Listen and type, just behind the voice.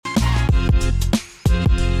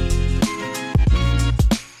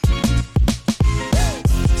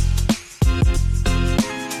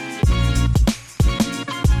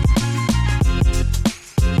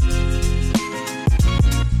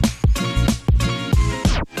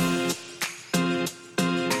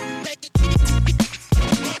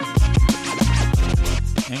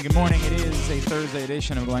Thursday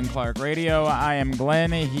edition of Glenn Clark Radio. I am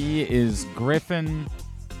Glenn. He is Griffin.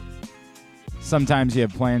 Sometimes you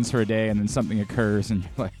have plans for a day and then something occurs and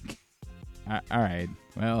you're like, all right,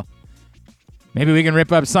 well, maybe we can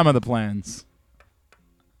rip up some of the plans.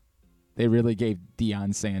 They really gave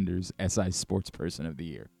Deion Sanders SI Sportsperson of the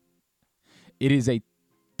Year. It is a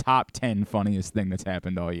top 10 funniest thing that's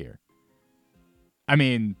happened all year. I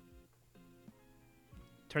mean,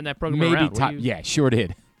 turn that program maybe around. Top, yeah, sure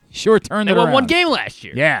did. Sure turned it around. They won one game last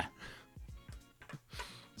year. Yeah.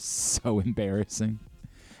 So embarrassing.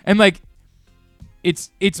 And like,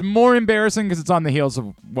 it's more embarrassing because it's on the heels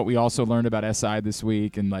of what we also learned about SI this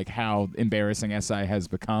week and like how embarrassing SI has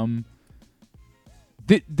become.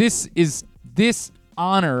 This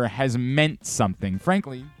honor has meant something.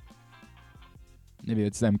 Frankly, maybe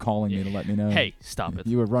it's them calling me to let me know. Hey, stop it.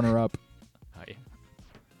 You were runner-up. Oh, yeah.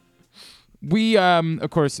 We, of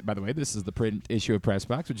course, by the way, this is the print issue of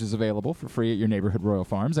PressBox, which is available for free at your neighborhood Royal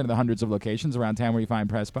Farms and the hundreds of locations around town where you find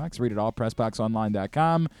PressBox. Read it all,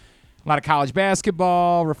 PressBoxOnline.com. A lot of college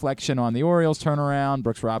basketball, reflection on the Orioles turnaround,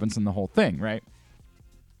 Brooks Robinson, the whole thing, right?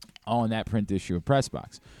 All in that print issue of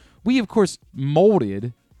PressBox. We, of course,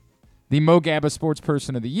 molded the Mo Gaba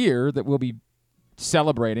Sportsperson of the Year that we'll be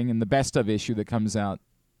celebrating in the best of issue that comes out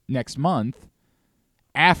next month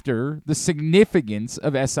after the significance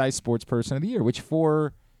of SI Sportsperson of the Year, which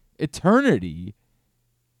for eternity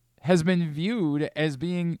has been viewed as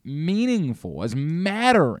being meaningful, as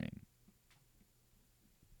mattering.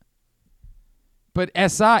 But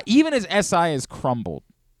SI, even as SI has crumbled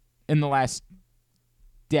in the last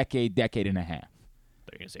decade and a half.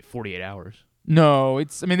 They're going to say 48 hours. No,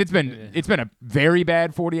 it's been a very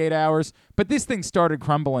bad 48 hours, but this thing started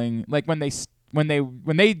crumbling like when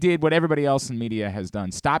they did what everybody else in media has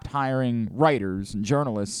done, stopped hiring writers and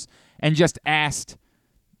journalists and just asked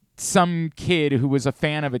some kid who was a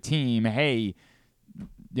fan of a team, hey,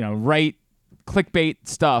 write clickbait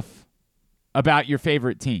stuff about your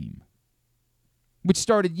favorite team, which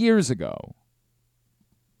started years ago.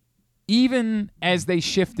 Even as they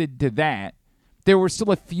shifted to that, there were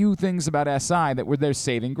still a few things about SI that were their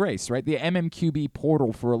saving grace, right? The MMQB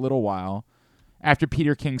portal for a little while, after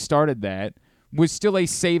Peter King started that, was still a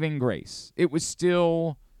saving grace. It was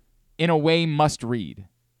still, in a way, must read.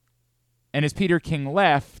 And as Peter King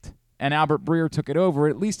left and Albert Breer took it over,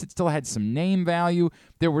 at least it still had some name value.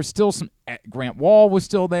 There were still some... Grant Wall was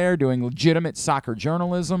still there doing legitimate soccer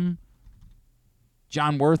journalism.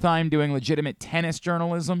 John Wertheim doing legitimate tennis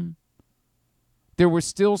journalism. There was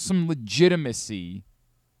still some legitimacy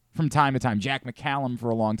from time to time. Jack McCallum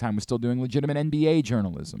for a long time was still doing legitimate NBA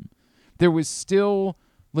journalism. There was still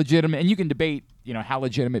legitimate, and you can debate, how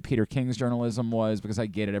legitimate Peter King's journalism was, because I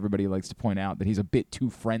get it. Everybody likes to point out that he's a bit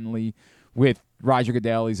too friendly with Roger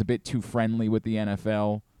Goodell. He's a bit too friendly with the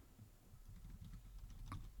NFL.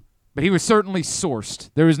 But he was certainly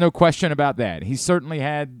sourced. There was no question about that. He certainly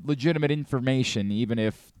had legitimate information, even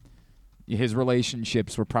if his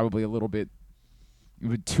relationships were probably a little bit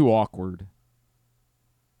too awkward.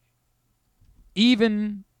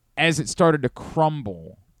 Even as it started to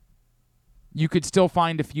crumble, you could still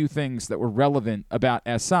find a few things that were relevant about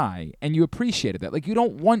SI, and you appreciated that. Like, you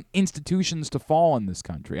don't want institutions to fall in this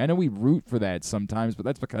country. I know we root for that sometimes, but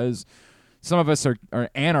that's because some of us are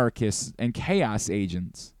anarchists and chaos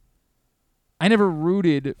agents. I never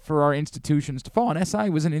rooted for our institutions to fall, and SI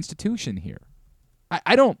was an institution here.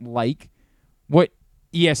 I don't like what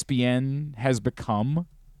ESPN has become,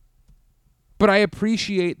 but I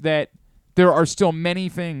appreciate that there are still many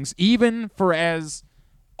things, even for as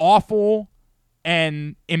awful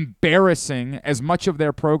and embarrassing as much of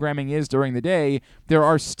their programming is during the day, there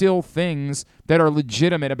are still things that are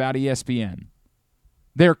legitimate about ESPN.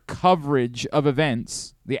 Their coverage of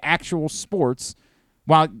events, the actual sports,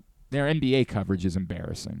 while their NBA coverage is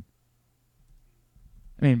embarrassing.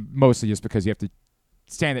 I mean, mostly just because you have to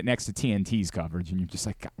stand it next to TNT's coverage, and you're just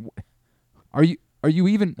like, God, do you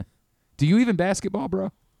even basketball,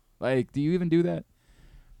 bro? Like, do you even do that?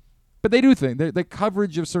 But they do think the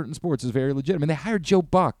coverage of certain sports is very legitimate. They hired Joe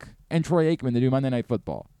Buck and Troy Aikman to do Monday Night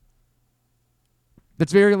Football.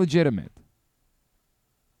 That's very legitimate.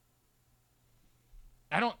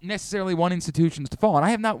 I don't necessarily want institutions to fall, and I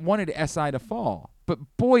have not wanted SI to fall, but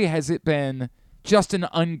boy, has it been just an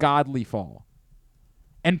ungodly fall.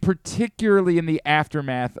 And particularly in the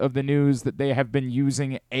aftermath of the news that they have been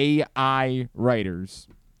using AI writers.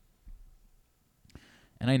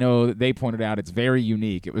 And I know that they pointed out it's very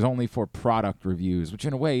unique. It was only for product reviews, which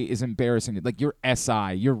in a way is embarrassing. Like, you're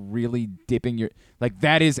SI. You're really dipping your... Like,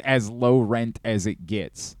 that is as low rent as it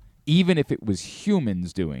gets, even if it was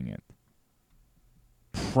humans doing it.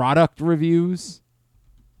 Product reviews?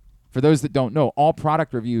 For those that don't know, all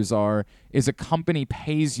product reviews is a company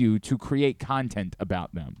pays you to create content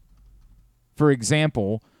about them. For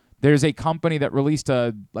example, there's a company that released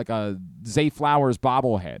a Zay Flowers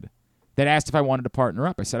bobblehead that asked if I wanted to partner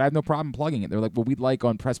up. I said, I have no problem plugging it. They're like, well, we'd like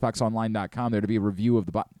on PressBoxOnline.com there to be a review of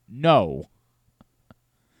the No.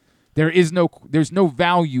 There's no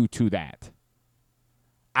value to that.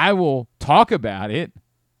 I will talk about it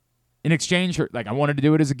in exchange for, I wanted to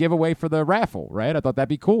do it as a giveaway for the raffle, right? I thought that'd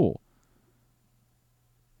be cool.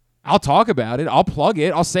 I'll talk about it. I'll plug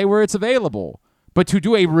it. I'll say where it's available. But to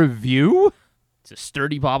do a review? It's a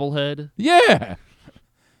sturdy bobblehead. Yeah.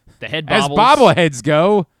 The head bobbles. As bobbleheads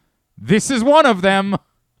go, this is one of them.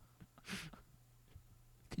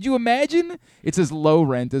 Could you imagine? It's as low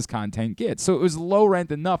rent as content gets. So it was low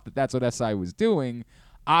rent enough that that's what SI was doing.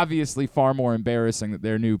 Obviously far more embarrassing that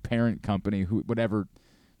their new parent company,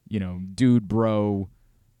 dude bro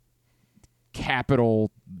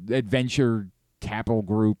capital adventure capital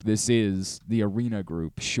group, this is the Arena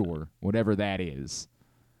Group, sure, whatever that is,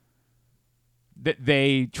 that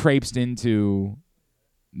they traipsed into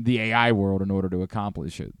the AI world in order to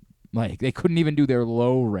accomplish it. They couldn't even do their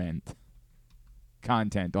low rent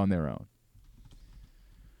content on their own.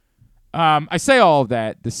 I say all of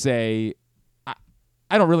that to say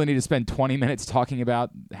I don't really need to spend 20 minutes talking about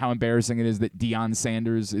how embarrassing it is that Deion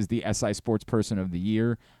Sanders is the SI Sportsperson of the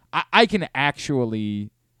Year. I can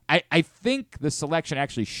actually... I think the selection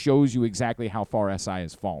actually shows you exactly how far SI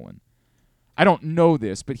has fallen. I don't know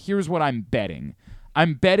this, but here's what I'm betting.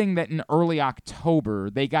 I'm betting that in early October,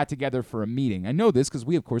 they got together for a meeting. I know this because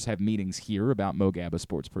we, of course, have meetings here about Mo Gaba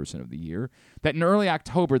Sportsperson of the Year. That in early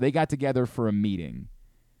October, they got together for a meeting.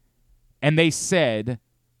 And they said,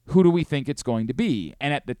 who do we think it's going to be?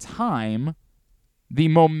 And at the time, the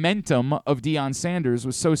momentum of Deion Sanders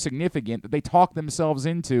was so significant that they talked themselves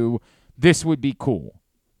into, this would be cool.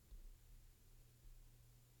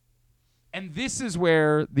 And this is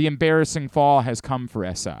where the embarrassing fall has come for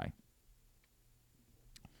SI.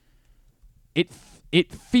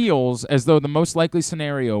 It feels as though the most likely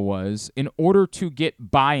scenario was, in order to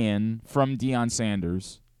get buy-in from Deion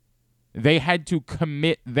Sanders, they had to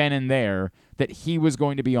commit then and there that he was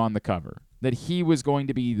going to be on the cover, that he was going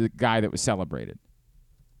to be the guy that was celebrated.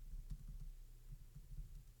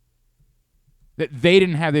 That they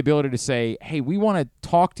didn't have the ability to say, hey, we want to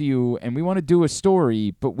talk to you and we want to do a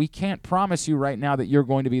story, but we can't promise you right now that you're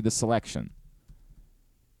going to be the selection.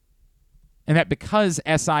 And that because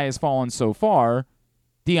SI has fallen so far,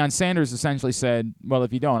 Deion Sanders essentially said, well,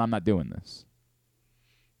 if you don't, I'm not doing this.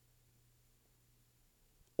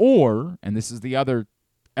 Or, and this is the other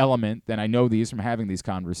element, that I know these from having these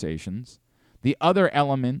conversations, the other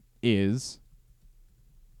element is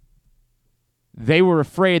they were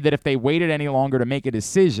afraid that if they waited any longer to make a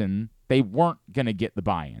decision, they weren't going to get the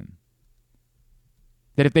buy-in.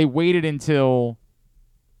 That if they waited until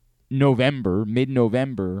November,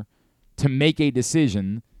 mid-November, to make a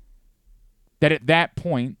decision, that at that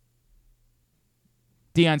point,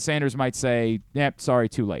 Deion Sanders might say, yep, sorry,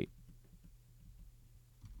 too late.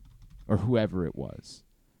 Or whoever it was.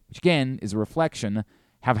 Which, again, is a reflection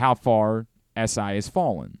of how far SI has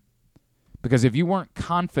fallen. Because if you weren't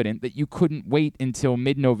confident that you couldn't wait until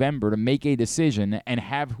mid-November to make a decision and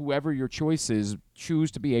have whoever your choice is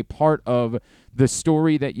choose to be a part of the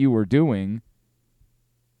story that you were doing,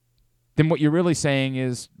 then what you're really saying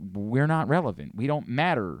is, we're not relevant. We don't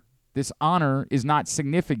matter. This honor is not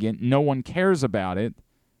significant. No one cares about it.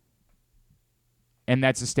 And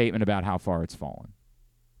that's a statement about how far it's fallen.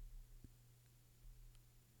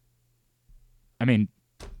 I mean,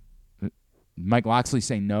 Mike Loxley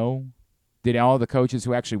say no. Did all the coaches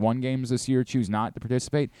who actually won games this year choose not to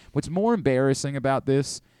participate? What's more embarrassing about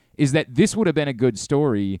this is that this would have been a good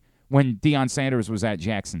story when Deion Sanders was at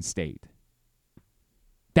Jackson State.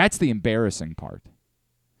 That's the embarrassing part.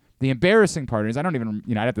 The embarrassing part is I don't even,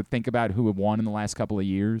 I'd have to think about who had won in the last couple of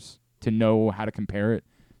years to know how to compare it.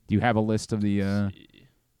 Do you have a list of the,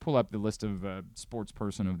 pull up the list of sports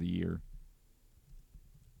person of the year.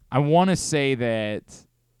 I want to say that,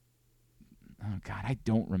 oh God, I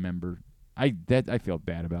don't remember. I feel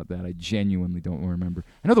bad about that. I genuinely don't remember.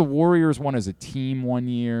 I know the Warriors won as a team one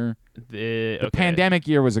year. The pandemic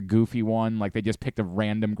year was a goofy one. Like they just picked a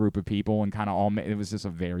random group of people and kind of it was just a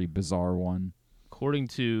very bizarre one. According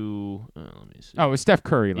to, let me see. Oh, it was Steph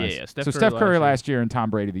Curry last year. Yeah, Steph Curry last year and Tom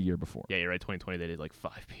Brady the year before. Yeah, you're right. 2020 they did like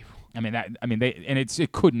 5 people.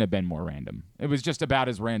 It couldn't have been more random. It was just about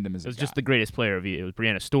as random as it was got. Just the greatest player of it was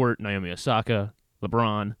Brianna Stewart, Naomi Osaka,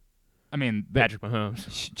 LeBron. Patrick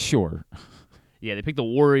Mahomes. Sure. Yeah, they picked the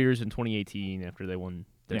Warriors in 2018 after they won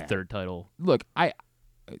their third title. Look, I'm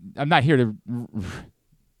not here to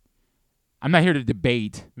I'm not here to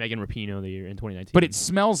debate. Megan Rapinoe the year in 2019. But it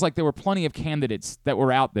smells like there were plenty of candidates that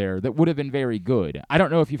were out there that would have been very good. I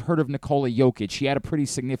don't know if you've heard of Nikola Jokic. She had a pretty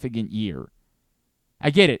significant year. I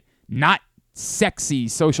get it. Not sexy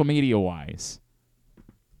social media-wise.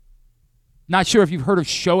 Not sure if you've heard of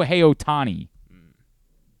Shohei Ohtani,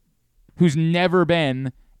 who's never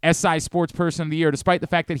been SI Sportsperson of the Year, despite the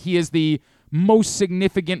fact that he is the most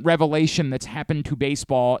significant revelation that's happened to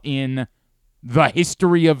baseball in the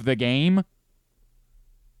history of the game.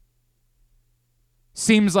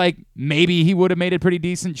 Seems like maybe he would have made a pretty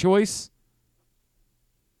decent choice.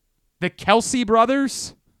 The Kelsey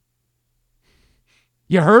brothers?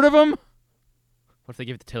 You heard of them? What if they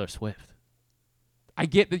give it to Taylor Swift? I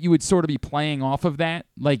get that you would sort of be playing off of that,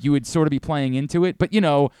 like you would sort of be playing into it, but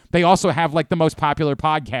they also have like the most popular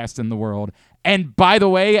podcast in the world. And by the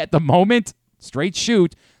way, at the moment, straight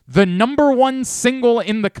shoot, the number one single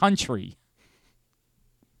in the country.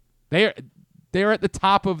 They're at the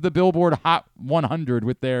top of the Billboard Hot 100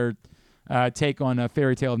 with their take on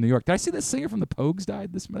Fairy Tale of New York. Did I see the singer from the Pogues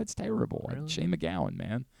died this month? That's terrible. Really? Shane McGowan,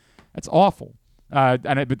 man. That's awful.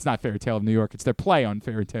 And it's not Fairy Tale of New York. It's their play on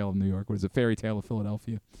Fairy Tale of New York. What is it? Fairy Tale of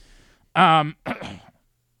Philadelphia. Been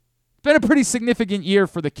a pretty significant year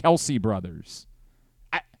for the Kelsey brothers.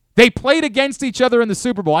 They played against each other in the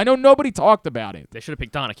Super Bowl. I know nobody talked about it. They should have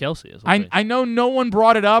picked Donna Kelsey. I know no one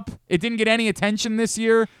brought it up. It didn't get any attention this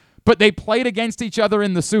year, but they played against each other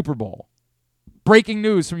in the Super Bowl. Breaking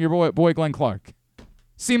news from your boy Glenn Clark.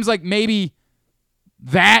 Seems like maybe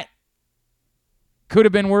that could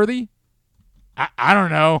have been worthy. I don't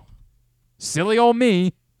know. Silly old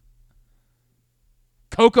me.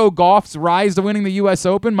 Coco Gauff's rise to winning the U.S.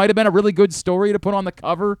 Open might have been a really good story to put on the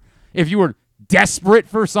cover if you were desperate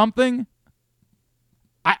for something.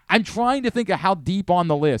 I'm trying to think of how deep on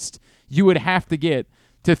the list you would have to get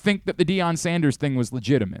to think that the Deion Sanders thing was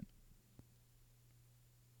legitimate.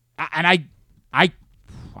 I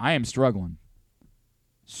am struggling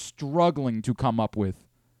to come up with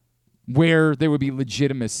where there would be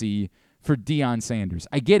legitimacy for Deion Sanders.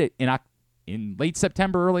 I get it. In late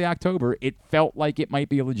September, early October, it felt like it might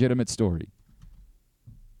be a legitimate story.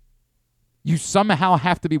 You somehow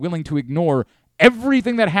have to be willing to ignore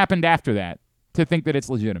everything that happened after that to think that it's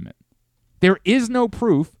legitimate. There is no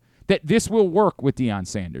proof that this will work with Deion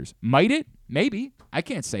Sanders. Might it? Maybe. I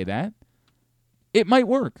can't say that. It might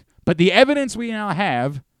work. But the evidence we now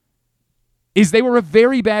have is they were a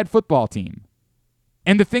very bad football team.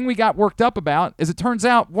 And the thing we got worked up about, as it turns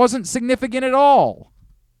out, wasn't significant at all.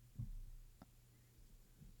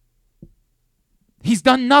 He's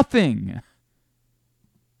done nothing.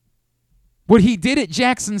 What he did at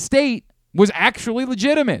Jackson State was actually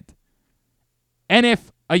legitimate. And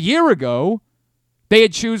if a year ago they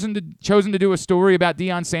had chosen to do a story about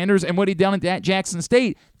Deion Sanders and what he'd done at Jackson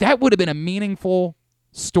State, that would have been a meaningful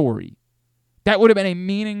story. That would have been a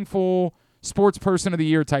meaningful sports person of the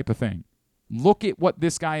year type of thing. Look at what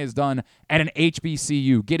this guy has done at an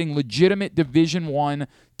HBCU, getting legitimate Division I,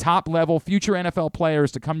 top-level, future NFL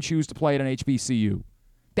players to come choose to play at an HBCU.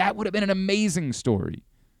 That would have been an amazing story.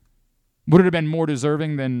 Would it have been more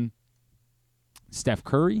deserving than Steph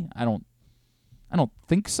Curry? I don't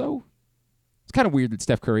think so. It's kind of weird that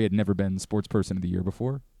Steph Curry had never been sports person of the year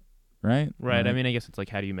before, right? Right. I mean, I guess it's like,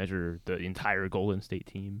 how do you measure the entire Golden State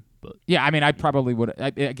team? But yeah, I mean, I probably would.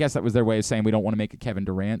 I guess that was their way of saying we don't want to make it Kevin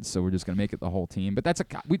Durant, so we're just going to make it the whole team. But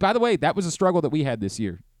by the way, that was a struggle that we had this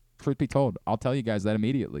year. Truth be told, I'll tell you guys that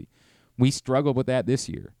immediately. We struggled with that this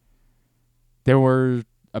year. There were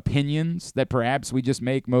opinions that perhaps we just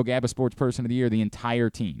make Mo Gaba Sportsperson of the Year the entire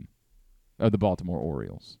team of the Baltimore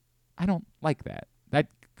Orioles. I don't like that. That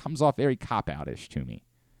comes off very cop-out-ish to me.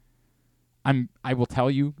 I will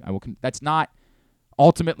tell you, that's not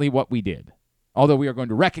ultimately what we did. Although we are going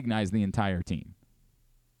to recognize the entire team.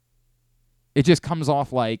 It just comes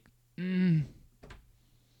off like, we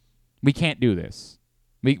can't do this.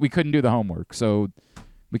 We couldn't do the homework, so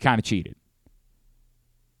we kind of cheated.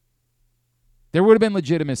 There would have been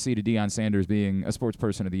legitimacy to Deion Sanders being a sports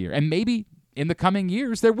person of the year. And maybe in the coming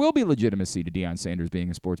years, there will be legitimacy to Deion Sanders being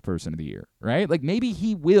a sports person of the year, right? Like maybe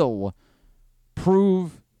he will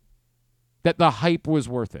prove that the hype was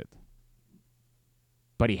worth it.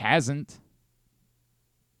 But he hasn't.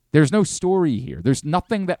 There's no story here. There's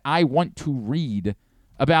nothing that I want to read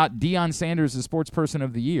about Deion Sanders as sports person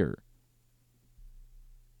of the year.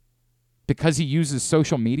 Because he uses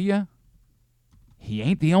social media? He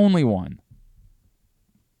ain't the only one.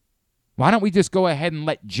 Why don't we just go ahead and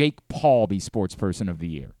let Jake Paul be sports person of the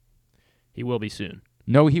year? He will be soon.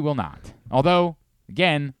 No, he will not. Although,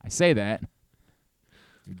 again, I say that.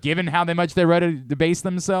 Given how much they're ready to debase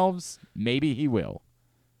themselves, maybe he will.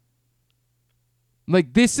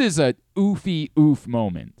 Like, this is a oofy oof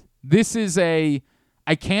moment. This is I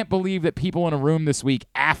can't believe that people in a room this week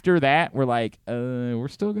after that were like, we're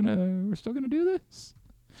still gonna do this.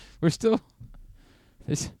 There's still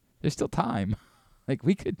time. Like,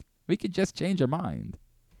 we could just change our mind.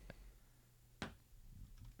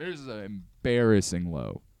 There's an embarrassing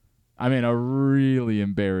low. I mean, a really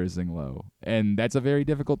embarrassing low. And that's a very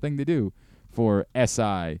difficult thing to do for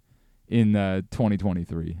SI in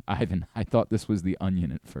 2023. Ivan, I thought this was the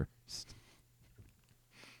Onion at first.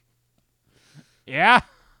 Yeah.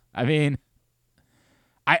 I mean,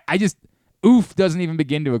 I just, oof doesn't even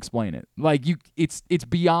begin to explain it. Like, it's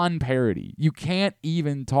beyond parody. You can't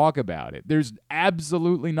even talk about it. There's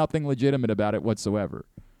absolutely nothing legitimate about it whatsoever.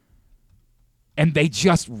 And they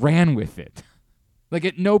just ran with it. Like,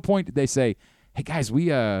 at no point did they say, hey, guys, we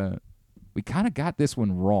kind of got this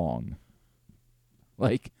one wrong.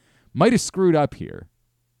 Like, might have screwed up here.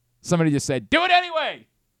 Somebody just said, do it anyway.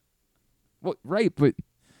 Well, right, but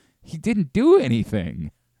he didn't do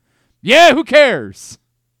anything. Yeah, who cares?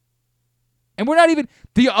 And we're not even,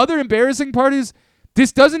 the other embarrassing part is,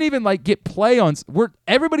 this doesn't even, like, get play on,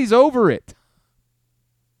 everybody's over it.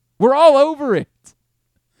 We're all over it.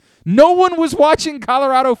 No one was watching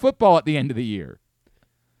Colorado football at the end of the year.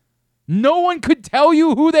 No one could tell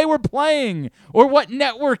you who they were playing or what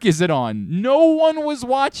network is it on. No one was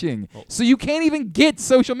watching. So you can't even get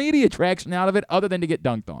social media traction out of it other than to get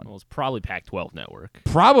dunked on. Well, it's probably Pac-12 network.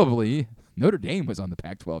 Probably. Notre Dame was on the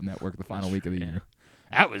Pac-12 network the final week of the year.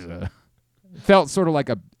 That was felt sort of like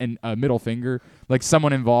a middle finger, like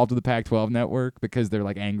someone involved with the Pac-12 network because they're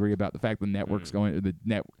like angry about the fact the network's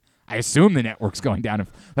I assume the network's going down.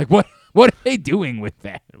 Like, what are they doing with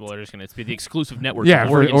that? Well, they're just going to be the exclusive network. Yeah,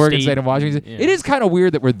 for Oregon State and Washington. Yeah. It is kind of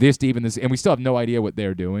weird that we're this deep in this, and we still have no idea what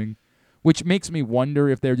they're doing, which makes me wonder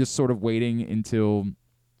if they're just sort of waiting until,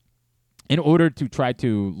 in order to try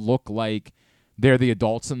to look like they're the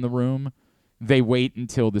adults in the room, they wait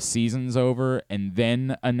until the season's over and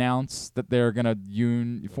then announce that they're going to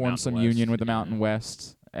form some union with the Mountain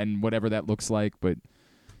West and whatever that looks like. But,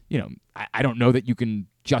 I don't know that you can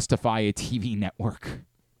justify a TV network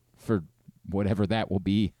for whatever that will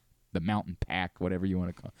be, the Mountain Pack, whatever you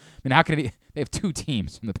want to call it. I mean, how can it be? They have two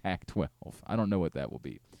teams from the Pac-12. I don't know what that will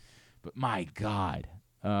be. But my God,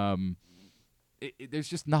 there's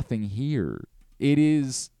just nothing here. It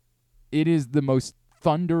is the most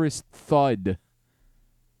thunderous thud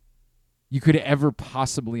you could ever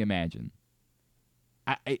possibly imagine.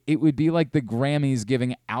 It would be like the Grammys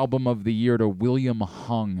giving Album of the Year to William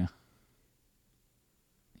Hung.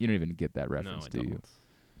 You don't even get that reference, do you?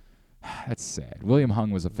 That's sad. William Hung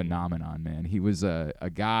was a phenomenon, man. He was a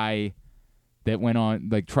guy that went on,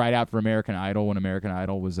 like, tried out for American Idol when American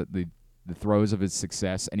Idol was at the throes of his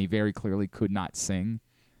success, and he very clearly could not sing.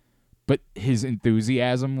 But his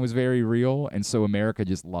enthusiasm was very real, and so America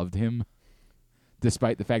just loved him,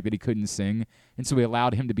 despite the fact that he couldn't sing. And so we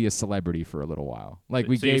allowed him to be a celebrity for a little while. Like,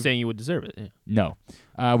 so you're saying you would deserve it? Yeah. No.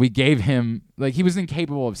 We gave him, like, he was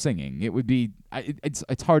incapable of singing. It would be,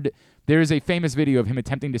 it's hard to, there is a famous video of him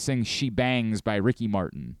attempting to sing She Bangs by Ricky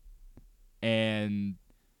Martin. And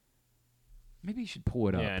maybe you should pull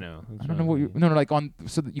it up. Yeah, I know. I don't know what you're, no, like on,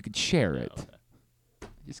 so that you could share it. Okay.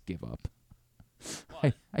 Just give up.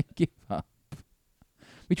 I give up.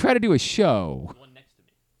 We try to do a show. The one next to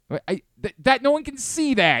me. That no one can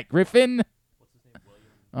see that, Griffin. What's his name? William.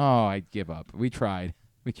 Oh, I give up. We tried.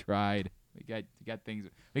 We got things.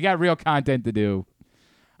 We got real content to do.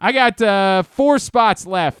 I got 4 spots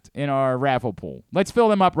left in our raffle pool. Let's fill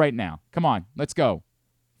them up right now. Come on, let's go.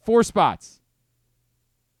 4 spots.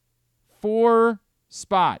 4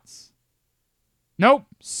 spots. Nope.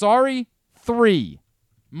 Sorry. 3.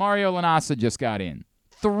 Mario Lanasa just got in.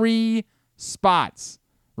 3 spots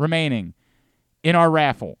remaining in our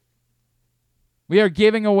raffle. We are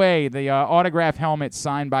giving away the autograph helmet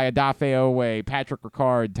signed by Adafe Owe, Patrick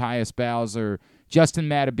Ricard, Tyus Bowser, Justin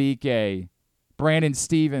Matabike, Brandon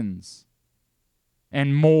Stevens,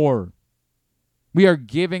 and more. We are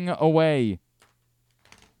giving away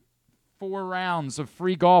 4 rounds of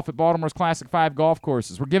free golf at Baltimore's Classic 5 golf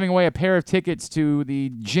courses. We're giving away a pair of tickets to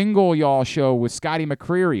the Jingle Y'all show with Scotty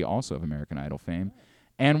McCreery, also of American Idol fame,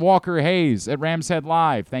 and Walker Hayes at Rams Head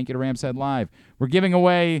Live. Thank you to Rams Head Live. We're giving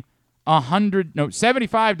away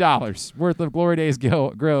 $75 worth of Glory Days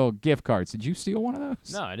Grill gift cards. Did you steal one of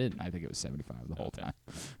those? No, I didn't. I think it was 75 the whole time.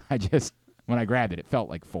 When I grabbed it, it felt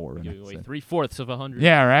like 4. You away 3/4 of 100.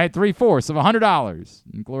 Yeah, right. 3/4 of $100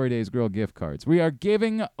 in Glory Days Grill gift cards. We are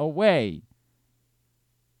giving away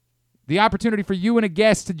the opportunity for you and a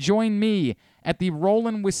guest to join me at the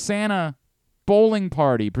Rollin' with Santa bowling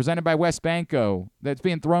party presented by West Banco that's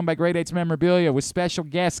being thrown by Great Eights Memorabilia with special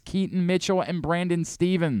guests Keaton Mitchell and Brandon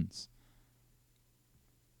Stevens.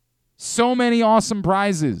 So many awesome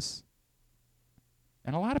prizes.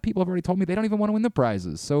 And a lot of people have already told me they don't even want to win the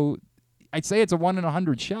prizes. So I'd say it's a 1 in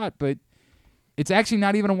 100 shot, but it's actually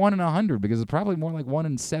not even a 1 in 100 because it's probably more like 1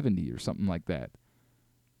 in 70 or something like that.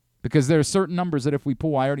 Because there are certain numbers that if we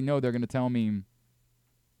pull, I already know they're going to tell me,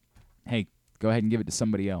 hey, go ahead and give it to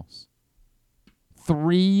somebody else.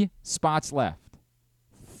 3 spots left.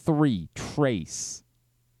 3 trace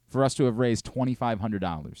for us to have raised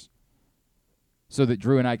 $2,500 so that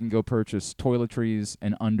Drew and I can go purchase toiletries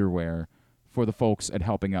and underwear for the folks at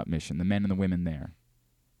Helping Up Mission, the men and the women there.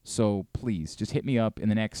 So please, just hit me up in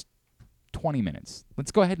the next 20 minutes.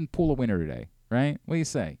 Let's go ahead and pull a winner today, right? What do you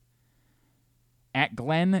say? At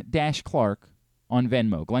Glenn-Clark on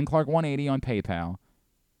Venmo, Glenn Clark 180 on PayPal,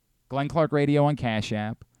 Glenn Clark Radio on Cash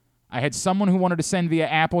App. I had someone who wanted to send via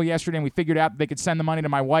Apple yesterday, and we figured out they could send the money to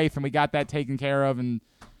my wife, and we got that taken care of, and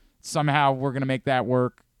somehow we're going to make that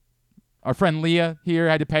work. Our friend Leah here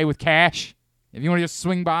had to pay with cash. If you want to just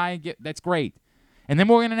swing by, that's great. And then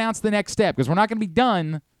we're going to announce the next step because we're not going to be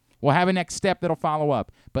done. We'll have a next step that'll follow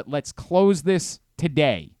up. But let's close this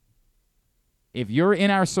today. If you're in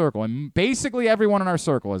our circle, and basically everyone in our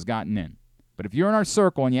circle has gotten in, but if you're in our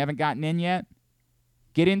circle and you haven't gotten in yet,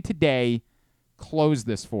 get in today. Close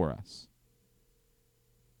this for us.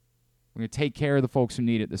 We're going to take care of the folks who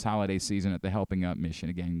need it this holiday season at the Helping Up Mission.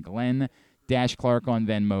 Again, Glenn-Clark on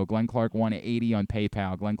Venmo, Glenn Clark 180 on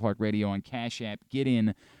PayPal, Glenn Clark Radio on Cash App. Get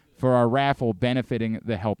in for our raffle benefiting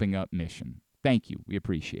the Helping Up Mission. Thank you. We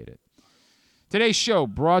appreciate it. Today's show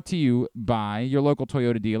brought to you by your local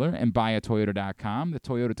Toyota dealer and buyatoyota.com. The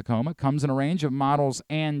Toyota Tacoma comes in a range of models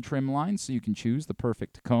and trim lines, so you can choose the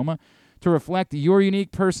perfect Tacoma to reflect your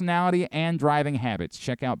unique personality and driving habits.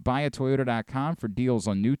 Check out buyatoyota.com for deals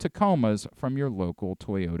on new Tacomas from your local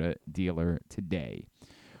Toyota dealer today.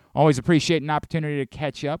 Always appreciate an opportunity to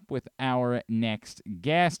catch up with our next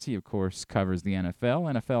guest. He, of course, covers the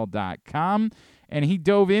NFL, NFL.com, and he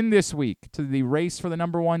dove in this week to the race for the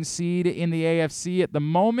number 1 seed in the AFC. At the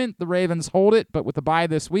moment, the Ravens hold it, but with the bye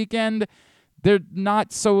this weekend, they're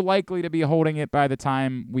not so likely to be holding it by the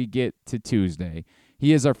time we get to Tuesday.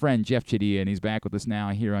 He is our friend, Jeff Chadiha, and he's back with us now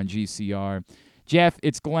here on GCR. Jeff,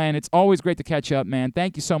 it's Glenn. It's always great to catch up, man.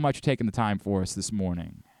 Thank you so much for taking the time for us this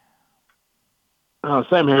morning.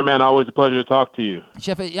 Same here, man. Always a pleasure to talk to you.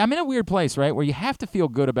 Jeff, I'm in a weird place, right, where you have to feel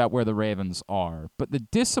good about where the Ravens are, but the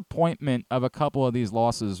disappointment of a couple of these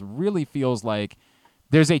losses really feels like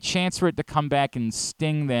there's a chance for it to come back and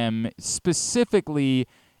sting them, specifically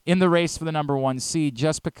in the race for the number 1 seed,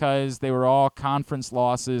 just because they were all conference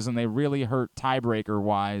losses and they really hurt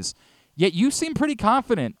tiebreaker-wise. Yet you seem pretty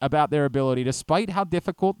confident about their ability, despite how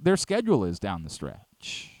difficult their schedule is down the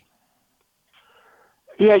stretch.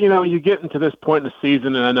 Yeah, you get into this point in the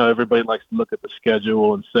season, and I know everybody likes to look at the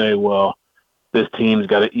schedule and say, well, this team's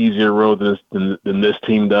got an easier road than this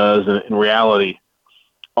team does. And in reality,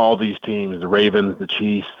 all these teams, the Ravens, the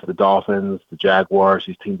Chiefs, the Dolphins, the Jaguars,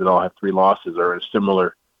 these teams that all have 3 losses are in a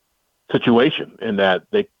similar situation in that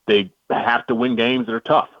they have to win games that are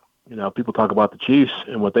tough. People talk about the Chiefs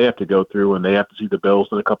and what they have to go through, and they have to see the Bills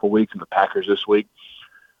in a couple of weeks and the Packers this week.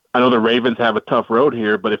 I know the Ravens have a tough road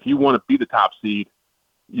here, but if you want to be the top seed,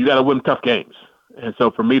 you got to win tough games. And so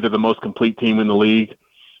for me, they're the most complete team in the league.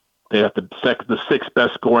 They have the 6th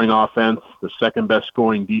best scoring offense, the 2nd best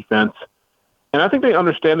scoring defense. And I think they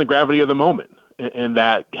understand the gravity of the moment and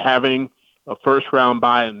that having a first-round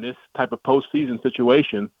bye in this type of postseason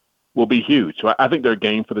situation will be huge. So I think they're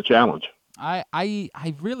game for the challenge. I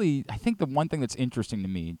think the one thing that's interesting to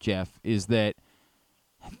me, Jeff, is that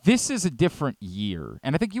this is a different year.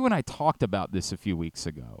 And I think you and I talked about this a few weeks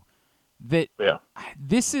ago. That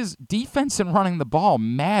this is defense and running the ball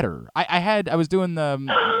matter. I was doing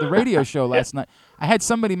the radio show last night. I had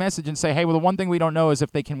somebody message and say, hey, well, the one thing we don't know is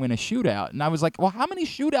if they can win a shootout. And I was like, well, how many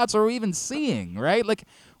shootouts are we even seeing, right? Like,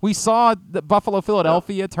 we saw the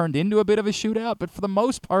Buffalo-Philadelphia turned into a bit of a shootout, but for the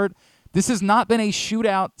most part, this has not been a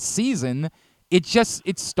shootout season.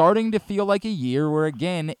 It's starting to feel like a year where,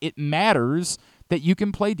 again, it matters that you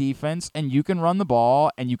can play defense and you can run the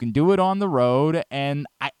ball and you can do it on the road. And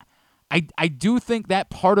I do think that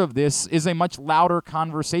part of this is a much louder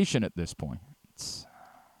conversation at this point.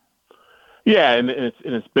 Yeah, and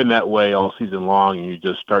it's been that way all season long, and you're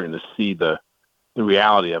just starting to see the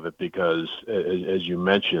reality of it because, as you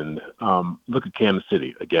mentioned, look at Kansas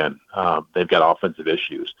City again. They've got offensive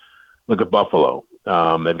issues. Look at Buffalo.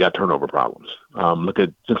 They've got turnover problems. Look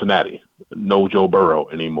at Cincinnati. No Joe Burrow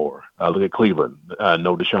anymore. Look at Cleveland.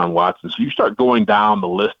 No Deshaun Watson. So you start going down the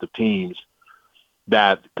list of teams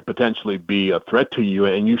that could potentially be a threat to you,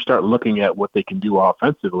 and you start looking at what they can do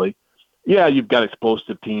offensively. Yeah, you've got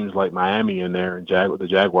explosive teams like Miami in there, and the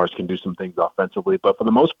Jaguars can do some things offensively, but for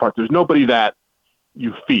the most part, there's nobody that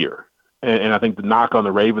you fear. And I think the knock on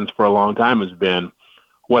the Ravens for a long time has been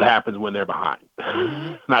what happens when they're behind.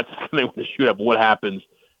 Not just when they want to shoot up, but what happens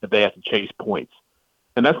if they have to chase points.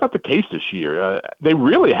 And that's not the case this year. They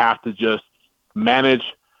really have to just manage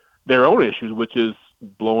their own issues, which is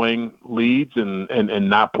blowing leads and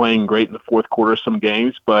not playing great in the fourth quarter of some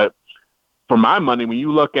games. But for my money, when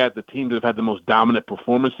you look at the teams that have had the most dominant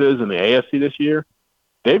performances in the AFC this year,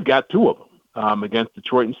 they've got two of them against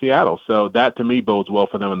Detroit and Seattle. So that, to me, bodes well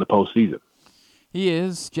for them in the postseason. He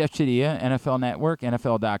is Jeff Chadiha, NFL Network,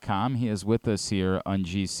 NFL.com. He is with us here on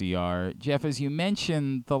GCR. Jeff, as you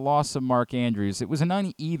mentioned, the loss of Mark Andrews, it was an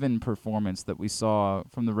uneven performance that we saw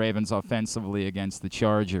from the Ravens offensively against the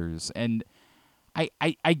Chargers. And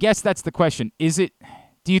I guess that's the question.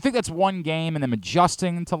 Do you think that's one game and them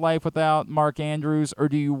adjusting to life without Mark Andrews, or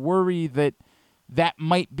do you worry that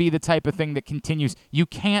might be the type of thing that continues? You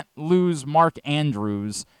can't lose Mark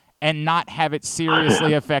Andrews and not have it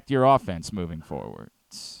seriously affect your offense moving forward.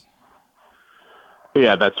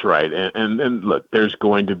 Yeah, that's right. And look, there's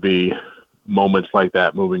going to be moments like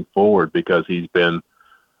that moving forward because he's been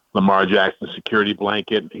Lamar Jackson's security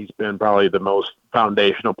blanket. He's been probably the most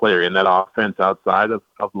foundational player in that offense outside of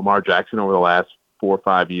Lamar Jackson over the last 4 or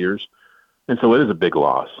 5 years. And so it is a big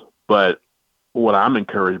loss. But what I'm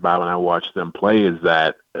encouraged by when I watch them play is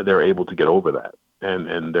that they're able to get over that.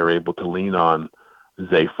 And they're able to lean on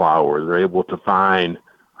Zay Flowers. They're able to find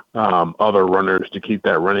other runners to keep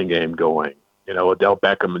that running game going. You know, Odell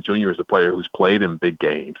Beckham Jr. is a player who's played in big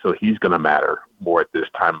games, so he's going to matter more at this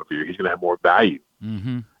time of year. He's going to have more value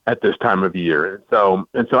at this time of year.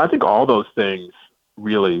 And so I think all those things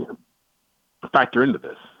really factor into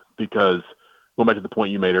this because going back to the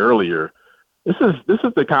point you made earlier, this is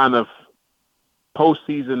the kind of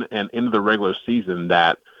postseason and into the regular season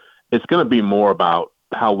that it's going to be more about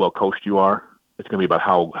how well coached you are. It's going to be about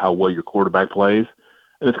how well your quarterback plays,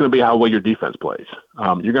 and it's going to be how well your defense plays.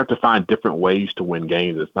 You're going to have to find different ways to win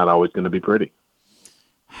games. It's not always going to be pretty.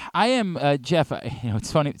 I am Jeff.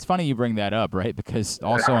 It's funny. It's funny you bring that up, right? Because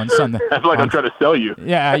also on Sunday, I feel like I'm trying to sell you.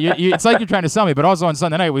 Yeah, it's like you're trying to sell me. But also on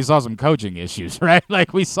Sunday night, we saw some coaching issues, right?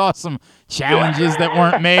 Like we saw some challenges that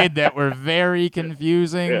weren't made that were very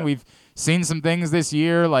confusing. Yeah. We've seen some things this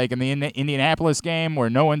year, like in the Indianapolis game, where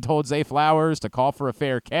no one told Zay Flowers to call for a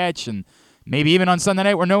fair catch, and maybe even on Sunday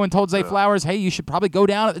night where no one told Zay Flowers, hey, you should probably go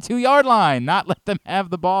down at the 2-yard line, not let them have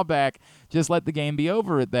the ball back, just let the game be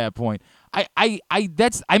over at that point.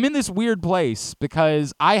 I'm in this weird place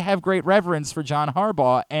because I have great reverence for John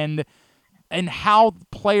Harbaugh and how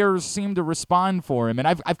players seem to respond for him. And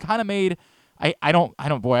I've kind of made I don't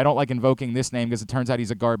like invoking this name because it turns out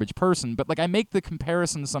he's a garbage person, but like I make the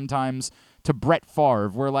comparison sometimes to Brett Favre,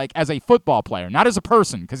 where like as a football player, not as a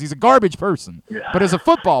person because he's a garbage person, but as a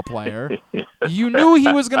football player, you knew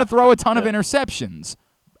he was going to throw a ton of interceptions.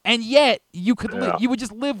 And yet you would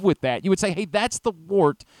just live with that. You would say, hey, that's the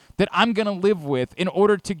wart that I'm going to live with in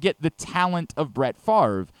order to get the talent of Brett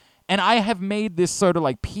Favre. And I have made this sort of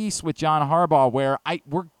like peace with John Harbaugh where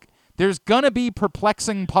there's going to be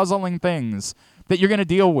perplexing, puzzling things that you're going to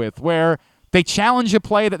deal with where they challenge a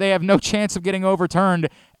play that they have no chance of getting overturned,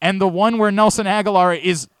 and the one where Nelson Aguilar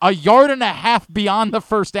is 1.5 yards beyond the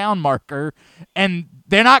first down marker, and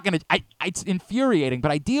they're not going to – it's infuriating,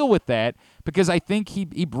 but I deal with that because I think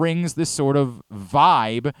he brings this sort of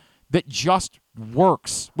vibe that just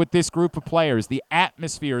works with this group of players. The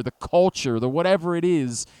atmosphere, the culture, the whatever it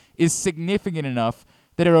is significant enough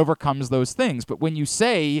that it overcomes those things. But when you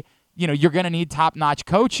say – you're going to need top-notch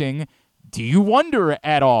coaching. Do you wonder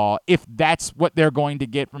at all if that's what they're going to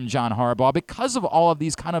get from John Harbaugh because of all of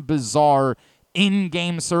these kind of bizarre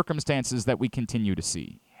in-game circumstances that we continue to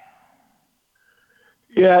see?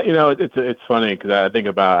 Yeah, it's funny because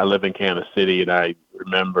I live in Kansas City, and I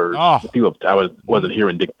remember I wasn't here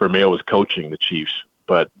when Dick Vermeil was coaching the Chiefs,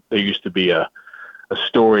 but there used to be a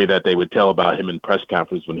story that they would tell about him in press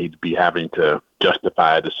conference when he'd be having to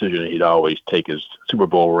justify a decision. He'd always take his Super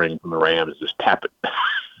Bowl ring from the Rams and just tap it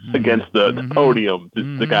against the podium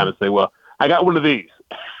to kind of say, well, I got one of these.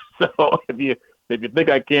 So if you think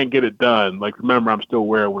I can't get it done, like, remember, I'm still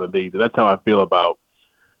wearing one of these. That's how I feel about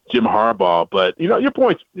Jim Harbaugh. But, your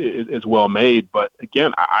point is well made. But,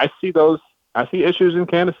 again, I see issues in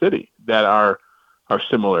Kansas City that are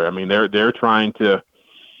similar. I mean, they're trying to,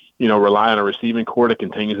 rely on a receiving core that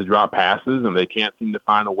continues to drop passes, and they can't seem to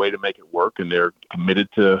find a way to make it work. And they're committed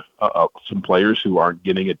to some players who aren't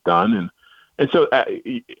getting it done. And so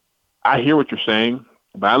I hear what you're saying.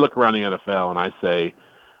 But I look around the NFL and I say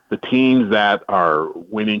the teams that are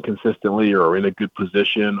winning consistently or are in a good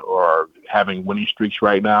position or are having winning streaks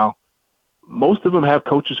right now, most of them have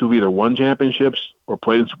coaches who've either won championships or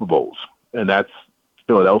played in Super Bowls. And that's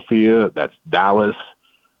Philadelphia, that's Dallas.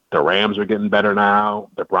 The Rams are getting better now.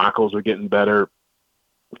 The Broncos are getting better.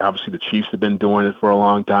 Obviously, the Chiefs have been doing it for a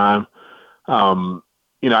long time.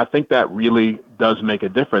 I think that really does make a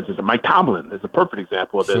difference. Mike Tomlin is a perfect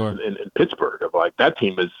example of this in Pittsburgh. Of like that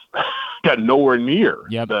team has got nowhere near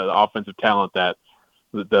the offensive talent that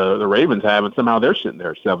the Ravens have, and somehow they're sitting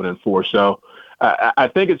there 7-4. So I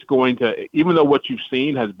think it's going to, even though what you've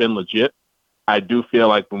seen has been legit, I do feel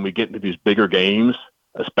like when we get into these bigger games,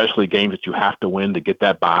 especially games that you have to win to get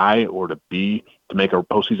that bye or to make a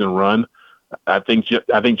postseason run, I think John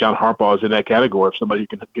Harbaugh is in that category of somebody who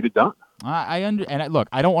can get it done. Look,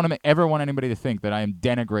 I don't want to ever want anybody to think that I am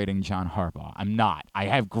denigrating John Harbaugh. I'm not. I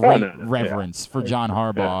have great reverence for John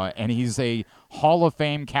Harbaugh, and he's a Hall of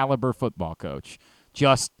Fame caliber football coach.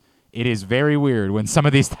 Just, it is very weird when some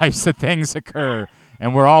of these types of things occur,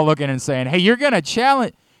 and we're all looking and saying, "Hey, you're gonna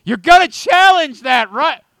challenge that,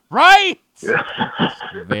 right?"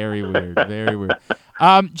 Very weird. Very weird.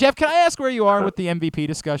 Jeff, can I ask where you are with the MVP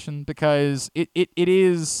discussion? Because it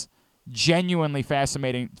is genuinely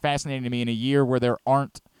fascinating to me in a year where there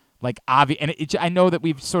aren't like obvious. And I know that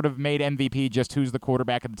we've sort of made MVP just who's the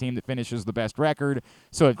quarterback of the team that finishes the best record.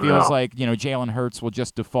 So it feels like Jalen Hurts will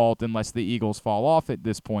just default unless the Eagles fall off at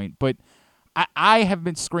this point. But I have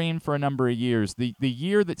been screamed for a number of years. The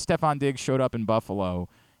year that Stephon Diggs showed up in Buffalo,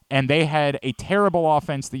 and they had a terrible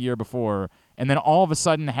offense the year before, and then all of a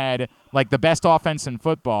sudden had like the best offense in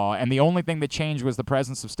football, and the only thing that changed was the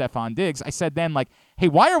presence of Stephon Diggs. I said then, like, hey,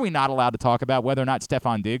 why are we not allowed to talk about whether or not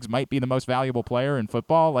Stephon Diggs might be the most valuable player in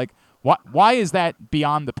football? Like, why is that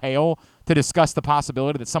beyond the pale to discuss the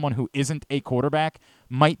possibility that someone who isn't a quarterback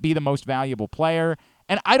might be the most valuable player?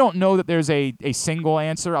 And I don't know that there's a single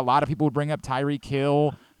answer. A lot of people would bring up Tyreek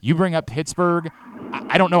Hill. You bring up Pittsburgh.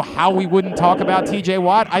 I don't know how we wouldn't talk about T.J.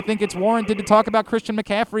 Watt. I think it's warranted to talk about Christian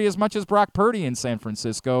McCaffrey as much as Brock Purdy in San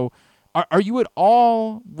Francisco. Are you at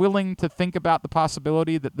all willing to think about the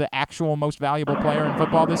possibility that the actual most valuable player in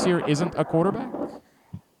football this year isn't a quarterback?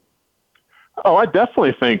 Oh, I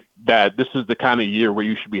definitely think that this is the kind of year where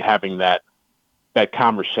you should be having that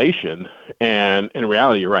conversation. And in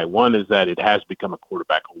reality, you're right. One is that it has become a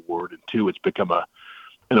quarterback award, and two, it's become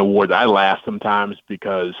an award that I laugh sometimes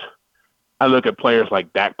because I look at players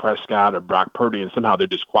like Dak Prescott or Brock Purdy, and somehow they're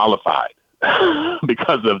disqualified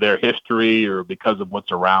because of their history or because of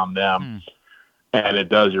what's around them. And it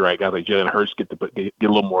does, you're right, guys like Jalen Hurts get a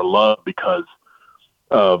little more love because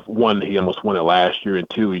of, one, he almost won it last year, and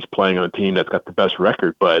two, he's playing on a team that's got the best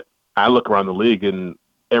record. But I look around the league, and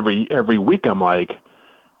every week I'm like,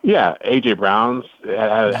 yeah, A.J. Brown's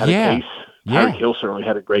had a case. Tyreek Hill certainly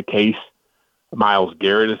had a great case. Myles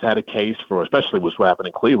Garrett has had a case for, especially what's happened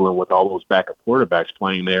in Cleveland with all those backup quarterbacks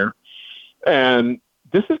playing there. And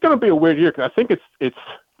this is going to be a weird year because I think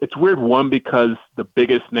it's weird, one, because the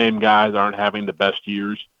biggest name guys aren't having the best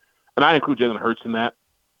years. And I include Jalen Hurts in that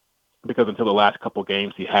because until the last couple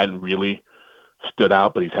games, he hadn't really stood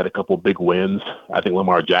out, but he's had a couple big wins. I think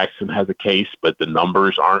Lamar Jackson has a case, but the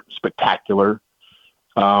numbers aren't spectacular.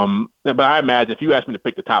 But I imagine if you asked me to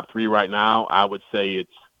pick the top three right now, I would say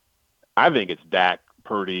I think it's Dak,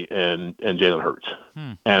 Purdy, and Jalen Hurts.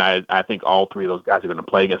 And I think all three of those guys are going to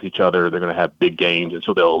play against each other. They're going to have big games, and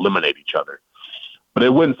so they'll eliminate each other. But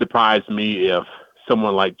it wouldn't surprise me if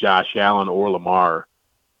someone like Josh Allen or Lamar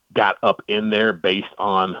got up in there based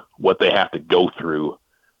on what they have to go through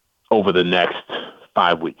over the next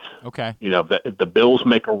 5 weeks. Okay. If the Bills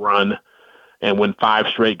make a run and win 5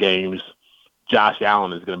 straight games, Josh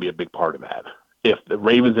Allen is going to be a big part of that. If the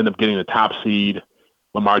Ravens end up getting the top seed,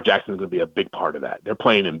 Lamar Jackson is going to be a big part of that. They're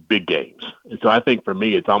playing in big games. And so I think for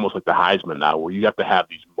me, it's almost like the Heisman now, where you have to have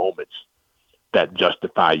these moments that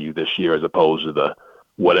justify you this year as opposed to the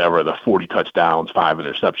 40 touchdowns, 5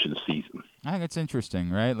 interceptions season. I think it's interesting,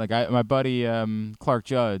 right? Like my buddy Clark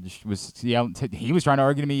Judge he was trying to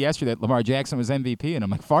argue to me yesterday that Lamar Jackson was MVP, and I'm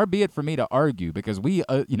like, far be it for me to argue because we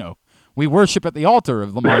worship at the altar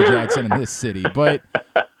of Lamar Jackson in this city, but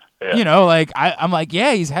I'm like,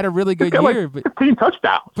 yeah, he's had a really good year, but 15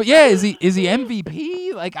 touchdowns. But yeah, is he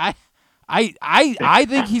MVP? Like I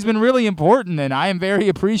think he's been really important, and I am very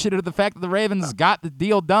appreciative of the fact that the Ravens got the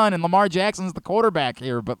deal done and Lamar Jackson's the quarterback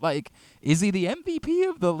here. But like, is he the MVP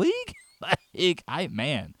of the league?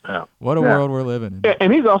 What a world we're living in.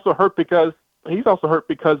 And he's also hurt because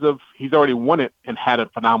he's already won it and had a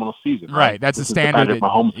phenomenal season. Right, that's a standard. Patrick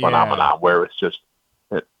Mahomes phenomenon where it's just,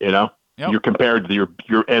 you're compared to your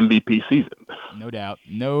MVP season. No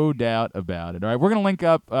doubt about it. All right, we're going to link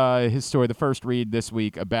up his story, the first read this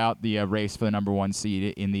week about the race for the number 1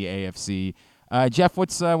 seed in the AFC. Jeff,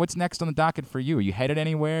 what's next on the docket for you? Are you headed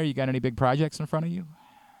anywhere? You got any big projects in front of you?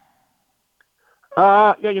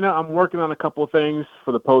 Yeah, I'm working on a couple of things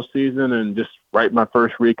for the postseason and just writing my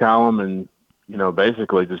first read column and,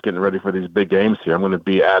 basically just getting ready for these big games here. I'm going to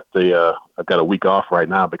be at I've got a week off right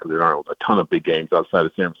now because there aren't a ton of big games outside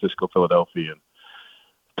of San Francisco, Philadelphia, and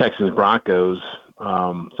Texans, Broncos.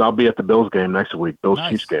 So I'll be at the Bills game next week,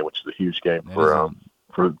 Bills-Chiefs game, which is a huge game for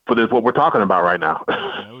this, what we're talking about right now.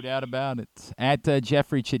 No doubt about it. At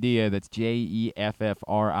Jeffri Chadiha, that's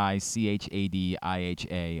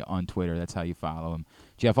JEFFRICHADIHA on Twitter. That's how you follow him.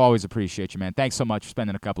 Jeff, always appreciate you, man. Thanks so much for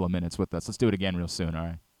spending a couple of minutes with us. Let's do it again real soon, all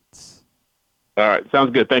right? All right,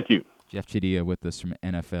 sounds good. Thank you. Jeff Chadiha with us from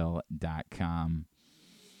NFL.com.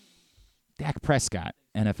 Dak Prescott,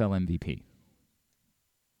 NFL MVP.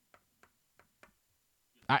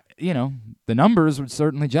 The numbers would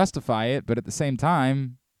certainly justify it, but at the same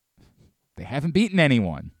time, they haven't beaten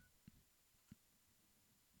anyone.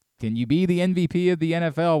 Can you be the MVP of the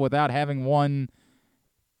NFL without having won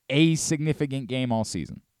a significant game all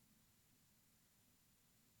season?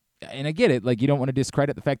 And I get it, you don't want to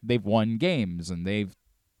discredit the fact that they've won games and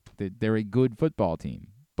they're a good football team.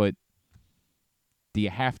 But do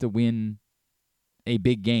you have to win a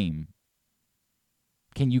big game?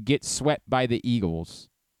 Can you get swept by the Eagles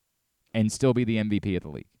and still be the MVP of the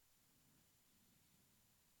league?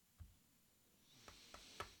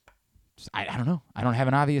 I don't know. I don't have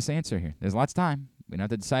an obvious answer here. There's lots of time. We don't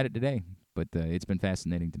have to decide it today, but it's been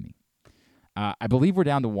fascinating to me. I believe we're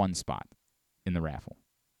down to 1 spot in the raffle.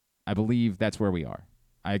 I believe that's where we are.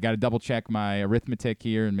 I got to double-check my arithmetic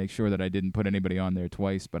here and make sure that I didn't put anybody on there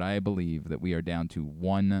twice, but I believe that we are down to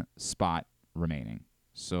 1 spot remaining.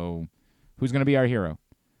 So who's going to be our hero?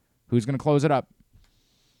 Who's going to close it up?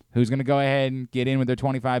 Who's going to go ahead and get in with their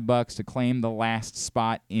 $25 to claim the last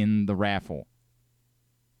spot in the raffle?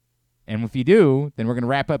 And if you do, then we're going to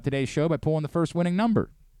wrap up today's show by pulling the first winning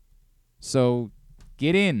number. So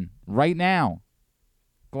get in right now.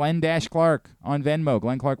 Glenn-Clark on Venmo,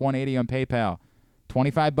 Glenn Clark 180 on PayPal.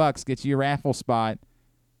 $25 gets you your raffle spot,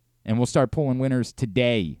 and we'll start pulling winners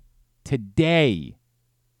today. Today.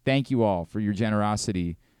 Thank you all for your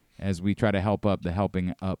generosity as we try to help up the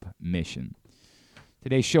Helping Up mission.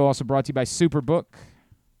 Today's show also brought to you by Superbook.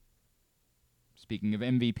 Speaking of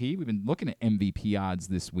MVP, we've been looking at MVP odds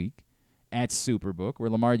this week at Superbook, where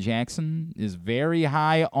Lamar Jackson is very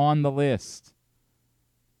high on the list.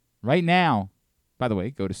 Right now, by the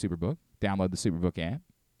way, go to Superbook, download the Superbook app,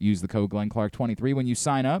 use the code GlennClark23 when you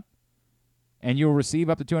sign up, and you'll receive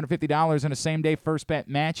up to $250 in a same-day first bet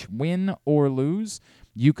match, win or lose.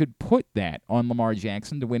 You could put that on Lamar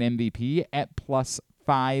Jackson to win MVP at plus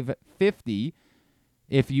 550.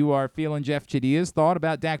 If you are feeling Jeff Chadiha's thought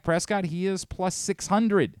about Dak Prescott, he is plus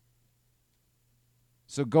 600.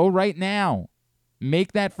 So go right now.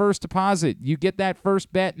 Make that first deposit. You get that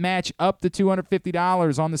first bet match up to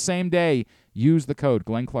 $250 on the same day. Use the code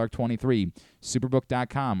GlennClark23,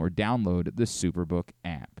 Superbook.com, or download the Superbook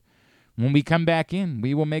app. When we come back in,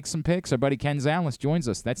 we will make some picks. Our buddy Ken Zalis joins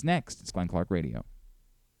us. That's next. It's Glenn Clark Radio.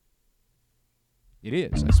 It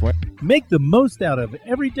is, I swear. Make the most out of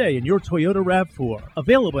every day in your Toyota RAV4.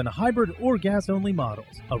 Available in hybrid or gas-only models.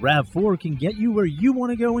 A RAV4 can get you where you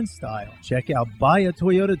want to go in style. Check out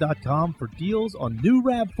buyatoyota.com for deals on new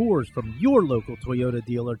RAV4s from your local Toyota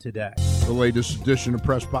dealer today. The latest edition of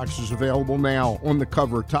PressBox is available now. On the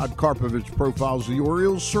cover, Todd Karpovich profiles the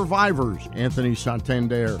Orioles' survivors, Anthony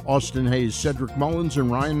Santander, Austin Hayes, Cedric Mullins,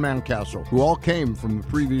 and Ryan Mountcastle, who all came from the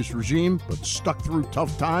previous regime but stuck through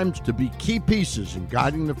tough times to be key pieces in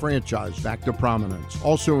guiding the franchise back to prominence.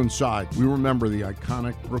 Also inside, we remember the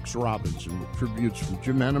iconic Brooks Robinson with tributes from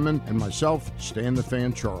Jim Henneman and myself, Stan the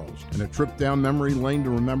Fan Charles, and a trip down memory lane to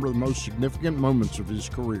remember the most significant moments of his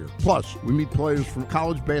career. Plus, we meet players from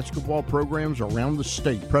college basketball programs around the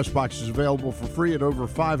state. PressBox is available for free at over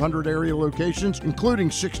 500 area locations,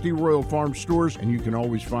 including 60 Royal Farm stores, and you can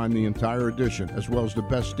always find the entire edition, as well as the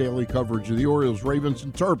best daily coverage of the Orioles, Ravens,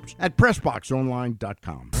 and Terps at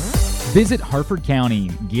PressBoxOnline.com. Visit Harford County.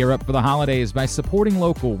 Gear up for the holidays by supporting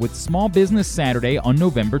local with Small Business Saturday on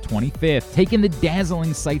November 25th. Take in the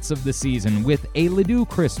dazzling sights of the season with a Ladue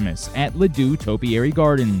Christmas at Ladue Topiary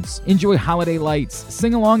Gardens. Enjoy holiday lights,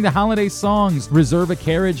 sing along to holiday songs, reserve a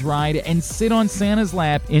carriage ride, and sit on Santa's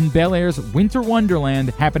lap in Bel Air's Winter Wonderland,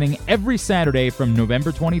 happening every Saturday from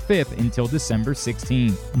November 25th until December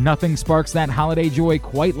 16th. Nothing sparks that holiday joy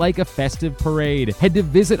quite like a festive parade. Head to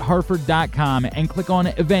visitharford.com and click on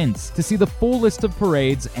Events to to see the full list of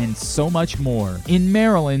parades and so much more. In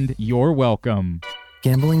Maryland, you're welcome.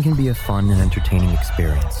 Gambling can be a fun and entertaining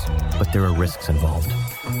experience, but there are risks involved.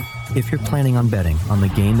 If you're planning on betting on the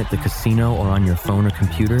game at the casino or on your phone or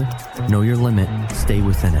computer, know your limit, stay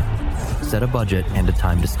within it. Set a budget and a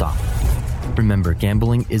time to stop. Remember,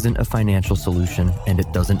 gambling isn't a financial solution, and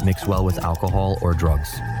it doesn't mix well with alcohol or drugs.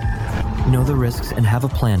 Know the risks and have a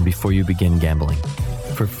plan before you begin gambling.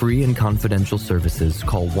 For free and confidential services,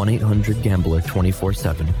 call 1-800-GAMBLER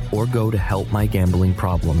 24/7 or go to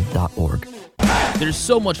helpmygamblingproblem.org. There's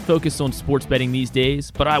so much focus on sports betting these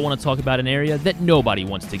days, but I want to talk about an area that nobody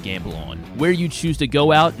wants to gamble on, where you choose to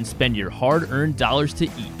go out and spend your hard-earned dollars to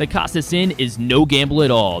eat. The Costas Inn is no gamble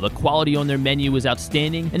at all. The quality on their menu is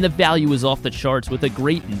outstanding, and the value is off the charts with a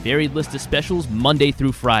great and varied list of specials Monday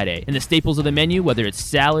through Friday. And the staples of the menu, whether it's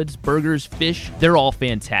salads, burgers, fish, they're all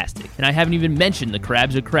fantastic. And I haven't even mentioned the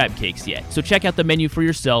crabs or crab cakes yet. So check out the menu for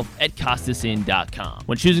yourself at CostasInn.com.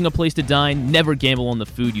 When choosing a place to dine, never gamble on the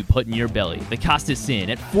food you put in your belly. The Costas Inn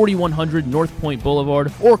at 4100 North Point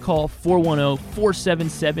Boulevard, or call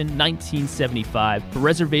 410-477-1975 for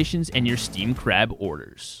reservations and your steamed crab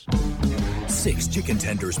orders. 6 chicken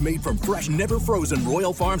tenders made from fresh, never frozen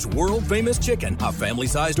Royal Farms world-famous chicken, a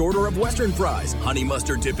family-sized order of Western fries, honey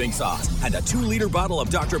mustard dipping sauce, and a 2-liter bottle of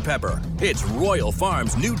Dr. Pepper. It's Royal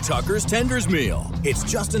Farms' new Tucker's Tenders Meal. It's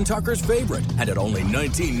Justin Tucker's favorite, and at only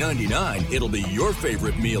 $19.99, it'll be your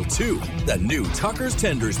favorite meal, too. The new Tucker's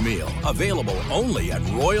Tenders Meal, available only at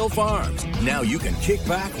Royal Farms. Now you can kick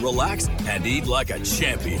back, relax, and eat like a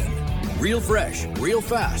champion. Real fresh, real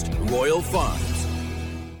fast, Royal Farms.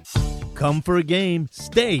 Come for a game,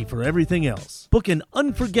 stay for everything else. Book an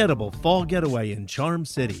unforgettable fall getaway in Charm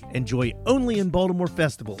City. Enjoy only in Baltimore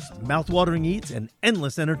festivals, mouthwatering eats, and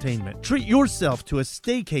endless entertainment. Treat yourself to a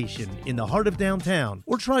staycation in the heart of downtown,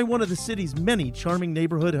 or try one of the city's many charming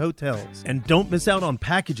neighborhood hotels. And don't miss out on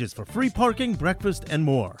packages for free parking, breakfast, and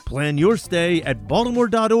more. Plan your stay at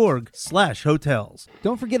baltimore.org/hotels.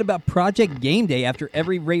 Don't forget about Project Game Day after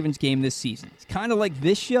every Ravens game this season. It's kind of like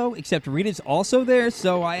this show, except Rita's also there,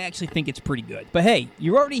 so I actually think it's pretty good. But hey,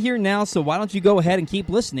 you're already here now, so why don't you go ahead and keep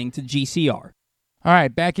listening to GCR? All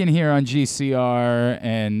right, back in here on GCR,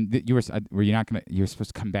 and you were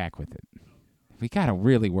supposed to come back with it. We gotta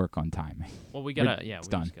really work on timing. Well, we gotta, it's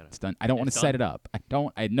done. It's done. I don't want to set it up. I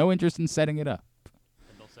had no interest in setting it up.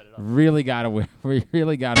 Don't set it up. We really gotta.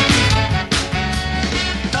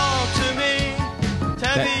 Talk to me.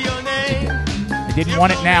 Tell me your name. I didn't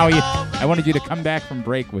want it now. I wanted you to come back from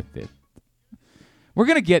break with it. We're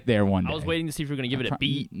going to get there one day. I was waiting to see if you were going to give it a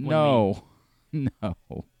beat. No. That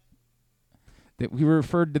we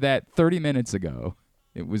referred to that 30 minutes ago.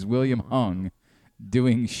 It was William Hung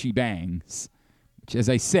doing She Bangs, which, as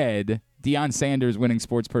I said, Deion Sanders winning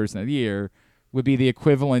Sportsperson of the Year would be the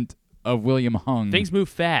equivalent of William Hung. Things move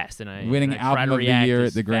fast, and I winning Album of the Year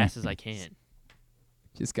at the Grammys. As fast as I can.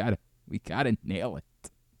 We gotta nail it.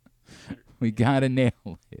 We gotta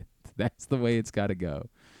nail it. That's the way it's gotta go.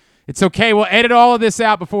 It's okay. We'll edit all of this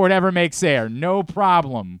out before it ever makes air. No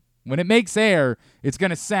problem. When it makes air, it's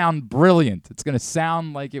going to sound brilliant. It's going to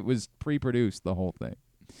sound like it was pre-produced, the whole thing.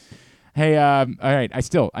 Hey, all right. I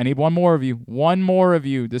need one more of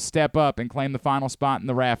you to step up and claim the final spot in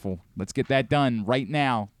the raffle. Let's get that done right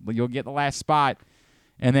now. You'll get the last spot,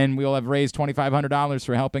 and then we'll have raised $2,500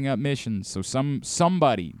 for helping up missions. So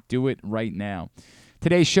somebody do it right now.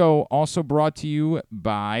 Today's show also brought to you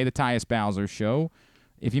by the Tyus Bowser Show.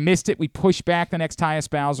 If you missed it, we pushed back the next Tyus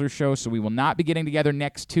Bowser show, so we will not be getting together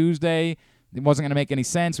next Tuesday. It wasn't going to make any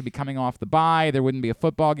sense. We'd be coming off the bye. There wouldn't be a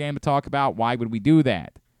football game to talk about. Why would we do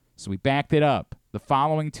that? So we backed it up the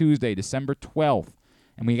following Tuesday, December 12th.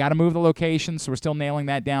 And we got to move the location, so we're still nailing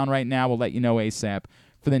that down right now. We'll let you know ASAP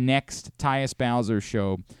for the next Tyus Bowser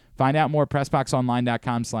show. Find out more at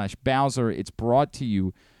PressBoxOnline.com/Bowser. It's brought to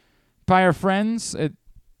you by our friends at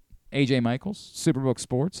AJ Michaels, Superbook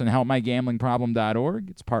Sports, and HelpMyGamblingProblem.org.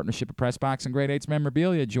 It's a partnership of PressBox and Grade 8's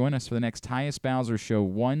Memorabilia. Join us for the next Tyus Bowser show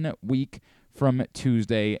 1 week from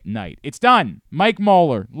Tuesday night. It's done. Mike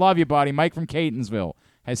Moeller, love you, buddy. Mike from Catonsville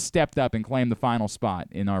has stepped up and claimed the final spot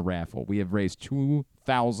in our raffle. We have raised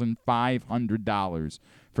 $2,500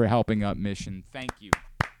 for helping up mission. Thank you.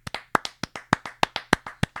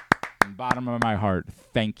 From the bottom of my heart,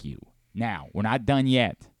 thank you. Now, we're not done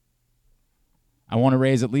yet. I want to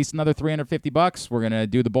raise at least another $350. We're going to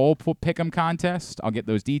do the bowl pick'em contest. I'll get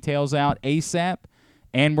those details out ASAP.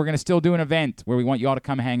 And we're going to still do an event where we want you all to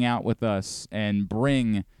come hang out with us and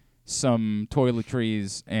bring some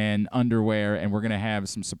toiletries and underwear, and we're going to have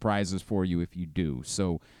some surprises for you if you do.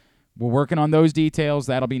 So we're working on those details.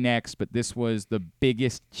 That'll be next, but this was the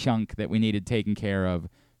biggest chunk that we needed taken care of.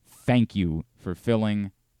 thank you for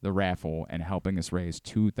filling the raffle and helping us raise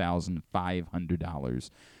 $2,500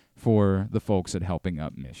 for the folks at Helping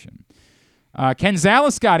Up Mission. Ken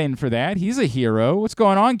Zalis got in for that. He's a hero. What's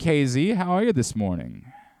going on, KZ? How are you this morning?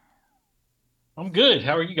 I'm good.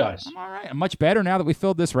 How are you guys? I'm all right. I'm much better now that we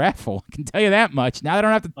filled this raffle. I can tell you that much. Now I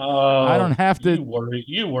don't have to. I don't have to.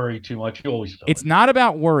 You worry too much. You always. It's not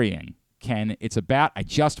about worrying, Ken. It's about I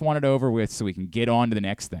just want it over with so we can get on to the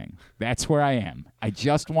next thing. That's where I am.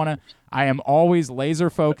 I am always laser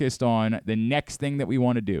focused on the next thing that we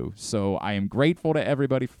want to do. So I am grateful to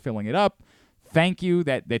everybody for filling it up. Thank you.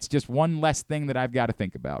 That's just one less thing that I've got to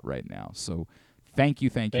think about right now. So thank you.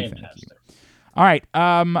 Fantastic. All right.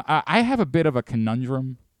 I have a bit of a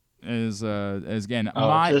conundrum. As again,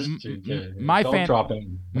 my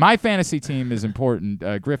fantasy team is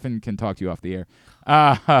important. Griffin can talk to you off the air.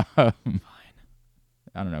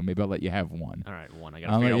 I don't know. Maybe I'll let you have one. All right, one.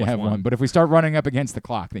 I'll let you have one. But if we start running up against the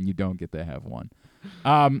clock, then you don't get to have one.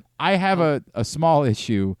 I have a small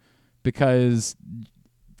issue because,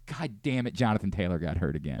 God damn it, Jonathan Taylor got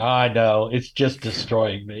hurt again. I know. It's just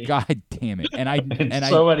destroying me. God damn it. And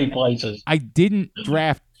many places. I didn't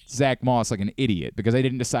draft Zach Moss like an idiot because I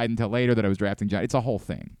didn't decide until later that I was drafting John. It's a whole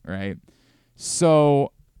thing, right?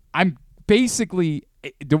 So I'm basically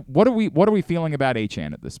what are we feeling about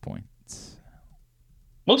Achane at this point?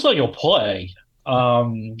 Looks like he'll play.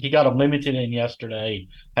 He got a limited in yesterday.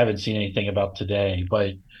 Haven't seen anything about today,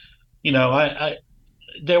 but I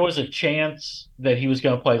there was a chance that he was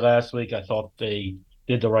going to play last week. I thought they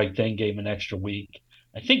did the right thing, gave him an extra week.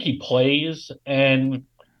 I think he plays, and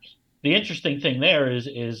the interesting thing there is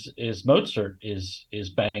Mozart is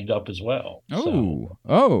banged up as well. So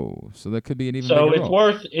that could be an even bigger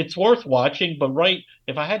role. It's worth watching. But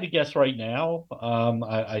if I had to guess right now,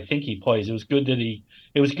 I think he plays. It was good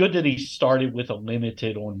that he started with a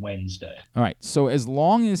limited on Wednesday. All right. So as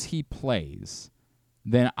long as he plays,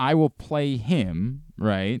 then I will play him,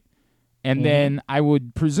 right? And then I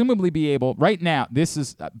would presumably be able. Right now, this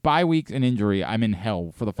is bye week and injury. I'm in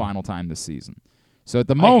hell for the final time this season. So at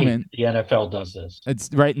the moment, the NFL does this.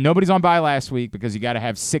 It's right. Nobody's on bye last week because you got to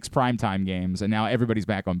have 6 primetime games, and now everybody's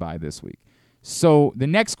back on bye this week. So the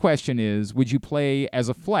next question is, would you play as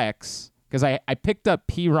a flex? Because I picked up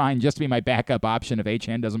P. Ryan just to be my backup option if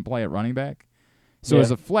Achane doesn't play at running back. So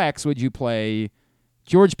as a flex, would you play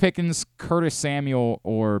George Pickens, Curtis Samuel,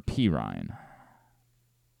 or P. Ryan?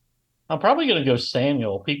 I'm probably going to go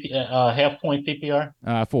Samuel. Half point PPR?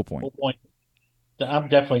 Full point. Full point. I'm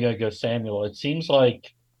definitely going to go Samuel. It seems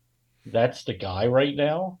like that's the guy right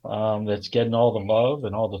now that's getting all the love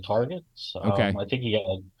and all the targets. Okay. I think he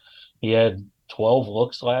had 12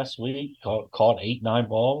 looks last week, caught 8-9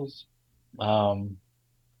 balls. I'm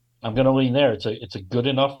going to lean there. It's a good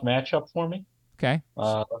enough matchup for me. Okay.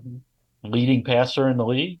 Leading passer in the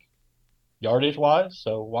league, yardage-wise,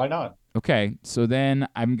 so why not? Okay, so then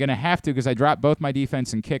I'm going to have to, because I dropped both my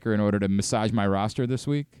defense and kicker in order to massage my roster this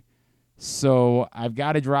week. So I've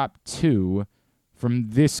got to drop 2 from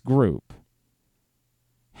this group.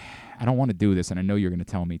 I don't want to do this, and I know you're going to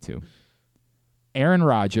tell me to. Aaron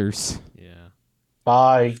Rodgers. Yeah.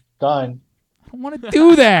 Bye. Done. I don't want to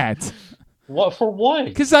do that. What for what?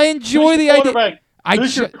 Because I enjoy the idea.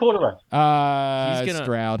 Who's your quarterback?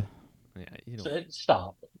 Stroud. Yeah,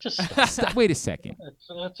 Stop. Just stop. Wait a second.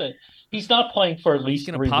 That's it. He's not playing for at least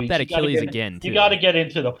 3 weeks. He's going to pop that Achilles again, too. You got to get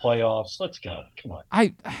into the playoffs. Let's go. Come on.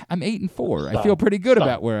 I'm 8-4. I feel pretty good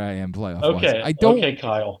about where I am playoff-wise. Okay,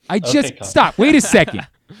 Kyle. Stop. Wait a second.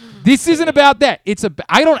 This isn't about that.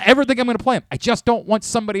 I don't ever think I'm going to play him. I just don't want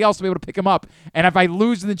somebody else to be able to pick him up. And if I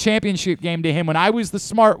lose in the championship game to him when I was the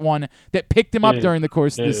smart one that picked him up during the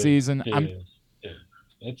course of the season,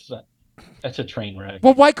 that's a train wreck.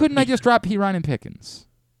 Well, why couldn't I just drop P. Ryan and Pickens?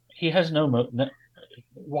 He has no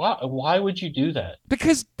why would you do that?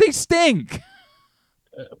 Because they stink.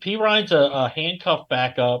 P. Ryan's a handcuff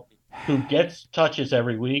backup who gets touches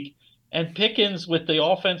every week, and Pickens, with the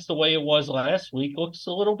offense the way it was last week, looks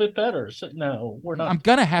a little bit better. So no, we're not. I'm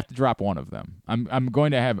gonna have to drop one of them. I'm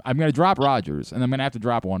going to drop Rodgers, and I'm gonna have to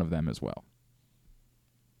drop one of them as well.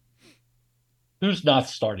 Who's not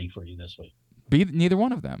starting for you this week? Neither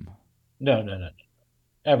one of them. No.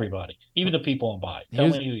 Everybody, even the people on bye. Tell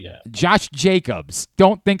me who you have. Josh Jacobs.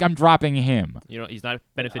 Don't think I'm dropping him. He's not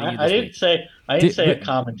benefiting you this week. I didn't say a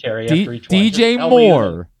commentary after each one. DJ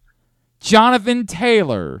Moore, Jonathan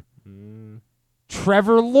Taylor,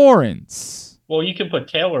 Trevor Lawrence. Well, you can put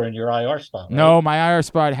Taylor in your IR spot. Right? No, my IR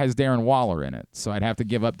spot has Darren Waller in it, so I'd have to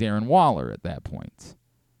give up Darren Waller at that point.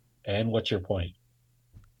 And what's your point?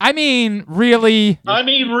 I mean, really?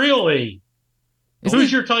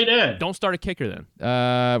 Who's your tight end? Don't start a kicker then.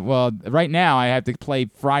 Well, right now I have to play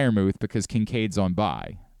Freiermuth because Kincaid's on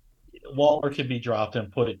bye. Waller can be dropped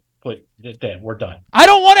and put it there. We're done. I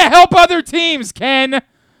don't want to help other teams, Ken.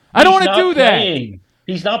 I don't want to do that.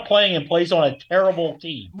 He's not playing and plays on a terrible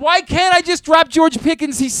team. Why can't I just drop George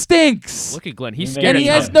Pickens? He stinks. Look at Glenn. He's And scared. he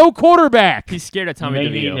of has Tommy. no quarterback. He's scared of You Tommy may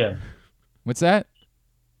need DeVito. him. What's that?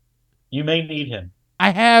 You may need him. I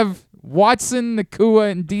have Watson,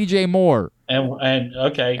 Nakua, and DJ Moore. And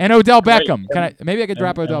okay. And Odell Great. Beckham. Maybe I could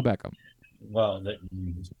drop Odell Beckham. Well,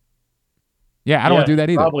 Yeah, I don't want to do that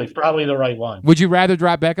either. Probably the right one. Would you rather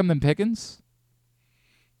drop Beckham than Pickens?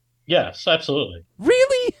 Yes, absolutely.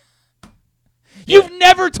 Really? You've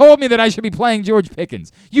never told me that I should be playing George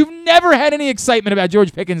Pickens. You've never had any excitement about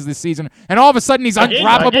George Pickens this season, and all of a sudden he's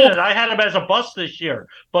undroppable. I had him as a bust this year.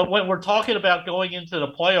 But when we're talking about going into the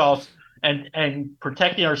playoffs and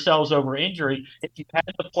protecting ourselves over injury, if you had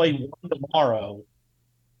to play one tomorrow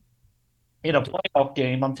in a playoff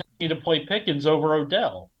game, I'm telling you to play Pickens over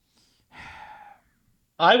Odell.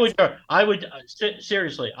 I would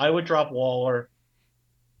seriously, I would drop Waller,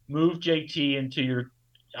 move JT into your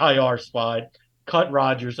IR spot, cut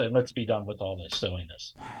Rodgers, and let's be done with all this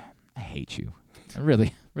silliness. I hate you. I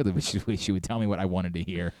really wish you would tell me what I wanted to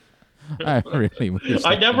hear. I really wish.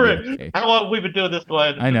 How long have we been doing this,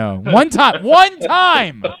 Glenn? I know. One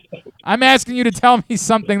time. I'm asking you to tell me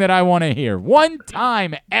something that I want to hear. One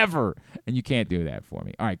time ever. And you can't do that for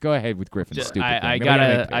me. All right, go ahead with Griffin's stupid thing.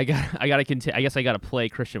 I guess I gotta play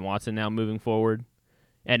Christian Watson now moving forward.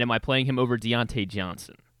 And am I playing him over Deontay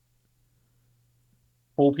Johnson?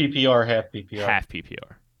 Full PPR, half PPR. Half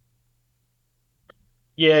PPR.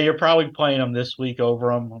 Yeah, you're probably playing him this week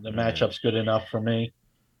over him. The matchup's good enough for me.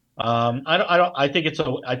 I think it's a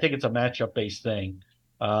matchup based thing.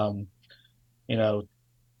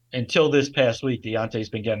 Until this past week, Deontay's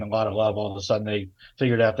been getting a lot of love. All of a sudden, they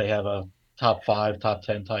figured out they have a top 5, top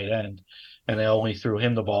 10 tight end, and they only threw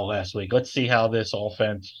him the ball last week. Let's see how this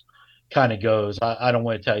offense kind of goes. I don't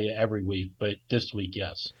want to tell you every week, but this week,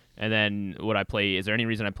 yes. And then would I play? Is there any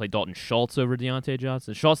reason I play Dalton Schultz over Deontay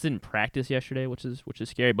Johnson? Schultz didn't practice yesterday, which is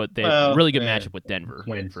scary, but they have a really good matchup with Denver.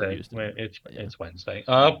 Wednesday. It's Wednesday.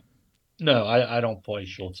 No, I don't play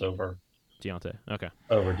Schultz over Deontay. Okay.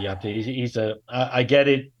 Over Deontay. I get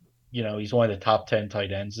it. He's one of the top 10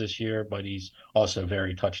 tight ends this year, but he's also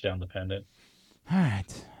very touchdown dependent. All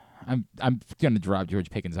right. I'm going to drop George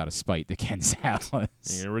Pickens out of spite to Ken Zalis. You're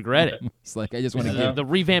going to regret it. It's like I just want to give the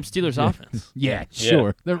revamped Steelers offense. Yeah,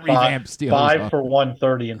 sure. The revamped Steelers 5 for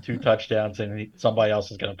 130 and 2 touchdowns, and somebody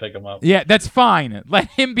else is going to pick him up. Yeah, that's fine. Let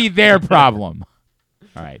him be their problem.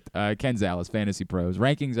 All right. Ken Zalis, Fantasy Pros.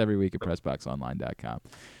 Rankings every week at PressBoxOnline.com.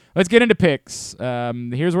 Let's get into picks.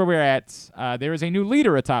 Here's where we're at. There is a new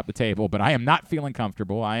leader atop the table, but I am not feeling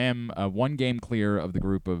comfortable. I am 1 game clear of the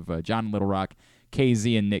group of John Little Rock,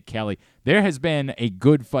 KZ, and Nick Kelly. There has been a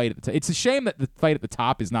good fight at the top. It's a shame that the fight at the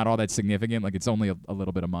top is not all that significant. Like, it's only a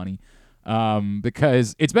little bit of money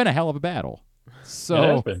because it's been a hell of a battle.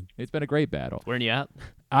 So it's been a great battle. Where are you at?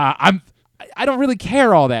 I don't really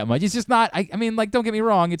care all that much. It's just not. I mean, like, don't get me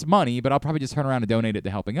wrong. It's money, but I'll probably just turn around and donate it to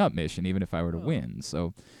Helping Up Mission, even if I were to win.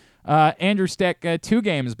 So, Andrew Steck 2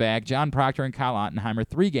 games back. John Proctor and Kyle Ottenheimer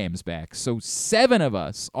 3 games back. So 7 of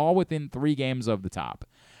us, all within 3 games of the top.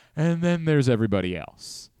 And then there's everybody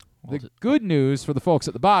else. The good news for the folks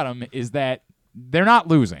at the bottom is that they're not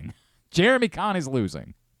losing. Jeremy Kahn is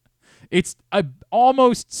losing. It's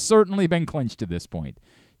almost certainly been clinched at this point.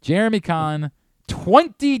 Jeremy Kahn,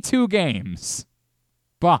 22 games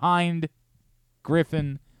behind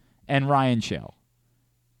Griffin and Ryan Shell.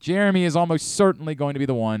 Jeremy is almost certainly going to be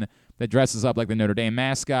the one that dresses up like the Notre Dame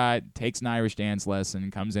mascot, takes an Irish dance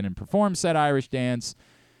lesson, comes in and performs said Irish dance,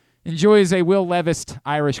 enjoys a Will Levis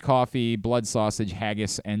Irish coffee, blood sausage,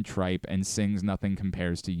 haggis, and tripe, and sings Nothing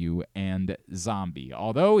Compares to You and Zombie.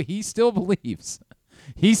 Although he still believes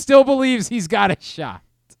he's got a shot.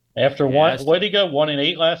 After what did he go?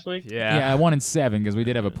 1-8 last week? Yeah, 1-7 because we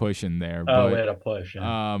did have a push in there. We had a push.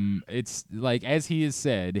 Yeah. It's like, as he has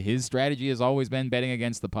said, his strategy has always been betting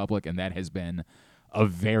against the public, and that has been a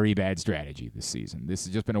very bad strategy this season. This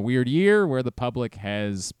has just been a weird year where the public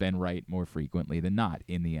has been right more frequently than not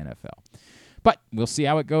in the NFL. But we'll see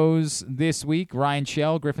how it goes this week. Ryan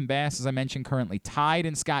Shell, Griffin Bass, as I mentioned, currently tied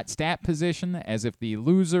in Scott Stapp position, as if the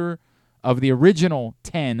loser of the original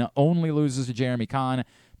 10 only loses to Jeremy Kahn,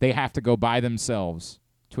 they have to go by themselves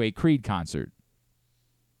to a Creed concert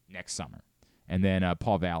next summer. And then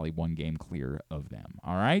Paul Valley, 1 game clear of them.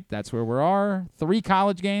 All right, that's where we are. 3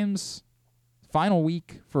 college games. Final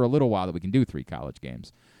week for a little while that we can do 3 college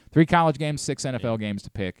games. 3 college games, 6 NFL games to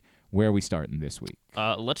pick. Where are we starting this week?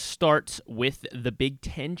 Let's start with the Big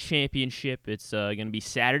Ten Championship. It's going to be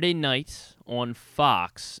Saturday night on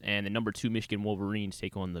Fox, and the number 2 Michigan Wolverines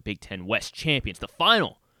take on the Big Ten West champions, the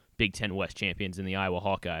final Big Ten West champions in the Iowa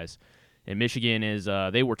Hawkeyes. And Michigan is,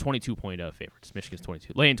 they were 22-point favorites. Michigan's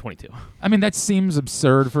 22, laying 22. I mean, that seems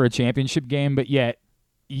absurd for a championship game, but yet,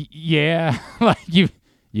 yeah, like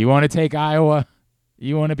you want to take Iowa,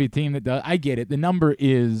 you want to be a team that does. I get it. The number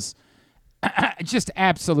is just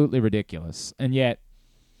absolutely ridiculous, and yet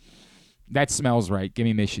that smells right. Give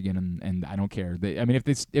me Michigan, and I don't care. I mean,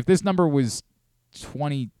 if this number was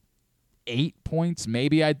 28 points,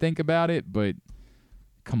 maybe I'd think about it, but.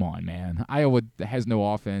 Come on, man. Iowa has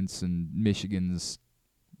no offense, and Michigan's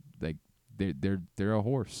like they're a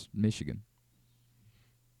horse. Michigan.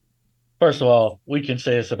 First of all, we can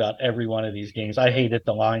say this about every one of these games. I hated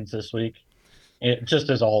the lines this week.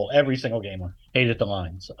 Just as a whole, every single game, hated the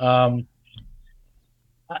lines. I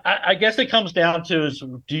guess it comes down to is,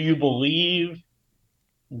 do you believe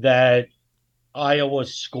that Iowa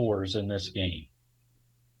scores in this game?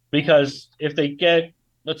 Because if they get,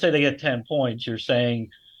 let's say they get 10 points, you're saying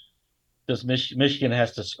does Michigan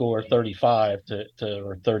has to score 35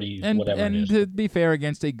 or 30, whatever it is. And to be fair,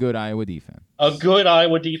 against a good Iowa defense. A good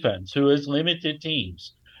Iowa defense who has limited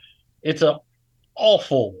teams. It's an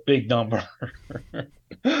awful big number.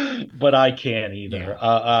 But I can't either.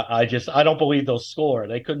 Yeah. I don't believe they'll score.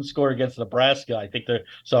 They couldn't score against Nebraska. I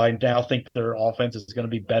now think their offense is going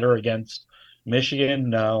to be better against Michigan.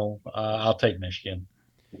 No, I'll take Michigan.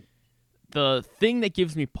 The thing that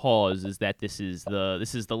gives me pause is that this is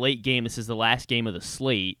the late game. This is the last game of the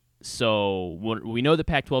slate. So we know the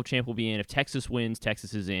Pac-12 champ will be in. If Texas wins,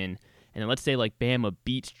 Texas is in. And then let's say like Bama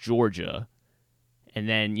beats Georgia, and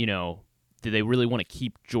then do they really want to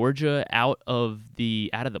keep Georgia out of the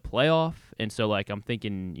playoff? And so like I'm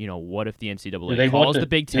thinking, what if the NCAA calls the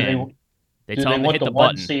Big Ten? They tell them to hit the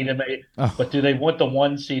button. But do they want the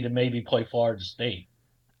 1 seed and maybe play Florida State?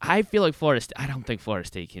 I feel like Florida State. I don't think Florida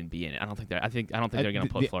State can be in it. I don't think they're going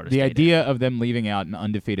to put Florida State. The idea of them leaving out an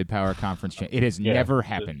undefeated power conference, it has never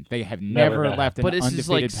happened. They have never left an undefeated power conference. But this is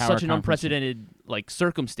like such an unprecedented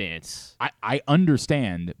circumstance. I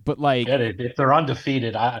understand, but like if they're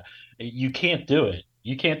undefeated, you can't do it.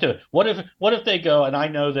 You can't do it. What if they go? And I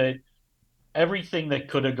know that everything that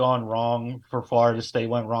could have gone wrong for Florida State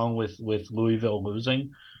went wrong with Louisville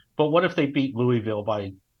losing. But what if they beat Louisville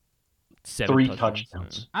by 3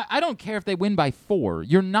 touchdowns? I don't care if they win by 4.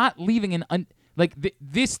 You're not leaving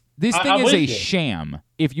this thing is a sham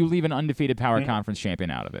if you leave an undefeated power conference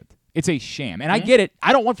champion out of it. It's a sham. And I get it.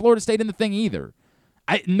 I don't want Florida State in the thing either.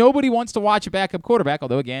 Nobody wants to watch a backup quarterback,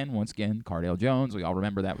 although once again, Cardale Jones, we all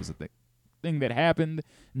remember that was the thing that happened.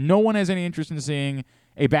 No one has any interest in seeing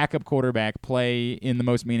a backup quarterback play in the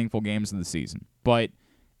most meaningful games of the season. But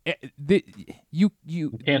you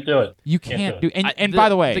can't do it. You can't do it. And by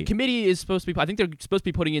the way, the committee is supposed to be. I think they're supposed to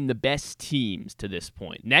be putting in the best teams to this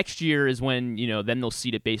point. Next year is when then they'll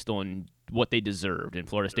seed it based on what they deserved. And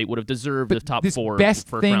Florida State would have deserved the top 4 best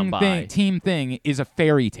first round bye. Team thing is a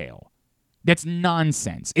fairy tale. That's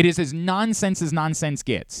nonsense. It is as nonsense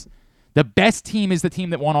gets. The best team is the team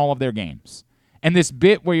that won all of their games. And this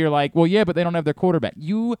bit where you're like, well, yeah, but they don't have their quarterback.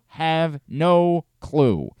 You have no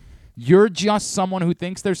clue. You're just someone who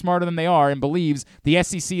thinks they're smarter than they are and believes the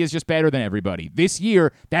SEC is just better than everybody. This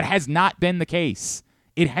year, that has not been the case.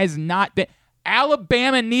 It has not been.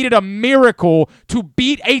 Alabama needed a miracle to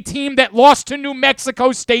beat a team that lost to New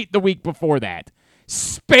Mexico State the week before that.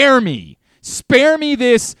 Spare me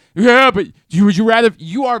this. Yeah, but would you rather?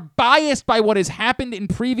 You are biased by what has happened in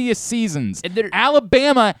previous seasons.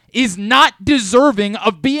 Alabama is not deserving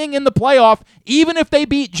of being in the playoff, even if they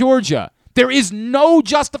beat Georgia. There is no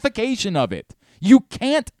justification of it. You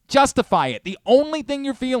can't justify it. The only thing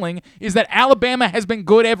you're feeling is that Alabama has been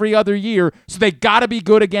good every other year, so they got to be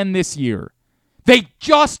good again this year. They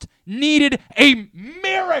just needed a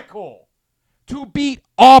miracle to beat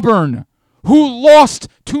Auburn, who lost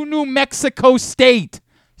to New Mexico State.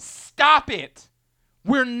 Stop it.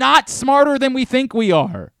 We're not smarter than we think we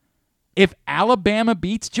are. If Alabama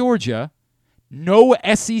beats Georgia, no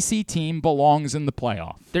SEC team belongs in the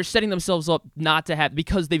playoff. They're setting themselves up not to have,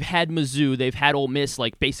 because they've had Mizzou, they've had Ole Miss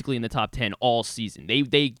basically in the top 10 all season.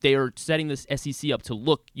 They are setting this SEC up to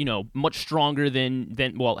look, much stronger than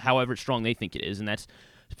however strong they think it is, and that's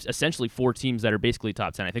essentially 4 teams that are basically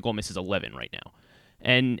top 10. I think Ole Miss is 11 right now.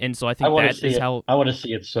 And so I think that is how I want to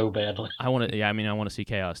see it so badly. I want to see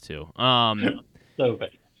chaos too. So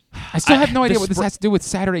bad. I still have no idea what this has to do with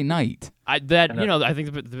Saturday night. I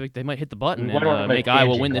think they might hit the button and make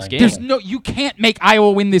Iowa win this game. You can't make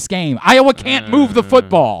Iowa win this game. Iowa can't move the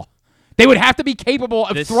football. They would have to be capable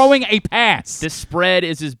of throwing a pass. The spread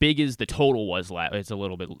is as big as the total was it's a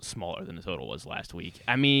little bit smaller than the total was last week.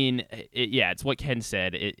 I mean, it's what Ken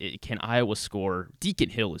said. Can Iowa score? Deacon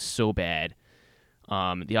Hill is so bad.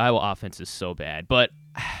 The Iowa offense is so bad. But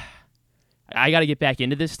I got to get back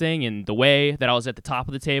into this thing, and the way that I was at the top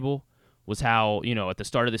of the table was how, at the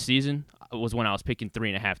start of the season was when I was picking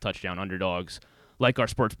 3.5 touchdown underdogs, like our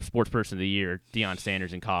sports person of the year, Deion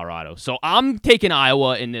Sanders in Colorado. So I'm taking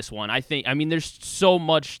Iowa in this one. There's so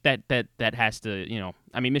much that has to,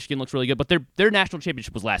 Michigan looks really good, but their national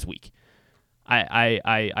championship was last week.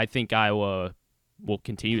 I think Iowa will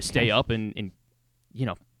continue to stay up and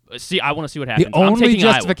see. I want to see what happens. The only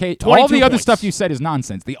justification, all the other stuff you said is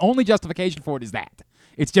nonsense. The only justification for it is that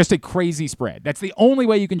it's just a crazy spread. That's the only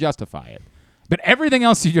way you can justify it. But everything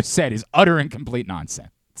else you just said is utter and complete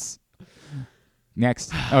nonsense.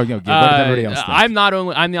 Next. What did everybody else think? I'm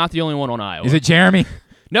not the only one on Iowa. Is it Jeremy?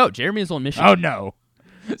 No, Jeremy is on Michigan. Oh, no.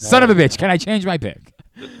 Son of a bitch. Can I change my pick?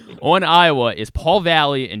 On Iowa is Paul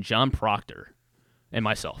Valley and John Proctor and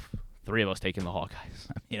myself. 3 of us taking the Hawkeyes.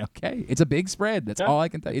 Okay. It's a big spread. That's all I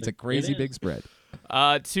can tell you. It's a crazy big spread.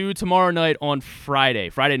 To tomorrow night on Friday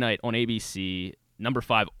night on ABC, number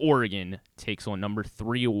 5, Oregon takes on number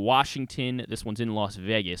 3, Washington. This one's in Las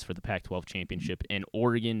Vegas for the Pac-12 championship. And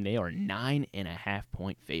Oregon, they are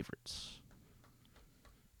 9.5-point favorites.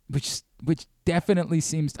 Which definitely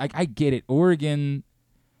seems, I get it. Oregon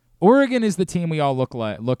is the team we all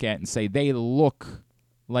look at and say they look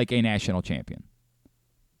like a national champion.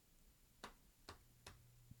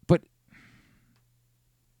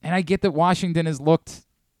 And I get that Washington has looked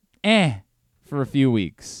for a few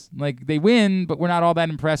weeks. Like, they win, but we're not all that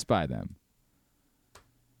impressed by them.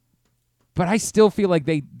 But I still feel like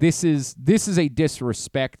this is a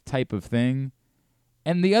disrespect type of thing.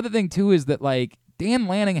 And the other thing, too, is that, like, Dan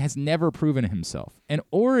Lanning has never proven himself. And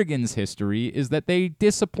Oregon's history is that they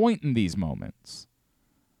disappoint in these moments.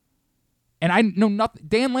 And I know nothing.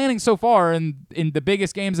 Dan Lanning so far in the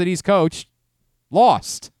biggest games that he's coached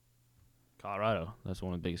lost. Colorado. That's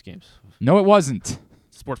one of the biggest games. No, it wasn't.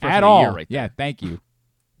 Sports person at of the all. year right there. Yeah, thank you.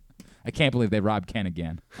 I can't believe they robbed Ken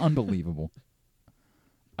again. Unbelievable.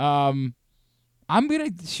 I'm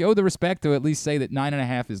going to show the respect to at least say that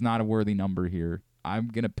 9.5 is not a worthy number here. I'm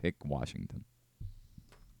going to pick Washington.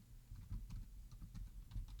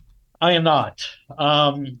 I am not.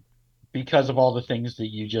 Because of all the things that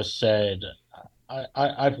you just said.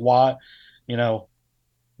 I've watched,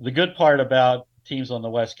 the good part about teams on the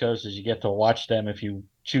West Coast is you get to watch them if you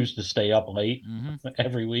choose to stay up late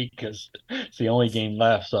every week because it's the only game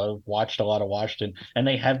left. So I've watched a lot of Washington, and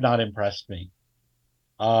they have not impressed me.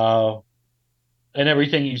 And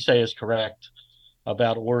everything you say is correct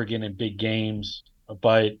about Oregon and big games,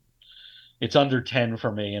 but it's under 10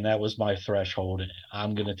 for me, and that was my threshold.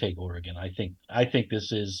 I'm going to take Oregon. I think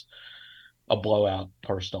this is a blowout,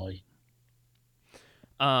 personally.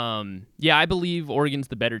 I believe Oregon's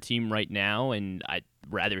the better team right now, and I'd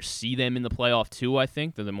rather see them in the playoff too. I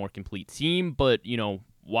think they're the more complete team, but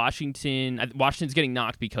Washington's getting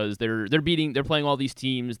knocked because they're playing all these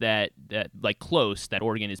teams that like close that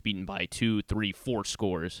Oregon is beaten by 2, 3, 4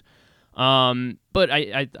 scores. But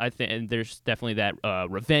I think there's definitely that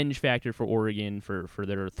revenge factor for Oregon for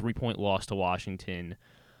their 3-point loss to Washington.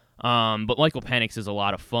 But Michael Penix is a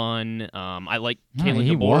lot of fun. I like Kalen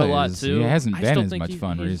DeBoer a lot too. He hasn't been as much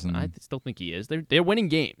fun recently. I still think he is. They're winning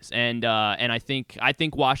games, and I think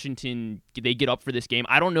Washington, they get up for this game.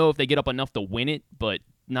 I don't know if they get up enough to win it, but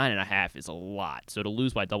 9.5 is a lot. So to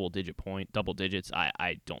lose by double digits,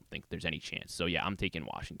 I don't think there's any chance. So yeah, I'm taking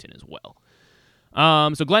Washington as well.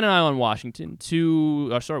 So Glenn and I on Washington.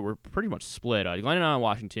 We're pretty much split. Glenn and I on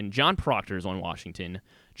Washington. John Proctor is on Washington.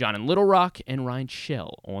 John in Little Rock and Ryan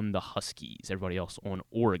Shell on the Huskies. Everybody else on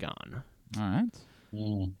Oregon. All right.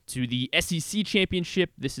 To the SEC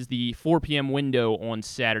Championship. This is the 4 p.m. window on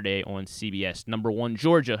Saturday on CBS. Number 1,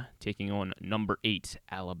 Georgia, taking on number 8,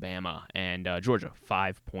 Alabama. And Georgia,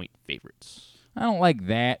 5-point favorites. I don't like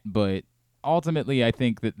that, but ultimately I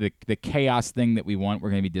think that the chaos thing that we want, we're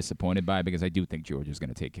going to be disappointed by because I do think Georgia's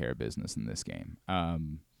going to take care of business in this game.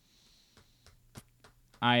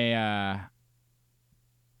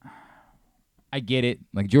 I get it.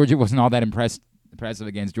 Like, Georgia wasn't all that impressive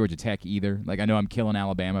against Georgia Tech either. Like, I know I'm killing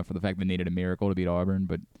Alabama for the fact they needed a miracle to beat Auburn,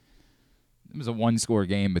 but it was a 1-score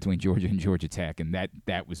game between Georgia and Georgia Tech, and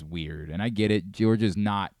that was weird. And I get it. Georgia's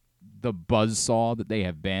not the buzzsaw that they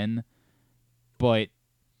have been, but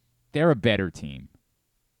they're a better team.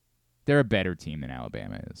 They're a better team than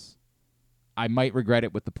Alabama is. I might regret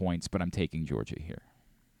it with the points, but I'm taking Georgia here.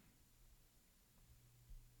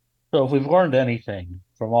 So if we've learned anything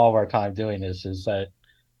from all of our time doing this is that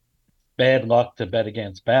bad luck to bet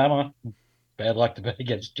against Bama. Bad luck to bet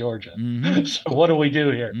against Georgia. Mm-hmm. So what do we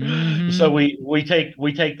do here? Mm-hmm. So we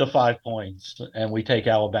take the 5 points and we take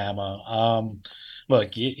Alabama.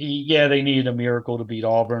 Look, yeah, they needed a miracle to beat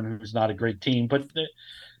Auburn, who's not a great team, but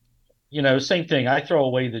same thing. I throw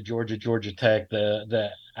away the Georgia Tech,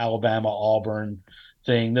 the Alabama Auburn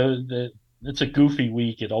thing. It's a goofy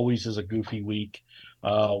week. It always is a goofy week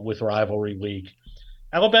with rivalry week.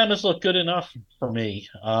 Alabama's looked good enough for me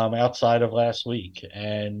outside of last week,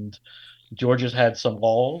 and Georgia's had some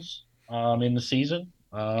lulls in the season,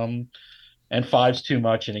 and 5's too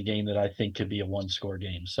much in a game that I think could be a one-score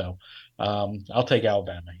game. So I'll take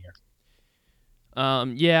Alabama here.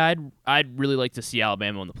 Yeah, I'd really like to see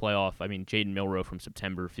Alabama in the playoff. I mean, Jaden Milroe from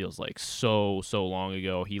September feels like so long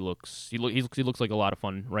ago. He looks like a lot of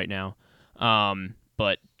fun right now.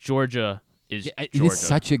 But Georgia is Georgia. It is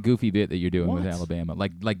such a goofy bit that you're doing with What? Alabama.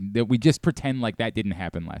 Like that we just pretend like that didn't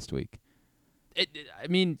happen last week. I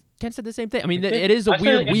mean, Ken said the same thing. I mean, it is a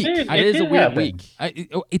weird week. It is a weird happen.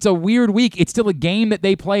 week. It's a weird week. It's still a game that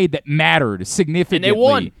they played that mattered significantly. And they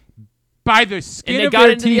won. By the skin of got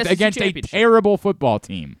their into the teeth SEC against a championship. terrible football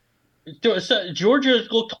team. Georgia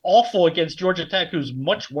looked awful against Georgia Tech, who's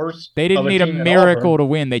much worse. They didn't of need a team than miracle Auburn. to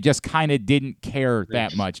win. They just kind of didn't care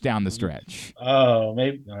that much down the stretch. Oh,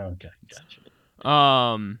 maybe. Okay,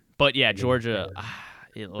 gotcha. But yeah, Georgia,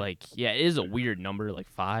 it is a weird number, like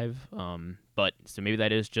 5. But so maybe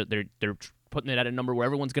that is just they're putting it at a number where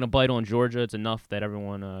everyone's gonna bite on Georgia. It's enough that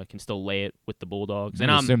everyone can still lay it with the Bulldogs.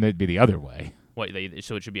 And I assume they'd be the other way.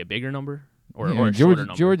 So it should be a bigger number or Yeah, a shorter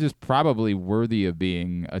number. Georgia's probably worthy of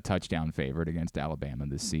being a touchdown favorite against Alabama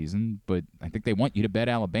this season, but I think they want you to bet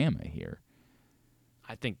Alabama here.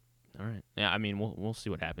 I think. All right. Yeah. I mean, we'll see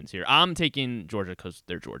what happens here. I'm taking Georgia because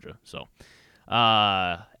they're Georgia. So,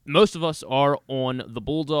 most of us are on the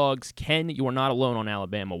Bulldogs. Ken, you are not alone on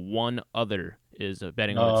Alabama. One other is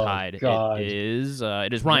betting on the Tide. God. It is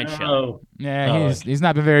Ryan Shell. Yeah, he's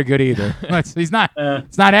not been very good either. He's not.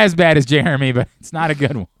 It's not as bad as Jeremy, but it's not a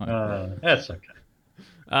good one. That's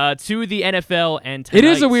okay. To the NFL and it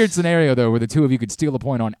is a weird scenario though, where the two of you could steal a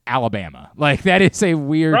point on Alabama. Like that is a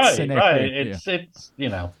weird scenario. Right. It's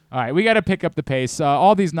All right, we got to pick up the pace.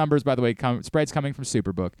 All these numbers, by the way, spreads coming from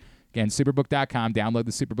Superbook. Again, superbook.com. Download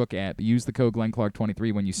the Superbook app. Use the code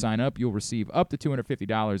GlennClark23 when you sign up. You'll receive up to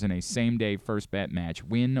 $250 in a same-day first bet match,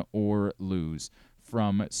 win or lose,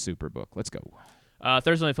 from Superbook. Let's go.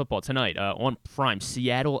 Thursday Night Football tonight on Prime.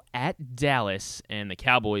 Seattle at Dallas, and the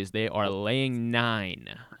Cowboys, they are laying 9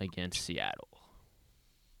 against Seattle.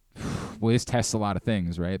 Well, this tests a lot of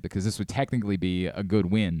things, right? Because this would technically be a good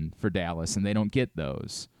win for Dallas, and they don't get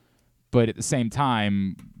those. But at the same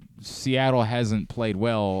time, Seattle hasn't played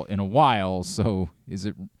well in a while, so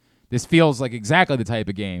this feels like exactly the type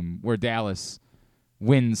of game where Dallas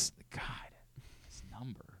wins. God,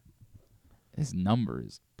 this number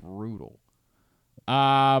is brutal.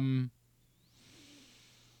 I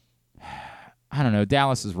don't know.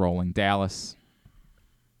 Dallas is rolling. Dallas.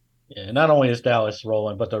 Yeah, not only is Dallas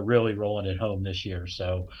rolling, but they're really rolling at home this year.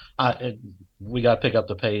 So we got to pick up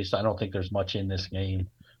the pace. I don't think there's much in this game.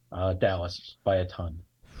 Dallas by a ton.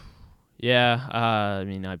 Yeah, I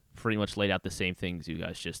mean, I pretty much laid out the same things you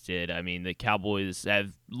guys just did. I mean, the Cowboys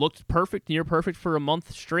have looked near perfect for a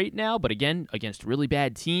month straight now, but again, against really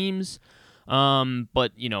bad teams.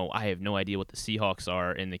 But, I have no idea what the Seahawks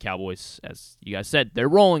are, and the Cowboys, as you guys said, they're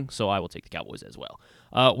rolling, so I will take the Cowboys as well.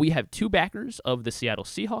 We have 2 backers of the Seattle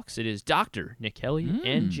Seahawks. It is Dr. Nick Kelly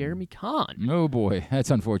and Jeremy Kahn. Oh, boy.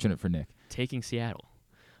 That's unfortunate for Nick. Taking Seattle.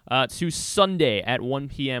 To Sunday at 1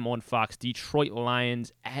 p.m. on Fox, Detroit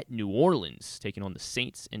Lions at New Orleans, taking on the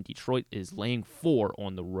Saints, and Detroit is laying 4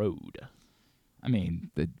 on the road. I mean,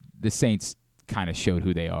 the Saints kind of showed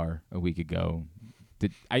who they are a week ago.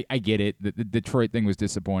 I get it. The Detroit thing was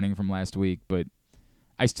disappointing from last week, but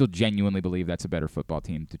I still genuinely believe that's a better football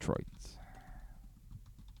team, Detroit.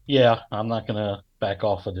 Yeah, I'm not going to back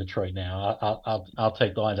off of Detroit now. I'll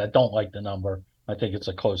take the Lions. I don't like the number. I think it's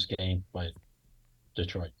a close game, but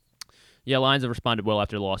Detroit. Yeah, Lions have responded well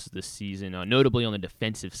after losses this season, notably on the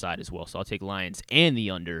defensive side as well. So I'll take Lions and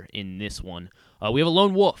the under in this one. We have a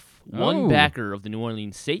lone wolf, one backer of the New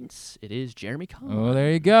Orleans Saints. It is Jeremy Kahn. Oh,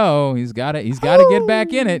 there you go. He's got to get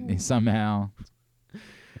back in it somehow.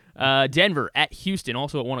 Denver at Houston,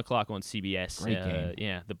 also at 1 o'clock on CBS. Great game.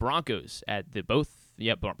 Yeah, the Broncos at the both.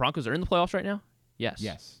 Yeah, Broncos are in the playoffs right now.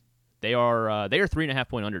 Yes. They are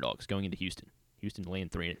 3.5-point underdogs going into Houston. Houston laying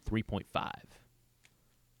 3.5.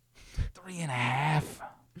 3.5.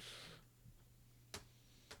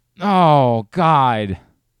 Oh, God. I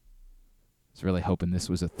was really hoping this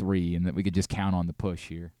was a 3 and that we could just count on the push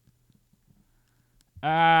here.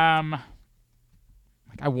 I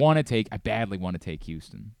badly want to take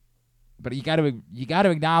Houston. But you got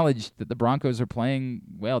to acknowledge that the Broncos are playing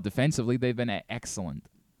well defensively. They've been excellent.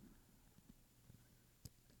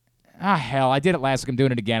 Hell, I did it last week. I'm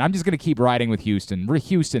doing it again. I'm just going to keep riding with Houston.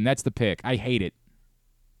 Houston, that's the pick. I hate it.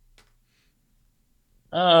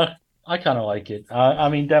 I kind of like it. I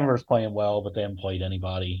mean, Denver's playing well, but they haven't played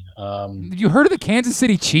anybody. You heard of the Kansas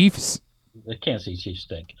City Chiefs? The Kansas City Chiefs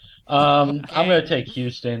stink. I'm going to take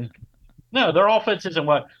Houston. No, their offense isn't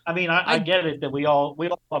what I mean. I get it that we all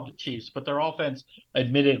love the Chiefs, but their offense,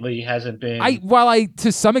 admittedly, hasn't been. I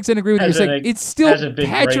to some extent agree with you. It's still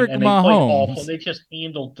Patrick Mahomes. They just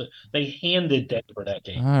handed Denver that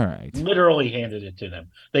game. All right, literally handed it to them.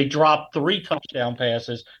 They dropped 3 touchdown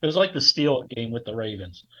passes. It was like the Steelers game with the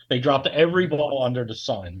Ravens. They dropped every ball under the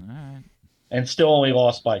sun, and still only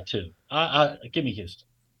lost by 2. Give me Houston.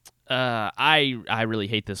 I really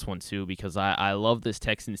hate this one too because I love this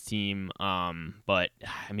Texans team. But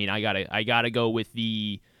I mean I gotta go with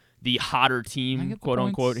the hotter team, quote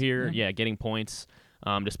unquote here. Yeah, getting points.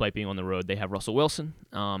 Despite being on the road, they have Russell Wilson.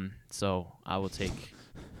 So I will take.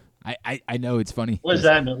 I know it's funny. What does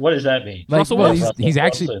that mean? What does that mean? Russell Wilson. He's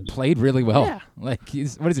actually played really well. Yeah. Like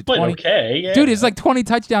he's what is it? Played 20? Okay, yeah. Dude, it's like 20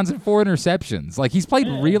 touchdowns and 4 interceptions. Like he's played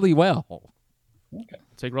really well. Okay.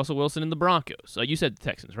 Take Russell Wilson and the Broncos. You said the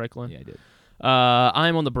Texans, right, Glenn? Yeah, I did.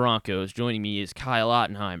 I'm on the Broncos. Joining me is Kyle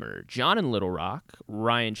Ottenheimer, John in Little Rock,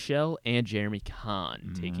 Ryan Shell, and Jeremy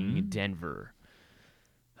Kahn taking Denver.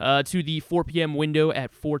 To the 4 p.m. window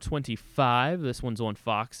at 4:25. This one's on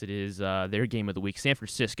Fox. It is their game of the week. San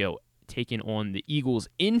Francisco taking on the Eagles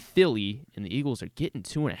in Philly, and the Eagles are getting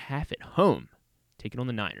 2.5 at home, taking on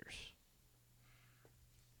the Niners.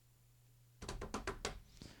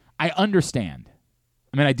 I understand.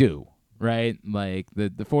 I mean, I do, right? Like, the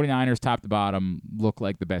 49ers, top to bottom, look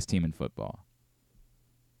like the best team in football.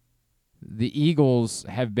 The Eagles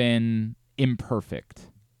have been imperfect.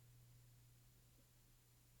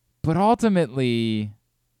 But ultimately,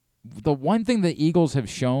 the one thing the Eagles have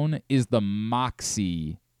shown is the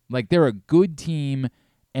moxie. Like, they're a good team,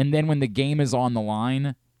 and then when the game is on the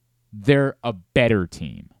line, they're a better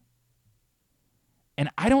team. And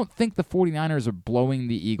I don't think the 49ers are blowing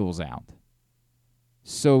the Eagles out.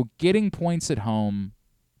 So getting points at home,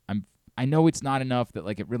 I know it's not enough that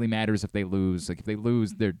like it really matters if they lose. Like if they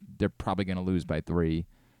lose, they're probably going to lose by 3.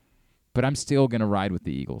 But I'm still going to ride with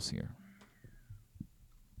the Eagles here.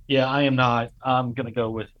 Yeah, I am not. I'm going to go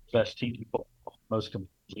with best team in football, most complete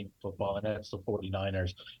team in football, and that's the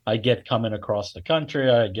 49ers. I get coming across the country.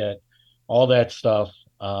 I get all that stuff.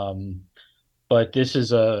 But this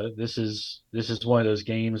is one of those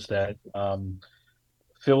games that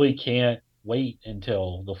Philly can't wait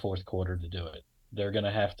until the fourth quarter to do it. They're going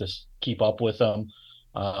to have to keep up with them.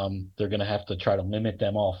 They're going to have to try to limit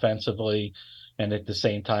them offensively and at the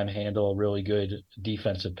same time handle a really good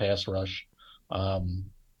defensive pass rush. I'm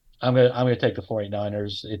going to take the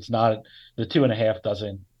 49ers. It's not the 2.5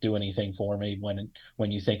 doesn't do anything for me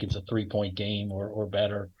when you think it's a 3-point game or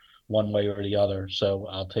better one way or the other. So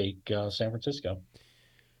I'll take San Francisco.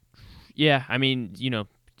 Yeah, I mean,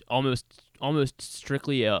 almost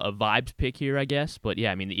strictly a vibes pick here, I guess. But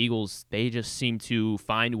yeah, I mean, the Eagles, they just seem to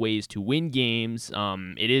find ways to win games.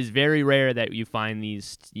 It is very rare that you find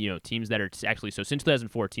these, teams that are actually, so since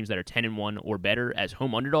 2004, teams that are 10-1 or better as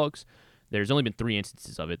home underdogs. There's only been 3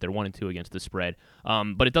 instances of it. They're 1-2 against the spread.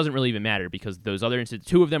 But it doesn't really even matter because those other instances,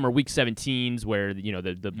 2 of them are Week 17s where,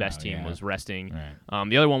 the best team was resting. Right.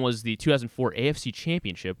 The other one was the 2004 AFC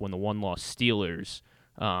Championship when the one-loss Steelers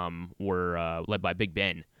were led by Big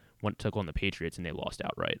Ben. Took on the Patriots and they lost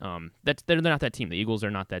outright. They're not that team. The Eagles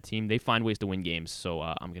are not that team. They find ways to win games. So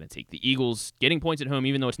I'm going to take the Eagles getting points at home,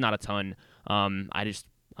 even though it's not a ton. I'm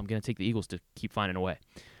going to take the Eagles to keep finding a way.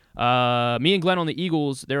 Me and Glenn on the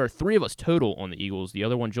Eagles. There are 3 of us total on the Eagles. The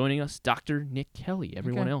other one joining us, Dr. Nick Kelly.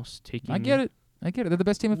 Everyone else taking. I get it. They're the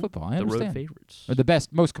best team in football. I understand. The road favorites. Or the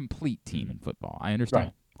best, most complete team in football. I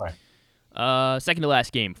understand. Right. Second to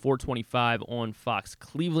last game, 4:25 on Fox.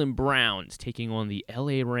 Cleveland Browns taking on the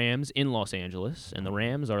LA Rams in Los Angeles, and the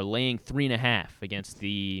Rams are laying 3.5 against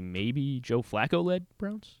the maybe Joe Flacco-led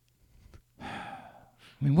Browns. I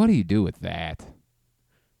mean, what do you do with that?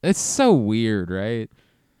 It's so weird, right?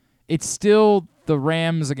 It's still the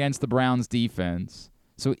Rams against the Browns defense.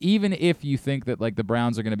 So even if you think that like the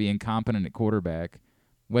Browns are going to be incompetent at quarterback,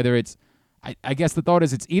 whether it's I guess the thought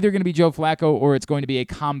is it's either going to be Joe Flacco or it's going to be a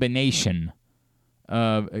combination,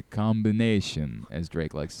 as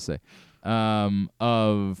Drake likes to say,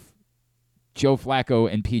 of Joe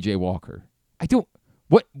Flacco and P.J. Walker.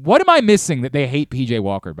 What am I missing that they hate P.J.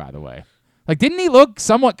 Walker, by the way? Like, didn't he look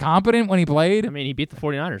somewhat competent when he played? I mean, he beat the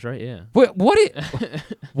 49ers, right? Yeah.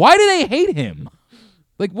 Why do they hate him?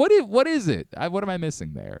 Like, what is it? What am I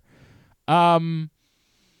missing there? I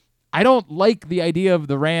don't like the idea of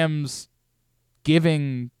the Rams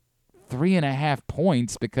giving 3.5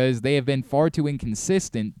 points because they have been far too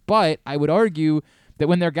inconsistent. But I would argue that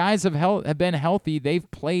when their guys have been healthy,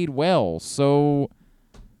 they've played well. So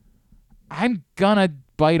I'm gonna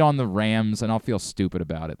bite on the Rams, and I'll feel stupid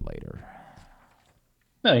about it later.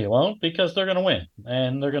 No, you won't, because they're going to win,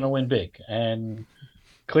 and they're going to win big. And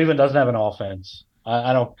Cleveland doesn't have an offense.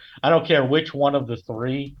 I don't care which one of the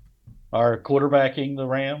three are quarterbacking the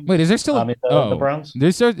Rams. Wait, is there still the Browns?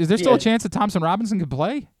 Is there still a chance that Thompson Robinson can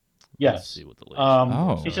play? Yes. Let's see what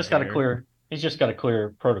the He's just got to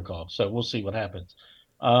clear protocol, so we'll see what happens.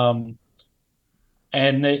 And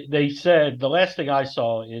they said the last thing I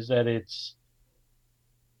saw is that it's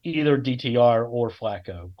either DTR or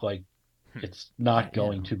Flacco. Like, it's not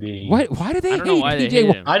going to be. What? Why do they hate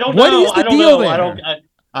PJ? I don't know. What is the deal there?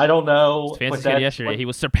 I don't know. Fans said yesterday he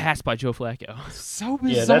was surpassed by Joe Flacco. So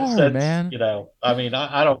bizarre, man. You know, I mean,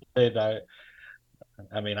 I don't say that.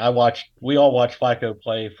 I mean, we all watch Flacco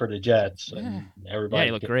play for the Jets, and everybody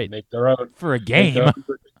he looked great. Make their own for a game.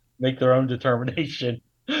 Make their own determination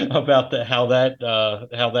about how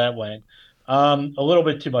that went. A little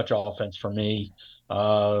bit too much offense for me.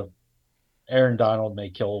 Aaron Donald may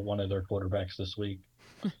kill one of their quarterbacks this week.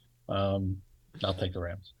 I'll take the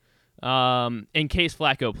Rams. In case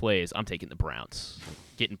Flacco plays, I'm taking the Browns.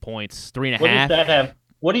 Getting points, 3.5. What does that have?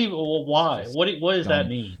 Why? What does that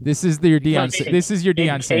mean? This is your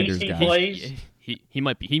Deion Sanders guy. Plays? He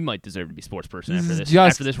might deserve to be sports person after this.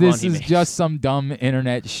 This is just some dumb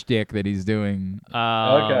internet shtick that he's doing.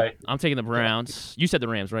 Okay. I'm taking the Browns. You said the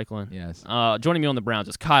Rams, right, Glenn? Yes. Joining me on the Browns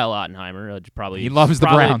is Kyle Ottenheimer. He loves the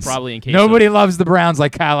Browns. Probably in case nobody loves the Browns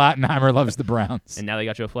like Kyle Ottenheimer loves the Browns. And now they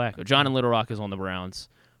got Joe Flacco. John and Little Rock is on the Browns.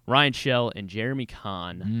 Ryan Shell and Jeremy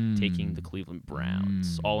Kahn taking the Cleveland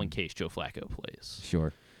Browns, all in case Joe Flacco plays.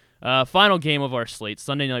 Sure. Final game of our slate,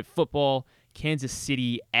 Sunday Night Football, Kansas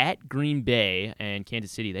City at Green Bay. And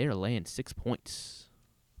Kansas City, they are laying 6 points.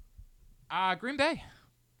 Green Bay.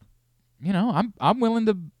 You know, I'm willing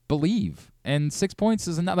to believe. And 6 points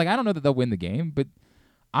is not, like, I don't know that they'll win the game, but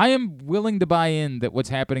I am willing to buy in that what's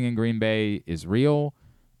happening in Green Bay is real.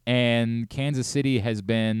 And Kansas City has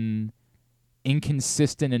been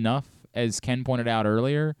inconsistent enough, as Ken pointed out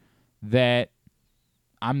earlier, that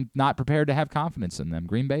I'm not prepared to have confidence in them.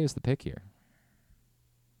 Green Bay is the pick here.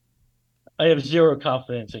 I have zero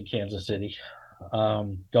confidence in Kansas City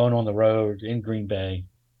going on the road in Green Bay.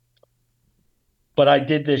 But I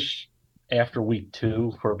did this after week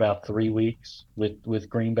 2 for about 3 weeks with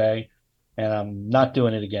Green Bay, and I'm not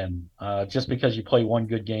doing it again. Just because you play one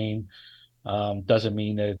good game doesn't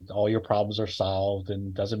mean that all your problems are solved,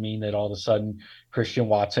 and doesn't mean that all of a sudden Christian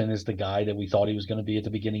Watson is the guy that we thought he was going to be at the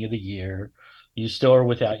beginning of the year. You still are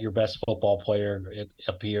without your best football player, it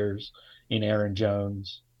appears, in Aaron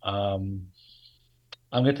Jones. I'm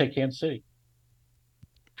going to take Kansas City.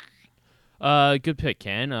 Good pick,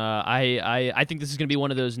 Ken. I think this is going to be one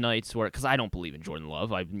of those nights where, because I don't believe in Jordan Love.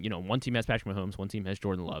 One team has Patrick Mahomes, one team has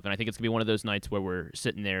Jordan Love, and I think it's going to be one of those nights where we're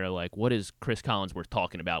sitting there like, what is Chris Collinsworth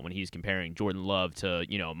talking about when he's comparing Jordan Love to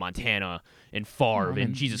Montana and Favre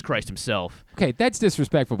and Jesus Christ himself? Okay, that's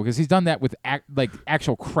disrespectful because he's done that with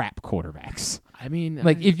actual crap quarterbacks. I mean,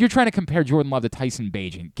 if you're trying to compare Jordan Love to Tyson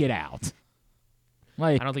Bagent, get out.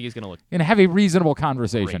 I don't think he's going to look. And have a reasonable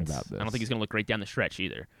conversation great about this. I don't think he's going to look great down the stretch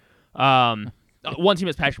either. One team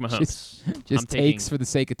has Patrick Mahomes. Just takes for the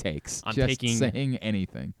sake of takes. I'm just taking saying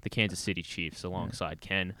anything. The Kansas City Chiefs alongside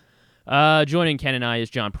Ken. Joining Ken and I is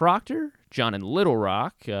John Proctor, John in Little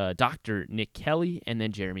Rock, Dr. Nick Kelly, and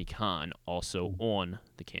then Jeremy Kahn, also on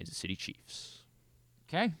the Kansas City Chiefs.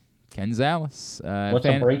 Okay. Ken Zalis.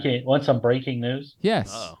 Want some breaking news?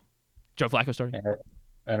 Yes. Joe Flacco starting.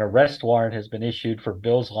 An arrest warrant has been issued for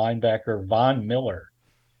Bills linebacker Von Miller.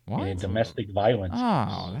 What? In domestic violence.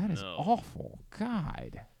 Oh, that is awful.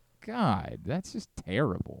 God, that's just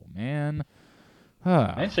terrible, man.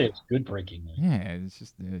 I'd say it's good breaking news. Yeah,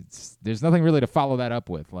 there's nothing really to follow that up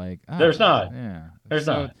with. There's not. Yeah, there's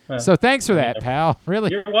not. So thanks for that, pal.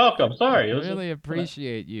 Really, you're welcome. Sorry, really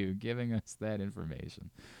appreciate you giving us that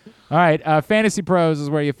information. All right, Fantasy Pros is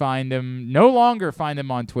where you find him. No longer find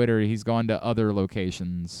him on Twitter. He's gone to other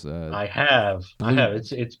locations. I have.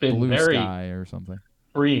 It's been Blue very Sky or something.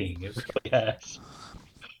 Freeing. It really has.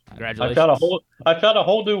 Congratulations. I found a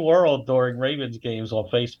whole new world during Ravens games on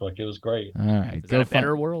Facebook. It was great. All right. Is that a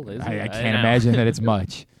better world? I can't imagine that it's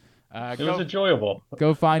much. It was enjoyable.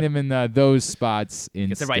 Go find him in those spots instead.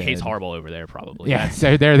 Because everybody hates Harbaugh over there, probably. Yeah,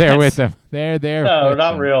 so they're there with him. They're there. No, with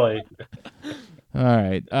not him. really. All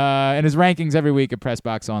right. And his rankings every week at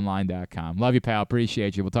PressBoxOnline.com. Love you, pal.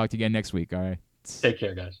 Appreciate you. We'll talk to you again next week. All right. Take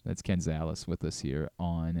care, guys. That's Ken Zalis with us here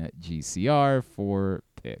on GCR for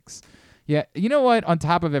picks. Yeah, you know what? On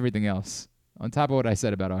top of everything else, on top of what I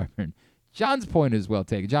said about Auburn, John's point is well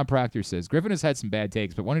taken. John Proctor says Griffin has had some bad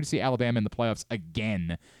takes, but wanting to see Alabama in the playoffs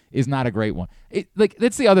again is not a great one.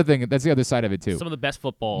 That's the other thing. That's the other side of it too. Some of the best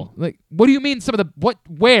football. What do you mean? Some of the what?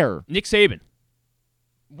 Where? Nick Saban.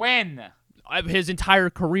 When? His entire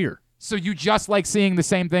career. So you just like seeing the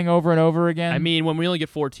same thing over and over again? I mean, when we only get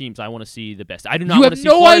 4 teams, I want to see the best. I do not You want have to see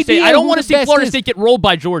no Florida State. idea I don't who want to the see Florida best State get rolled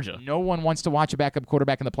by Georgia. No one wants to watch a backup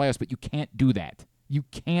quarterback in the playoffs, but you can't do that. You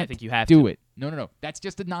can't I think you have do to. it. No. That's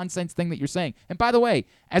just a nonsense thing that you're saying. And by the way,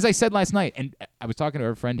 as I said last night, and I was talking to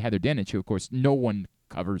our friend Heather Dinich, who, of course, no one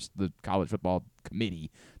covers the college football committee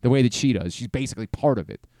the way that she does. She's basically part of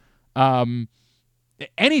it.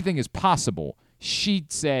 Anything is possible. She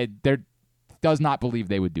said does not believe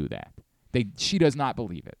they would do that. She does not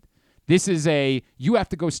believe it. This is you have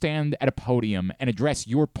to go stand at a podium and address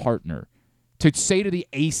your partner to say to the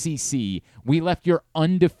ACC, we left your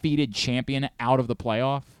undefeated champion out of the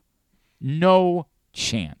playoff. No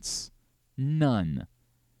chance. None.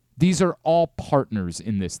 These are all partners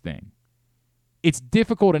in this thing. It's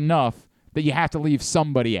difficult enough that you have to leave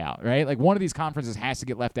somebody out, right? Like one of these conferences has to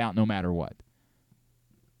get left out no matter what.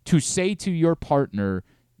 To say to your partner,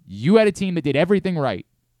 you had a team that did everything right,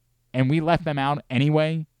 and we left them out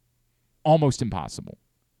anyway, almost impossible.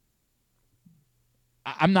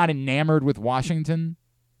 I'm not enamored with Washington.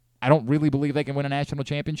 I don't really believe they can win a national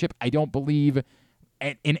championship. I don't believe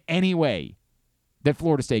in any way that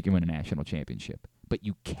Florida State can win a national championship. But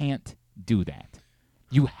you can't do that.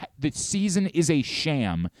 The season is a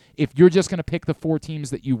sham if you're just going to pick the 4 teams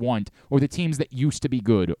that you want or the teams that used to be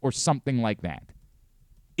good or something like that.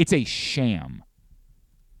 It's a sham.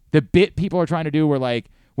 The bit people are trying to do were like,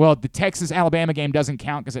 well, the Texas-Alabama game doesn't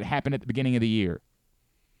count because it happened at the beginning of the year.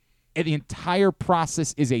 And the entire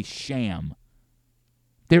process is a sham.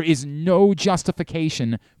 There is no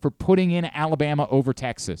justification for putting in Alabama over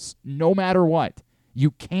Texas, no matter what.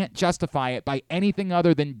 You can't justify it by anything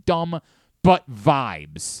other than dumb butt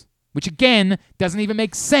vibes, which, again, doesn't even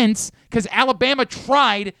make sense because Alabama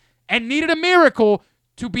tried and needed a miracle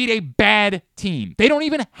to beat a bad team. They don't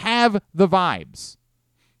even have the vibes.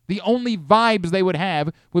 The only vibes they would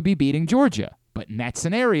have would be beating Georgia. But in that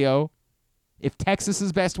scenario, if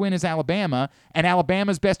Texas's best win is Alabama and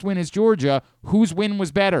Alabama's best win is Georgia, whose win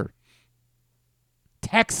was better?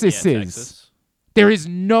 Texas's. Texas. There is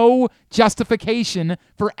no justification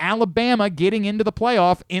for Alabama getting into the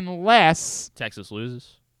playoff unless Texas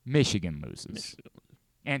loses. Michigan loses.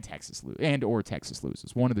 And Texas or Texas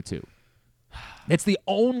loses. One of the two. It's the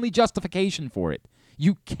only justification for it.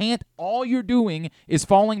 You can't. All you're doing is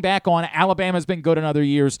falling back on Alabama's been good in other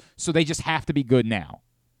years, so they just have to be good now.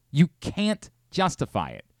 You can't justify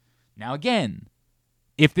it. Now, again,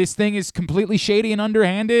 if this thing is completely shady and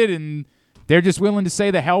underhanded and they're just willing to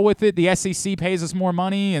say the hell with it, the SEC pays us more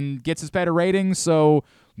money and gets us better ratings, so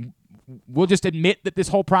we'll just admit that this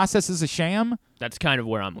whole process is a sham. That's kind of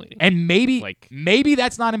where I'm leaning. And maybe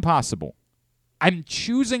that's not impossible. I'm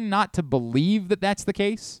choosing not to believe that that's the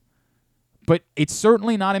case, but it's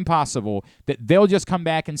certainly not impossible that they'll just come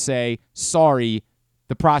back and say, sorry,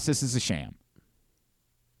 the process is a sham.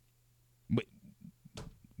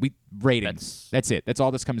 Ratings. That's it. That's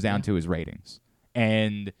all this comes down to is ratings.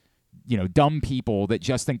 And, dumb people that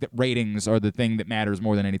just think that ratings are the thing that matters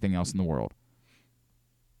more than anything else in the world.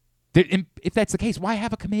 If that's the case, why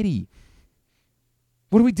have a committee?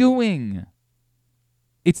 What are we doing?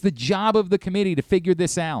 It's the job of the committee to figure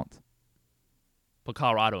this out. Put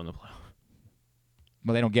Colorado in the playoff.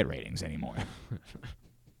 Well, they don't get ratings anymore.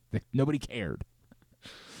 Nobody cared.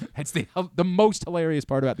 That's the most hilarious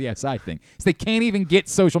part about the SI thing. Is they can't even get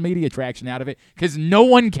social media traction out of it because no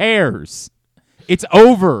one cares. It's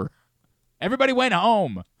over. Everybody went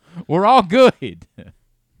home. We're all good.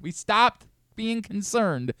 We stopped being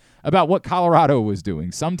concerned about what Colorado was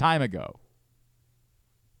doing some time ago.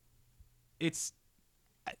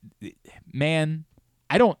 Man,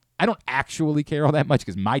 I don't actually care all that much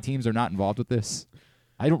because my teams are not involved with this.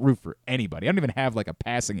 I don't root for anybody. I don't even have a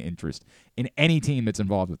passing interest in any team that's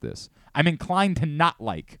involved with this. I'm inclined to not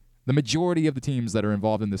like the majority of the teams that are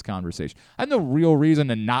involved in this conversation. I have no real reason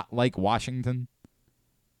to not like Washington.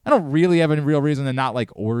 I don't really have any real reason to not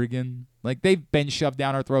like Oregon. They've been shoved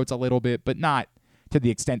down our throats a little bit, but not to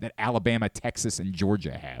the extent that Alabama, Texas, and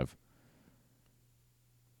Georgia have.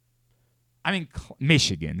 I mean,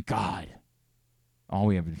 Michigan, God. All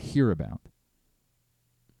we ever hear about.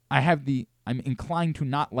 I'm inclined to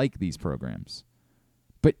not like these programs.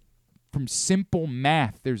 But from simple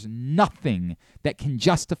math, there's nothing that can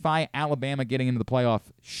justify Alabama getting into the playoff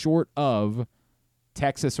short of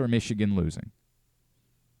Texas or Michigan losing.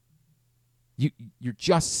 You're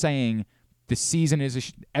just saying the season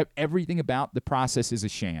is everything about the process is a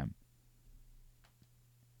sham.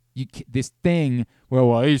 This thing,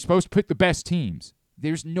 well, you're supposed to pick the best teams.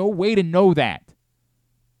 There's no way to know that.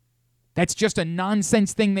 That's just a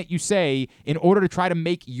nonsense thing that you say in order to try to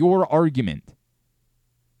make your argument.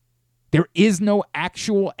 There is no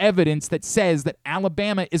actual evidence that says that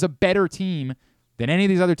Alabama is a better team than any of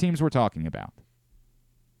these other teams we're talking about.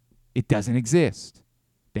 It doesn't exist.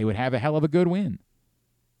 They would have a hell of a good win.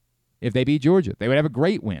 If they beat Georgia, they would have a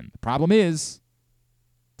great win. The problem is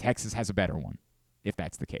Texas has a better one, if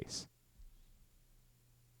that's the case.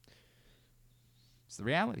 It's the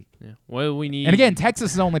reality. Yeah. Well, we need. And again,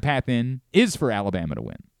 Texas's only path in is for Alabama to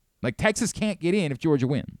win. Like, Texas can't get in if Georgia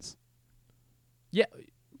wins. Yeah.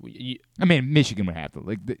 I mean, Michigan would have to.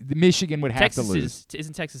 Like, the Michigan would have to lose.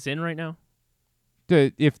 Isn't Texas in right now?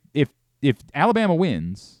 If Alabama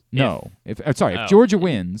wins, no. If Georgia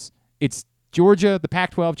wins, it's Georgia, the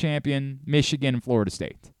Pac-12 champion, Michigan, and Florida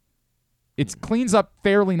State. It cleans up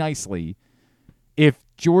fairly nicely if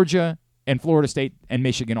Georgia and Florida State and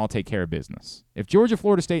Michigan all take care of business. If Georgia,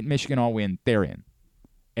 Florida State, and Michigan all win, they're in.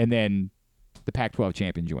 And then the Pac-12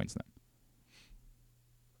 champion joins them.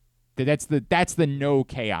 That's the no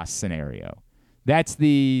chaos scenario. That's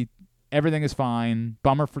the everything is fine.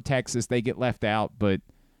 Bummer for Texas, they get left out, but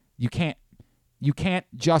you can't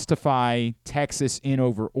justify Texas in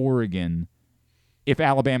over Oregon if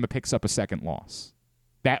Alabama picks up a second loss.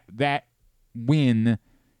 That win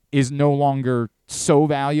is no longer so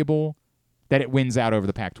valuable that it wins out over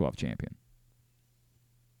the Pac-12 champion.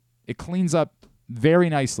 It cleans up very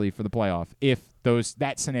nicely for the playoff if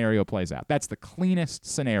that scenario plays out. That's the cleanest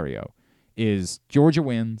scenario is Georgia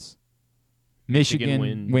wins,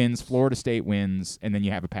 Michigan wins, Florida State wins, and then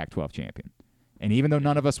you have a Pac-12 champion. And even though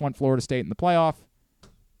none of us want Florida State in the playoff,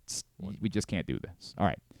 we just can't do this. All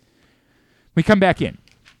right. We come back in.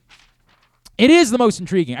 It is the most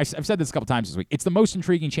intriguing. I've said this a couple times this week. It's the most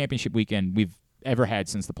intriguing championship weekend we've ever had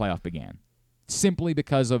since the playoff began. Simply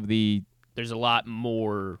because of there's a lot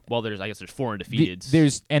more. Well, there's 4 undefeated.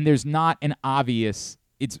 There's not an obvious.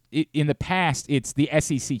 In the past, it's the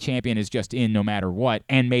SEC champion is just in no matter what,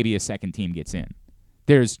 and maybe a second team gets in.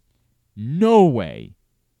 There's no way.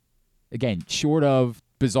 Again, short of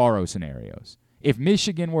bizarro scenarios. If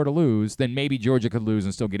Michigan were to lose, then maybe Georgia could lose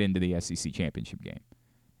and still get into the SEC championship game.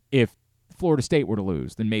 If Florida State were to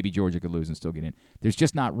lose, then maybe Georgia could lose and still get in. There's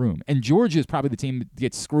just not room. And Georgia is probably the team that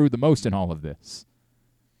gets screwed the most in all of this.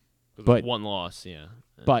 But one loss, yeah.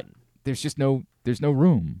 But there's no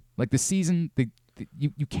room. Like the season,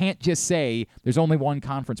 you can't just say there's only one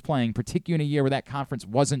conference playing, particularly in a year where that conference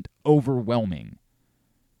wasn't overwhelming.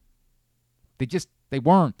 They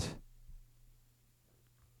weren't.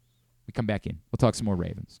 We come back in. We'll talk some more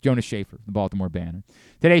Ravens. Jonas Shaffer, the Baltimore Banner.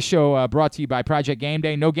 Today's show brought to you by Project Game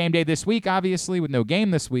Day. No game day this week, obviously, with no game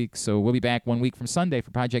this week, so we'll be back 1 week from Sunday for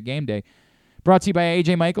Project Game Day. Brought to you by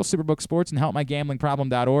AJ Michael, Superbook Sports, and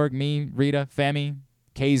HelpMyGamblingProblem.org. Me, Rita, Femi,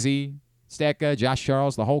 KZ, Stecca, Josh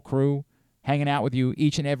Charles, the whole crew, hanging out with you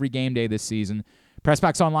each and every game day this season.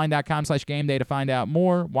 PressBoxOnline.com/game day to find out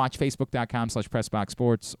more. Watch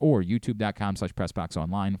Facebook.com/PressBoxSports or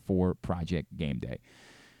YouTube.com/PressBoxOnline for Project Game Day.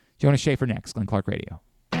 Jonas Shaffer next, Glenn Clark Radio.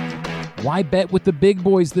 Why bet with the big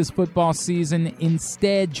boys this football season?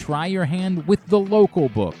 Instead, try your hand with the local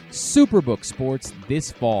book, Superbook Sports,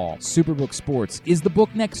 this fall. Superbook Sports is the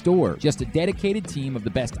book next door. Just a dedicated team of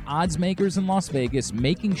the best odds makers in Las Vegas,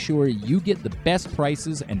 making sure you get the best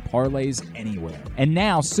prices and parlays anywhere. And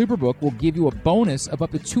now, Superbook will give you a bonus of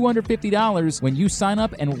up to $250 when you sign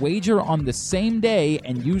up and wager on the same day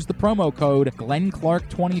and use the promo code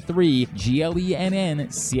GlennClark23,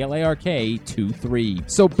 GLENNCLARK23.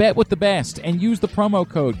 So bet with the best and use the promo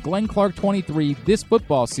code GlennClark23 this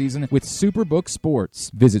football season with Superbook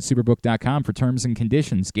Sports. Visit Superbook.com for terms and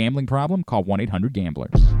conditions. Gambling problem? Call 1-800-GAMBLER.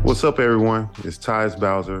 What's up, everyone? It's Tyus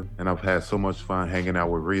Bowser, and I've had so much fun hanging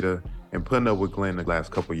out with Rita and putting up with Glenn the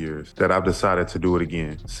last couple years that I've decided to do it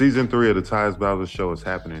again. Season 3 of the Tyus Bowser Show is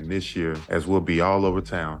happening this year, as we'll be all over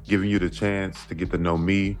town, giving you the chance to get to know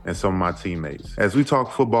me and some of my teammates. As we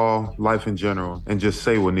talk football, life in general, and just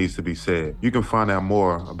say what needs to be said. You can find out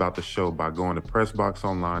more about the show by going to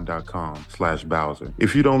PressBoxOnline.com/Bowser.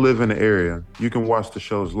 If you don't live in the area, you can watch the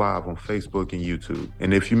shows live on Facebook and YouTube.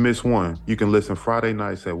 And if you miss one, you can listen Friday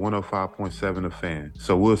nights at 105.7 The Fan.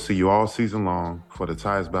 So we'll see you all season long for the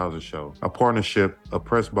Tyus Bowser Show, a partnership of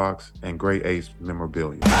PressBox and Great Ace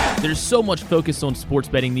Memorabilia. There's so much focus on sports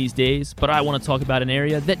betting these days, but I want to talk about an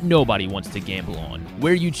area that nobody wants to gamble on,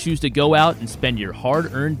 where you choose to go out and spend your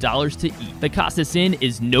hard-earned dollars to eat. The Costas Inn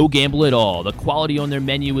is no gamble at all. The quality on their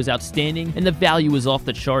menu is outstanding, and the value is off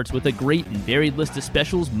the charts with a great and varied list of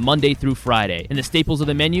specials Monday through Friday. And the staples of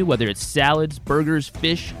the menu, whether it's salads, burgers,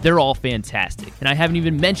 fish, they're all fantastic. And I haven't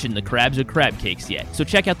even mentioned the crabs or crab cakes yet. So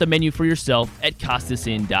check out the menu for yourself at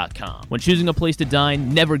CostasInn.com. When choosing a place to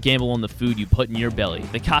dine, never gamble on the food you put in your belly.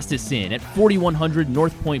 The Costas Inn at 4100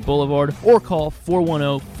 North Point Boulevard, or call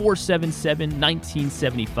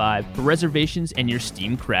 410-477-1975 for reservations and your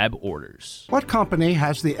steamed crab orders. What company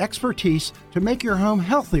has the expertise to make your home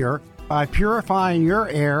healthier by purifying your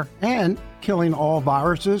air and killing all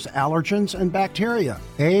viruses, allergens, and bacteria?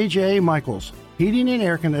 A.J. Michaels, Heating and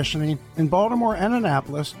Air Conditioning in Baltimore and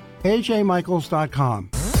Annapolis, ajmichaels.com.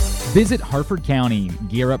 Visit Harford County.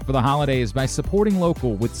 Gear up for the holidays by supporting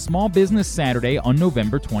local with Small Business Saturday on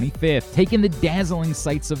November 25th. Take in the dazzling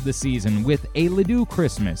sights of the season with a Ladue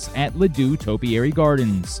Christmas at Ladue Topiary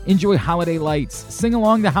Gardens. Enjoy holiday lights, sing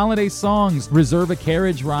along to holiday songs, reserve a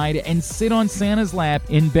carriage ride, and sit on Santa's lap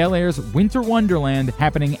in Bel Air's Winter Wonderland,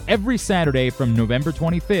 happening every Saturday from November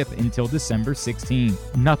 25th until December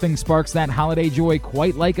 16th. Nothing sparks that holiday joy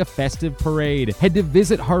quite like a festive parade. Head to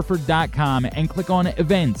visitharford.com and click on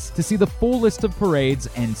Events to see the full list of parades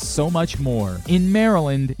and so much more. In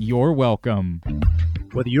Maryland, you're welcome.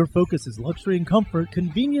 Whether your focus is luxury and comfort,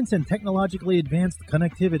 convenience and technologically advanced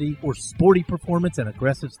connectivity, or sporty performance and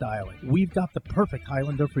aggressive styling, we've got the perfect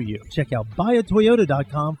Highlander for you. Check out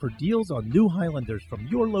buyatoyota.com for deals on new Highlanders from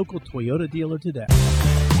your local Toyota dealer today.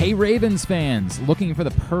 Hey Ravens fans, looking for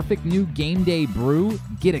the perfect new game day brew?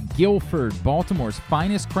 Get a Guilford, Baltimore's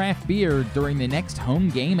finest craft beer during the next home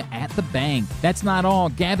game at the bank. That's not all.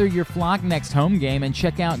 Gather your flock next home game and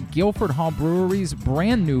check out Guilford Hall Brewery's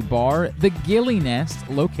brand new bar, the Gilly Nest,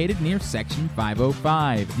 located near Section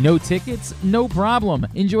 505. No tickets? No problem.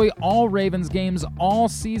 Enjoy all Ravens games all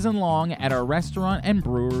season long at our restaurant and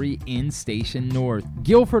brewery in Station North.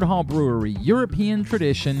 Guilford Hall Brewery, European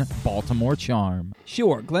tradition, Baltimore charm.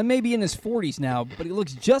 Sure, Glenn may be in his 40s now, but he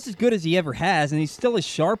looks just as good as he ever has, and he's still as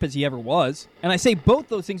sharp as he ever was. And I say both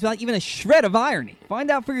those things without even a shred of irony. Find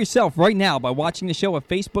out for yourself right now by watching the show at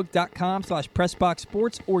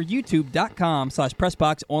facebook.com/PressBoxSports or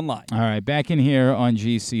youtube.com/PressBoxOnline. All right, back in here on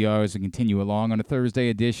GCR as we continue along on a Thursday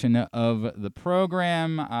edition of the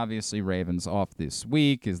program. Obviously, Ravens off this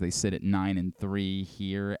week as they sit at 9-3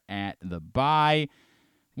 here at the bye.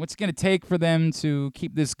 What's going to take for them to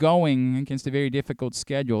keep this going against a very difficult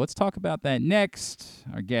schedule? Let's talk about that next.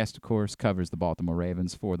 Our guest, of course, covers the Baltimore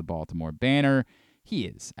Ravens for the Baltimore Banner. He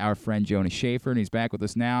is our friend Jonas Shaffer, and he's back with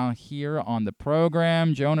us now here on the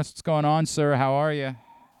program. Jonas, what's going on, sir? How are you?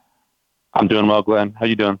 I'm doing well, Glenn. How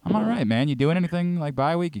you doing? I'm all right, man. You doing anything like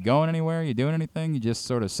bye week? You going anywhere? You doing anything? You just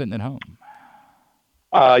sort of sitting at home?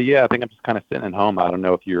 Yeah, I think I'm just kind of sitting at home. I don't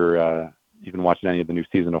know if you've been watching any of the new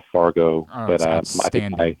season of Fargo, but I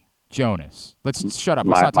think Jonas, let's shut up.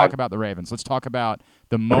 Let's not talk about the Ravens. Let's talk about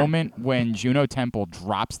the moment when Juno Temple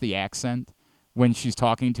drops the accent when she's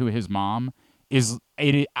talking to his mom.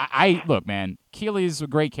 Look, man, Keely's a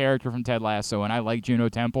great character from Ted Lasso, and I like Juno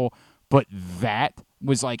Temple, but that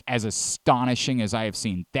was like as astonishing as I have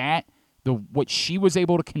seen. What she was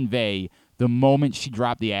able to convey the moment she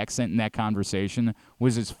dropped the accent in that conversation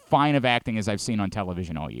was as fine of acting as I've seen on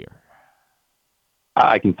television all year.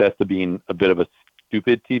 I confess to being a bit of a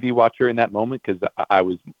stupid TV watcher in that moment because I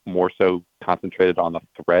was more so concentrated on the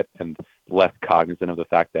threat and less cognizant of the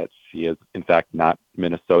fact that she is, in fact, not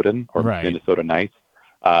Minnesotan or Minnesota nice.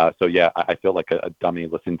 So, yeah, I feel like a dummy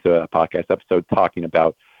listening to a podcast episode talking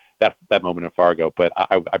about that moment in Fargo. But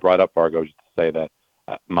I brought up Fargo just to say that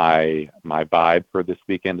my vibe for this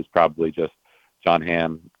weekend is probably just John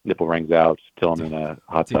Hamm, nipple rings out, till I'm in a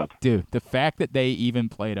hot tub. Dude, the fact that they even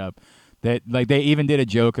played up that, like, they even did a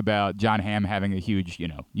joke about John Hamm having a huge,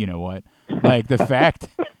 you know what? Like, the fact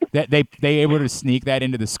that they able to sneak that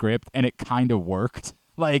into the script and it kind of worked,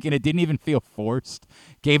 like, and it didn't even feel forced,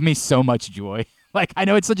 gave me so much joy. Like, I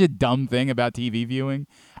know it's such a dumb thing about TV viewing,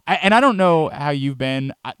 and I don't know how you've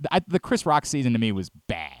been. The Chris Rock season to me was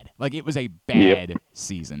bad. Like, it was a bad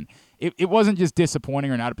season. It wasn't just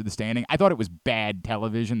disappointing or not up to the standing. I thought it was bad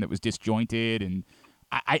television that was disjointed, and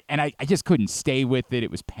I just couldn't stay with it.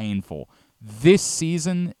 It was painful. This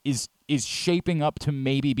season is shaping up to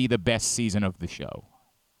maybe be the best season of the show.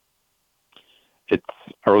 Its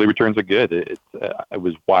early returns are good. It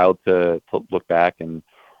was wild to look back and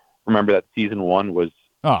remember that season 1 was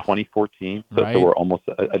 2014, so we're almost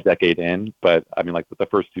a decade in. But I mean, like, the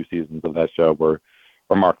first 2 seasons of that show were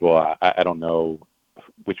remarkable. I don't know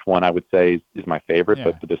which one I would say is my favorite,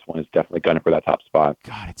 but this one is definitely gunning for that top spot.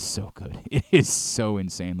 God, it's so good. It is so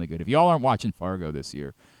insanely good. If y'all aren't watching Fargo this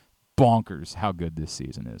year, bonkers how good this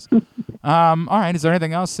season is. All right, is there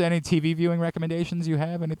anything else, any TV viewing recommendations you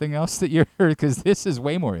have? Anything else that you're, because this is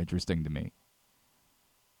way more interesting to me.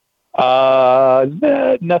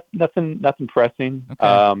 Nothing pressing.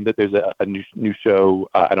 Okay. That there's a new show.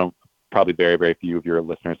 I don't, probably very few of your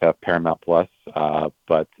listeners have Paramount Plus,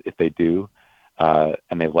 but if they do,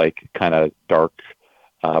 and they like kind of dark,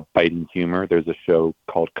 biting humor, there's a show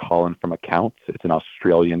called Colin from Accounts. It's an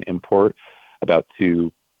Australian import about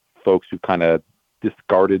 2 folks who kind of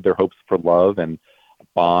discarded their hopes for love and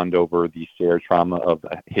bond over the shared trauma of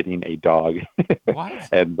hitting a dog. What?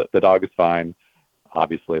 And the dog is fine.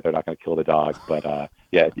 Obviously, they're not going to kill the dog, but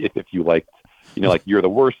if you liked, like You're the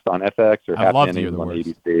Worst on FX or Happy Endings on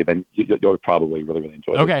ABC, then you'll probably really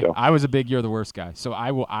enjoy it. Okay, I was a big You're the Worst guy, so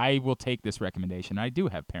I will take this recommendation. I do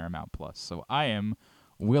have Paramount Plus, so I am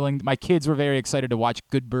willing. My kids were very excited to watch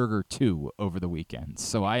Good Burger 2 over the weekend,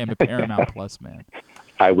 so I am a Paramount Plus man.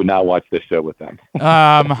 I would not watch this show with them.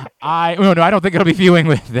 I don't think I'll be viewing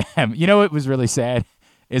with them. You know, it was really sad.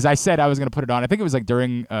 Is I said I was going to put it on. I think it was like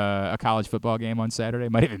during a college football game on Saturday.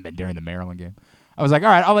 Might have even been during the Maryland game. I was like, all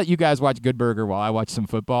right, I'll let you guys watch Good Burger while I watch some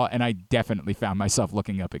football. And I definitely found myself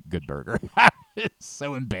looking up at Good Burger. I was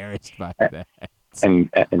so embarrassed by that. And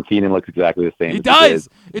Keenan looks exactly the same. He does.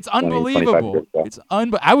 It's unbelievable.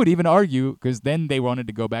 I would even argue, because then they wanted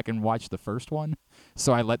to go back and watch the first one,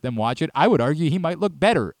 so I let them watch it. I would argue he might look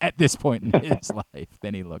better at this point in his life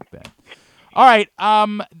than he looked then. All right,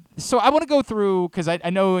 so I want to go through, because I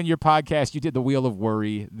know in your podcast you did the Wheel of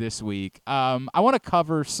Worry this week. I want to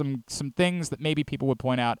cover some things that maybe people would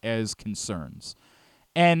point out as concerns.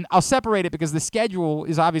 And I'll separate it because the schedule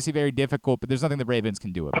is obviously very difficult, but there's nothing the Ravens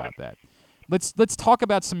can do about that. Let's talk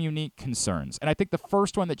about some unique concerns. And I think the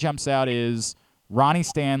first one that jumps out is Ronnie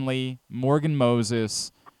Stanley, Morgan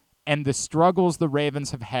Moses, and the struggles the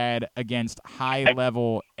Ravens have had against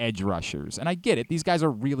high-level edge rushers. And I get it. These guys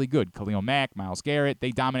are really good. Khalil Mack, Myles Garrett,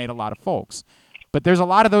 they dominate a lot of folks. But there's a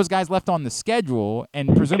lot of those guys left on the schedule,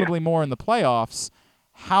 and presumably more in the playoffs.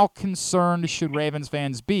 How concerned should Ravens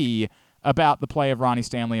fans be about the play of Ronnie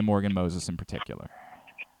Stanley and Morgan Moses in particular?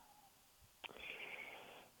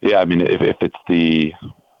 Yeah, I mean, if it's the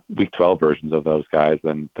Week 12 versions of those guys,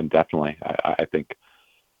 then definitely. I think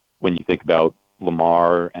when you think about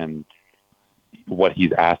Lamar and what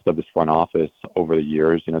he's asked of his front office over the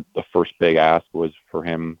years, the first big ask was for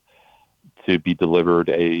him to be delivered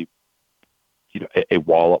a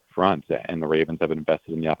wall up front, and the Ravens have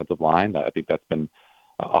invested in the offensive line. I think that's been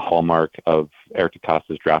a hallmark of Eric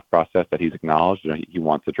DeCosta's draft process that he's acknowledged. He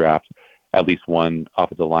wants to draft at least one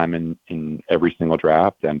offensive lineman in every single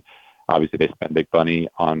draft. And obviously they spent big money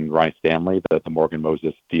on Ronnie Stanley. The Morgan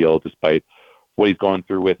Moses deal, despite what he's going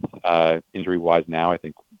through with injury-wise now, I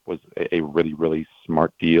think was a really, really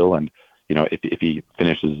smart deal. And, if he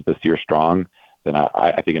finishes this year strong, then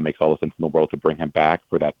I think it makes all the sense in the world to bring him back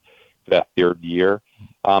for that third year.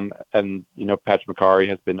 And, Patrick McCarry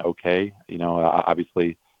has been okay.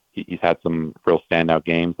 Obviously he's had some real standout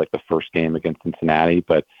games, like the first game against Cincinnati,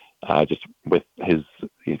 but just with his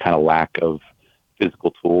kind of lack of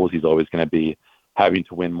physical tools, he's always going to be having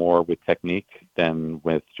to win more with technique than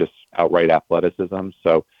with just outright athleticism.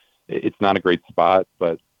 So it's not a great spot,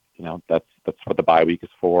 but that's what the bye week is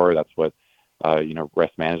for. That's what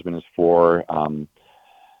rest management is for.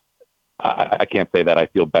 I can't say that I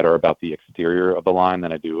feel better about the exterior of the line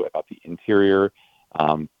than I do about the interior.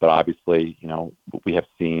 But obviously, we have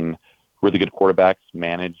seen really good quarterbacks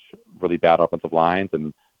manage really bad offensive lines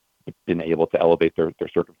and been able to elevate their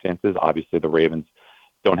circumstances. Obviously, the Ravens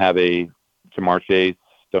don't have a Jamar Chase,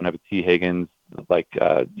 don't have a T. Higgins like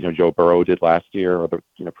Joe Burrow did last year or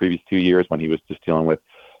the previous 2 years when he was just dealing with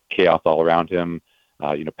chaos all around him.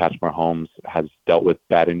 Patrick Mahomes has dealt with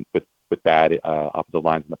bad offensive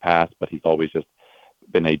lines in the past, but he's always just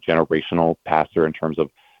been a generational passer in terms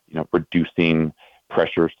of reducing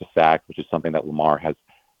pressures to sack, which is something that Lamar has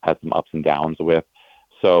had some ups and downs with.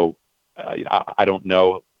 So I don't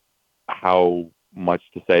know how much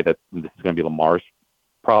to say that this is going to be Lamar's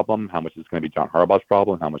problem, how much is going to be John Harbaugh's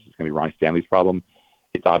problem, how much is going to be Ronnie Stanley's problem.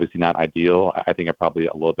 It's obviously not ideal. I think I'm probably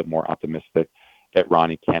a little bit more optimistic that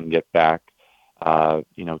Ronnie can get back,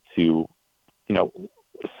 to,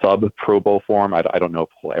 sub Pro Bowl form. I don't know if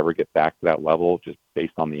he'll ever get back to that level just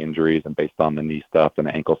based on the injuries and based on the knee stuff and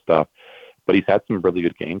the ankle stuff. But he's had some really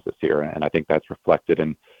good games this year, and I think that's reflected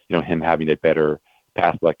in, him having a better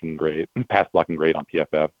pass blocking grade on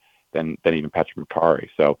PFF than even Patrick McCarry.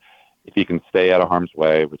 So if he can stay out of harm's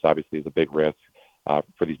way, which obviously is a big risk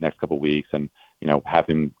for these next couple of weeks, and have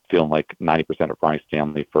him feeling like 90% of Ronnie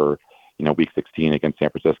Stanley for week 16 against San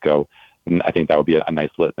Francisco, and I think that would be a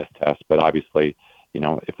nice litmus test. But obviously,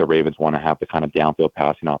 if the Ravens want to have the kind of downfield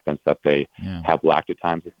passing offense that they have lacked at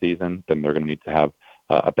times this season, then they're going to need to have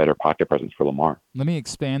a better pocket presence for Lamar. Let me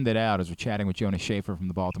expand that out as we're chatting with Jonas Shaffer from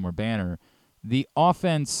the Baltimore Banner. The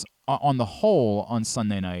offense on the whole on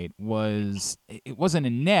Sunday night wasn't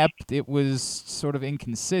inept. It was sort of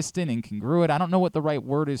inconsistent, incongruent. I don't know what the right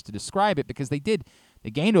word is to describe it, because they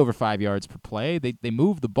gained over 5 yards per play. They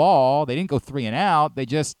moved the ball. They didn't go 3 and out.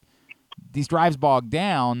 These drives bogged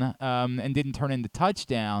down and didn't turn into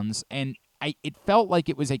touchdowns. And it felt like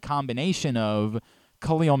it was a combination of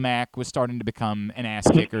Khalil Mack was starting to become an ass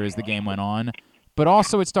kicker as the game went on, but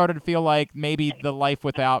also it started to feel like maybe the life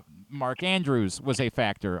without Mark Andrews was a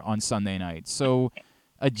factor on Sunday night. So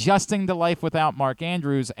adjusting to life without Mark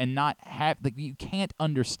Andrews and not have you can't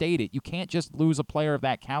understate it. You can't just lose a player of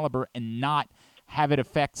that caliber and not have it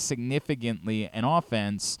affect significantly an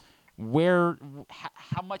offense.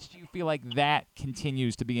 How much do you feel like that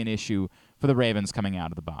continues to be an issue for the Ravens coming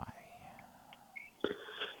out of the bye?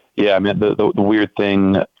 Yeah, I mean, the weird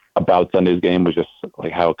thing about Sunday's game was just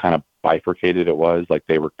like how kind of bifurcated it was. Like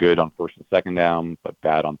they were good on first and second down, but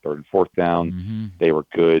bad on third and fourth down. Mm-hmm. They were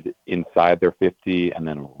good inside their 50 and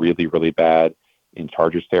then really, really bad in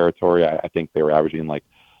Chargers territory. I think they were averaging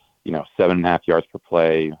 7.5 yards per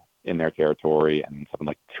play in their territory and something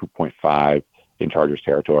like 2.5 in Chargers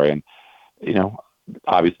territory. And,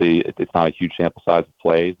 obviously it's not a huge sample size of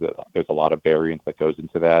plays. There's a lot of variance that goes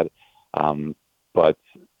into that. But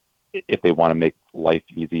if they want to make life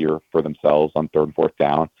easier for themselves on third and fourth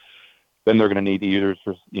down, then they're going to need either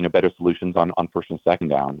better solutions on first and second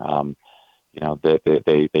down.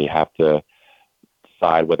 They have to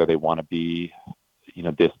decide whether they want to be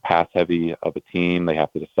this pass heavy of a team. They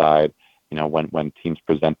have to decide when teams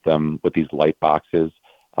present them with these light boxes,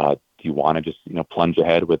 do you want to just plunge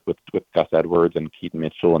ahead with Gus Edwards and Keaton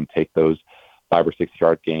Mitchell and take those 5 or 6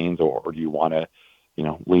 yard gains, or do you want to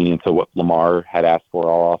lean into what Lamar had asked for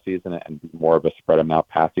all season and be more of a spread them out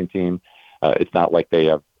passing team? It's not like they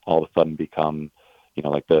have all of a sudden become,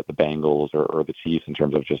 like the Bengals or the Chiefs in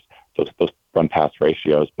terms of just those run pass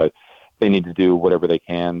ratios, but they need to do whatever they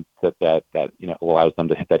can that allows them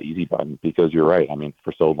to hit that easy button, because you're right. I mean,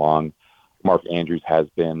 for so long, Mark Andrews has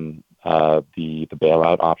been the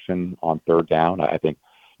bailout option on third down. I think,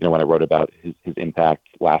 when I wrote about his impact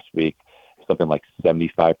last week, something like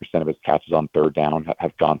 75% of his catches on third down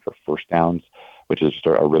have gone for first downs, which is just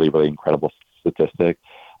a really, really incredible statistic.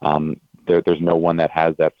 There's no one that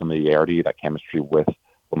has that familiarity, that chemistry with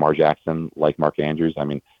Lamar Jackson like Mark Andrews. I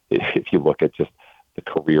mean, if you look at just the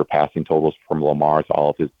career passing totals from Lamar to all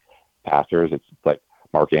of his passers, it's like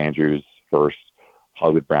Mark Andrews first,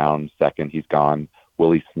 Hollywood Brown second, he's gone.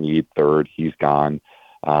 Willie Snead third, he's gone.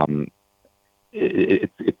 That's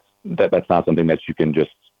not something that you can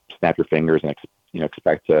just snap your fingers and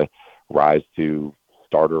expect to rise to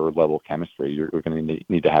starter level chemistry. You're going to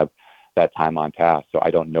need to have that time on task. So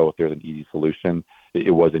I don't know if there's an easy solution.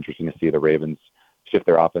 It was interesting to see the Ravens shift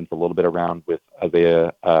their offense a little bit around with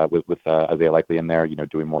Isaiah Likely in there,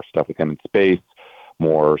 doing more stuff with him in space,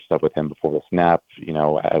 more stuff with him before the snap,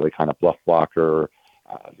 as a kind of bluff blocker,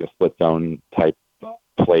 split zone type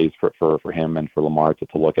plays for him and for Lamar to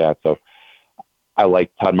look at. So I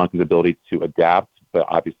like Todd Monken's ability to adapt, but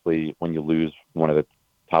obviously when you lose one of the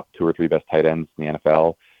top 2 or 3 best tight ends in the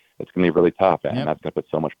NFL, it's going to be really tough. And that's going to put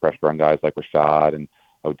so much pressure on guys like Rashad and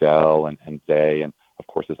Odell and Zay and, of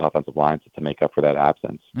course, his offensive line to make up for that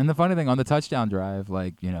absence. And the funny thing on the touchdown drive,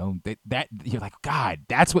 that you're like, God,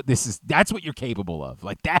 that's what this is. That's what you're capable of.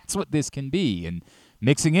 Like, that's what this can be. And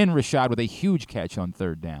mixing in Rashad with a huge catch on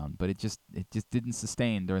third down, but it just didn't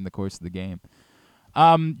sustain during the course of the game.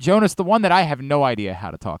 Jonas, the one that I have no idea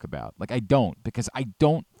how to talk about. Like, I don't, because I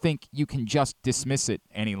don't think you can just dismiss it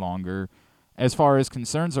any longer as far as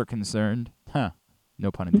concerns are concerned.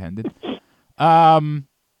 No pun intended.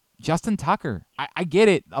 Justin Tucker. I get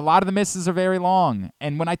it. A lot of the misses are very long.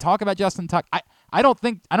 And when I talk about Justin Tucker, I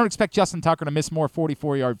don't expect Justin Tucker to miss more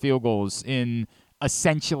 44-yard field goals in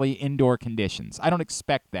essentially indoor conditions. I don't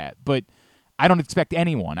expect that. But I don't expect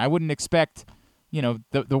anyone. I wouldn't expect,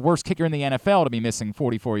 the worst kicker in the NFL to be missing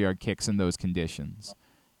 44-yard kicks in those conditions.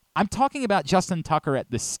 I'm talking about Justin Tucker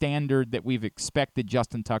at the standard that we've expected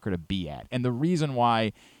Justin Tucker to be at. And the reason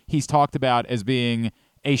why he's talked about as being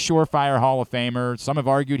a surefire Hall of Famer, some have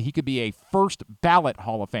argued he could be a first ballot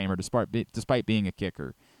Hall of Famer despite being a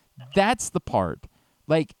kicker. That's the part.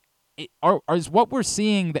 Like, is what we're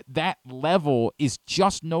seeing that level is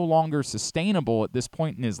just no longer sustainable at this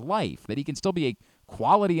point in his life, that he can still be a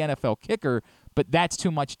quality NFL kicker, but that's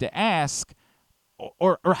too much to ask?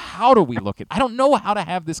 Or how do we look at it? I don't know how to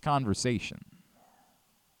have this conversation.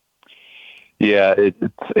 Yeah,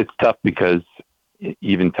 it's tough because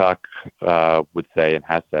even Tuck would say and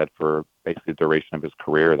has said for basically the duration of his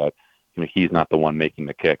career that he's not the one making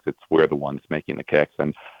the kicks. It's we're the ones making the kicks.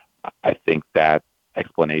 And I think that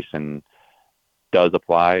explanation does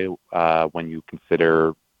apply when you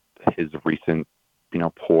consider his recent,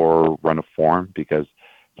 poor run of form, because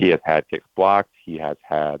he has had kicks blocked. He has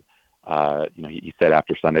had, he said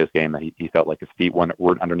after Sunday's game that he felt like his feet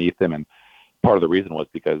weren't underneath him. And part of the reason was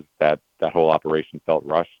because that whole operation felt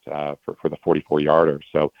rushed for the 44-yarder.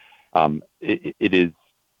 So it is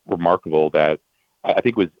remarkable that I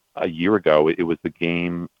think it was a year ago, it was the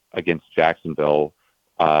game against Jacksonville,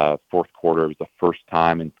 fourth quarter. It was the first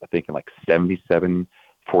time in 77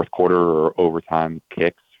 fourth quarter or overtime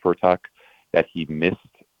kicks for Tuck that he missed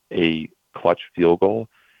a clutch field goal.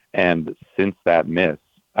 And since that miss,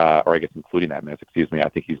 or I guess including that miss, I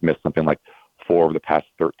think he's missed something like 4 of the past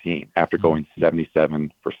 13 after going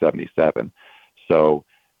 77 for 77. So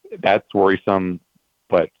that's worrisome,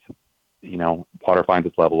 but, Potter finds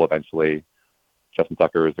its level eventually. Justin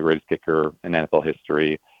Tucker is the greatest kicker in NFL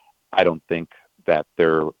history. I don't think that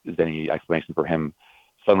there is any explanation for him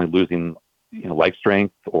suddenly losing, leg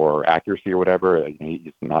strength or accuracy or whatever.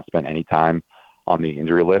 He's not spent any time on the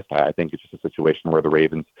injury list. I think it's just a situation where the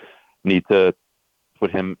Ravens need to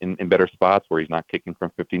put him in better spots, where he's not kicking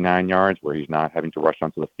from 59 yards, where he's not having to rush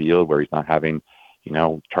onto the field, where he's not having,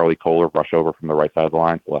 Charlie Kohler rush over from the right side of the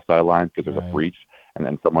line to the left side of the line because there's a breach and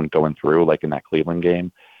then someone going through, like in that Cleveland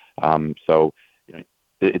game. So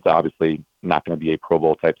it's obviously not going to be a Pro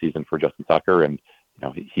Bowl type season for Justin Tucker, and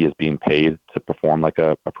he is being paid to perform like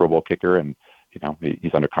a Pro Bowl kicker, and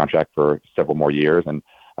he's under contract for several more years, and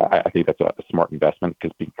I think that's a smart investment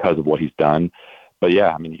because of what he's done. But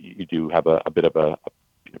yeah, I mean, you do have a bit of a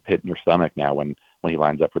pit in your stomach now when he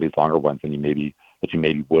lines up for these longer ones, and you maybe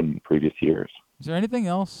wouldn't in previous years. Is there anything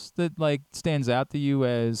else that stands out to you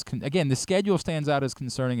as again, the schedule stands out as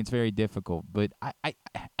concerning? It's very difficult, but I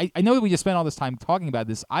know that we just spent all this time talking about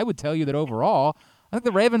this. I would tell you that overall, I think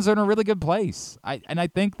the Ravens are in a really good place. I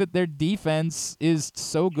think that their defense is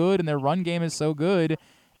so good and their run game is so good,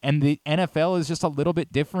 and the NFL is just a little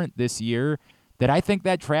bit different this year, that I think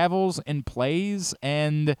that travels and plays.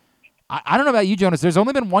 And I don't know about you, Jonas. There's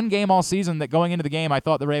only been one game all season that going into the game I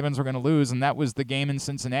thought the Ravens were going to lose, and that was the game in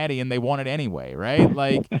Cincinnati, and they won it anyway,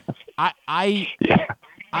 right?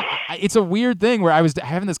 It's a weird thing where I was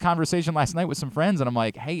having this conversation last night with some friends, and I'm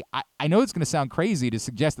like, hey, I know it's going to sound crazy to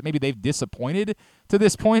suggest that maybe they've disappointed to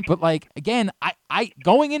this point, but again, I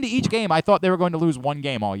going into each game, I thought they were going to lose one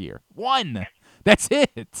game all year. One. That's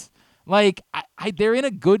it. They're in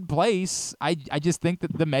a good place. I just think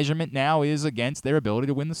that the measurement now is against their ability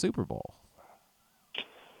to win the Super Bowl.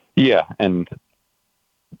 Yeah, and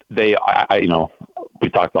we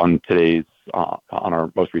talked on today's on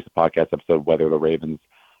our most recent podcast episode whether the Ravens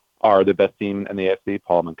are the best team in the AFC.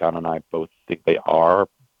 Paul Mancano and I both think they are,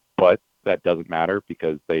 but that doesn't matter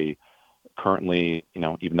because they currently,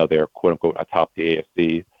 even though they're quote unquote atop the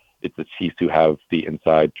AFC, it's the Chiefs who have the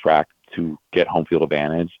inside track to get home field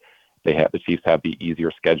advantage. The Chiefs have the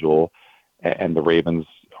easier schedule, and the Ravens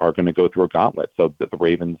are going to go through a gauntlet. So that the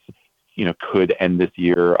Ravens, could end this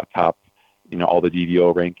year atop, all the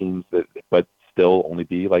DVO rankings, but still only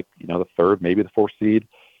be the third, maybe the fourth seed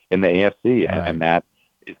in the AFC, right. And that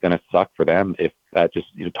is going to suck for them if that just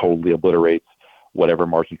totally obliterates whatever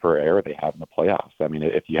margin for error they have in the playoffs. I mean,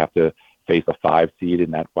 if you have to face a 5 seed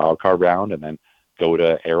in that wild card round and then go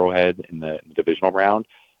to Arrowhead in the divisional round.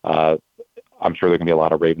 I'm sure there are going to be a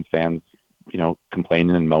lot of Ravens fans,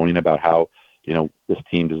 complaining and moaning about how, this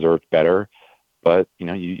team deserved better. But,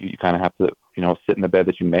 you kind of have to, sit in the bed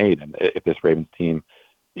that you made. And if this Ravens team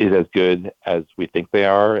is as good as we think they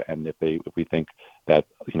are, and if we think that,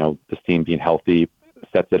 this team being healthy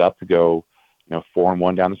sets it up to go,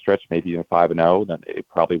 4-1 down the stretch, maybe even 5-0, then it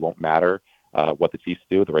probably won't matter what the Chiefs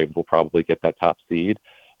do. The Ravens will probably get that top seed.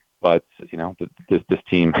 But, this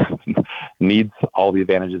team needs all the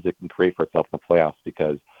advantages it can create for itself in the playoffs,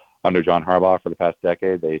 because under John Harbaugh for the past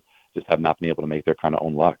decade, they just have not been able to make their kind of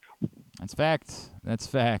own luck. That's fact. That's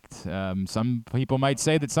fact. Some people might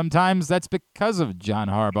say that sometimes that's because of John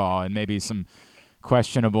Harbaugh and maybe some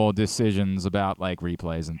questionable decisions about like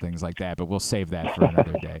replays and things like that, but we'll save that for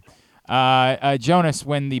another day. Jonas,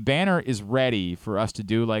 when the banner is ready for us to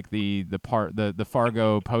do like the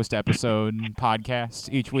Fargo post-episode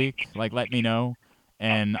podcast each week, like let me know.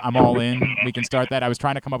 And I'm all in. We can start that. I was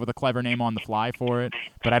trying to come up with a clever name on the fly for it,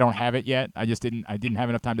 but I don't have it yet. I didn't have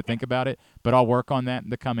enough time to think about it, but I'll work on that in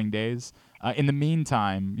the coming days. In the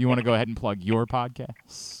meantime, you want to go ahead and plug your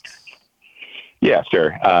podcast? Yeah,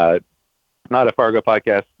 sure. Not a Fargo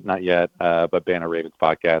podcast, not yet, but Banner Ravens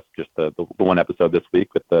podcast. Just the one episode this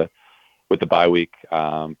week with the bye week,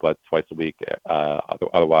 but twice a week.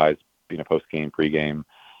 Otherwise, post game, pre game.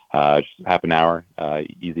 Just half an hour,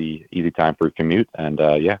 easy time for commute, and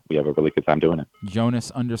we have a really good time doing it.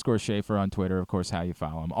 Jonas_Shaffer on Twitter, of course, how you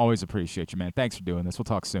follow him. Always appreciate you, man. Thanks for doing this. We'll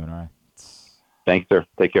talk soon, all right? Thanks, sir.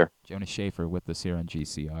 Take care. Jonas Shaffer with us here on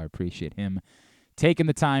GCR. Appreciate him taking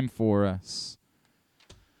the time for us.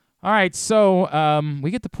 All right, so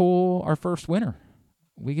we get to pull our first winner.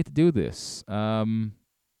 We get to do this.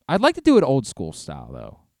 I'd like to do it old school style,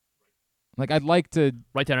 though. Like, I'd like to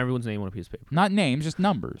write down everyone's name on a piece of paper. Not names, just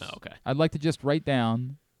numbers. Oh, okay. I'd like to just write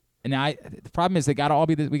down. And the problem is they got to all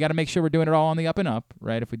be. We got to make sure we're doing it all on the up and up,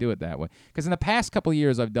 right? If we do it that way, because in the past couple of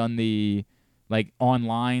years I've done the like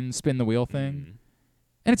online spin the wheel thing,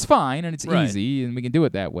 and it's fine and it's easy and we can do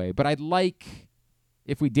it that way. But I'd like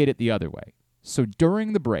if we did it the other way. So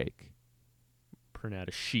during the break, print out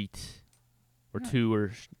a sheet or two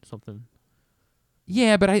or something.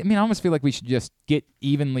 Yeah, but I almost feel like we should just get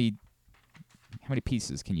evenly. How many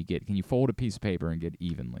pieces can you get? Can you fold a piece of paper and get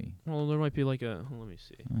evenly? Well, there might be like let me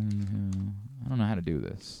see. I don't know how to do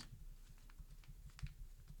this.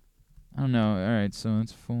 I don't know. All right, so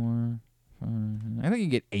it's 4, 5. I think you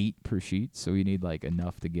get 8 per sheet, so you need like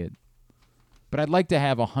enough to get. But I'd like to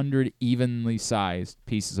have 100 evenly sized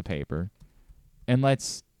pieces of paper, and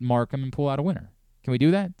let's mark them and pull out a winner. Can we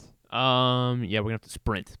do that? Yeah, we're gonna have to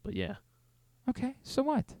sprint, but yeah. Okay, so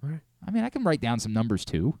what? All right. I can write down some numbers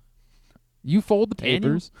too. You fold the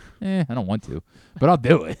papers. I don't want to, but I'll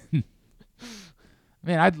do it.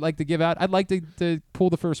 I'd like to pull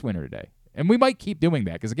the first winner today. And we might keep doing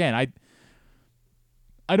that because, again,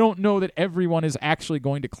 I don't know that everyone is actually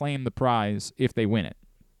going to claim the prize if they win it.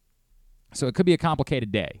 So it could be a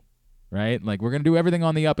complicated day, right? Like, we're going to do everything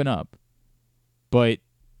on the up and up. But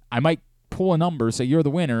I might pull a number, say you're the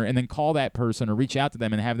winner, and then call that person or reach out to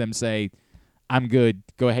them and have them say, I'm good,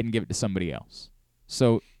 go ahead and give it to somebody else.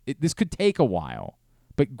 So this could take a while,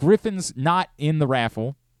 but Griffin's not in the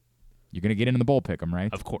raffle. You're going to get into the bowl pick'em,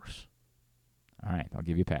 right? Of course. All right, I'll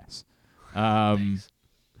give you a pass.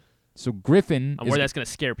 So Griffin, I'm worried that's going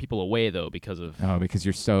to scare people away though because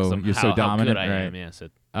you're so dominant, how good I right? am. Yeah, so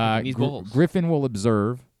these bowls. Griffin will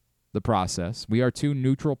observe the process. We are two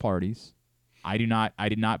neutral parties. I did not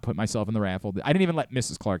put myself in the raffle. I didn't even let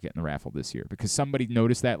Mrs. Clark get in the raffle this year because somebody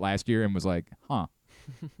noticed that last year and was like, huh.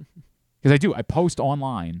 Because I post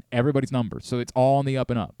online everybody's numbers, so it's all on the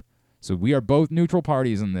up and up. So we are both neutral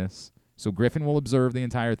parties in this. So Griffin will observe the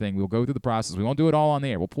entire thing. We'll go through the process. We won't do it all on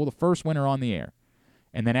the air. We'll pull the first winner on the air.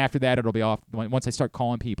 And then after that, it'll be off. Once I start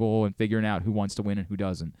calling people and figuring out who wants to win and who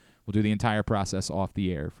doesn't, we'll do the entire process off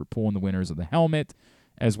the air for pulling the winners of the helmet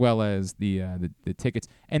as well as the tickets.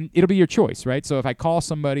 And it'll be your choice, right? So if I call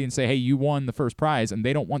somebody and say, hey, you won the first prize, and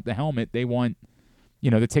they don't want the helmet, they want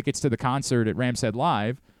the tickets to the concert at Rams Head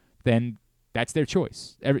Live, then that's their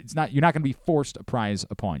choice. You're not going to be forced a prize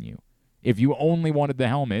upon you. If you only wanted the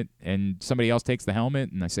helmet and somebody else takes the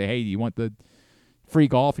helmet and I say, hey, do you want the free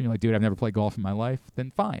golf? And you're like, dude, I've never played golf in my life.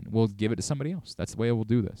 Then fine, we'll give it to somebody else. That's the way we'll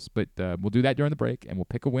do this. But we'll do that during the break, and we'll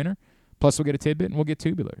pick a winner. Plus, we'll get a tidbit, and we'll get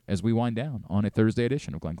tubular as we wind down on a Thursday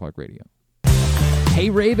edition of Glenn Clark Radio. Hey,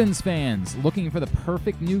 Ravens fans, looking for the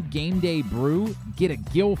perfect new game day brew? Get a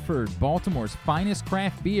Guilford, Baltimore's finest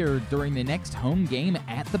craft beer during the next home game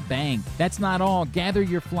at the Bank. That's not all. Gather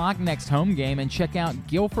your flock next home game and check out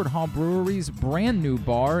Guilford Hall Brewery's brand new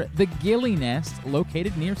bar, the Gilly Nest,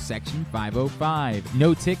 located near Section 505.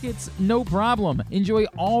 No tickets? No problem. Enjoy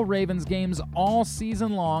all Ravens games all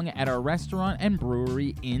season long at our restaurant and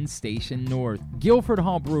brewery in Station North. Guilford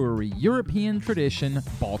Hall Brewery, European tradition,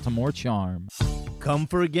 Baltimore charm. Come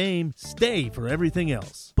for a game, stay for everything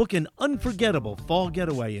else. Book an unforgettable fall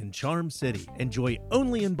getaway in Charm City. Enjoy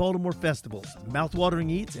only in Baltimore festivals,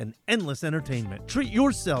 mouthwatering eats, and endless entertainment. Treat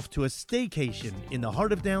yourself to a staycation in the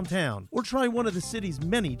heart of downtown, or try one of the city's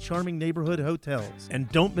many charming neighborhood hotels. And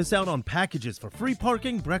don't miss out on packages for free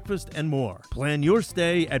parking, breakfast, and more. Plan your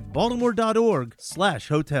stay at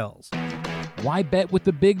baltimore.org/hotels. Why bet with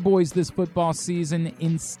the big boys this football season?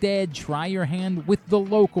 Instead, try your hand with the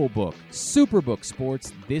local book, Superbook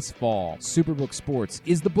Sports, this fall. Superbook Sports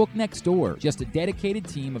is the book next door. Just a dedicated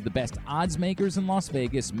team of the best odds makers in Las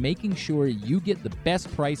Vegas, making sure you get the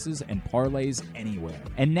best prices and parlays anywhere.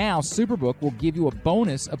 And now, Superbook will give you a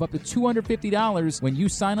bonus of up to $250 when you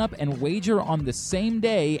sign up and wager on the same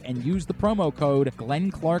day and use the promo code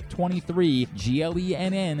GlennClark23,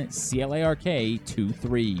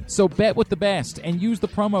 GLENNCLARK23. So bet with the best and use the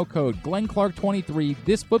promo code GlennClark23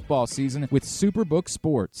 this football season with Superbook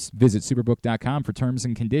Sports. Visit superbook.com for terms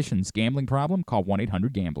and conditions. Gambling problem? Call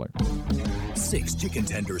 1-800-GAMBLER. 6 chicken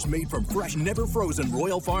tenders made from fresh, never frozen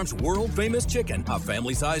Royal Farms world-famous chicken, a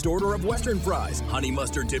family-sized order of Western fries, honey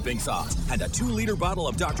mustard dipping sauce, and a 2-liter bottle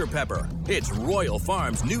of Dr. Pepper. It's Royal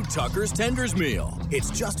Farms' new Tucker's Tenders Meal.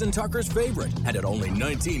 It's Justin Tucker's favorite, and at only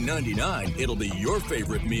 $19.99, it'll be your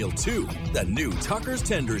favorite meal, too. The new Tucker's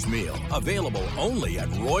Tenders Meal, available only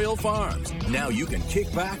at Royal Farms. Now you can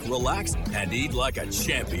kick back, relax, and eat like a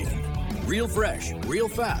champion. Real fresh, real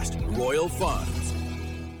fast, Royal Farms.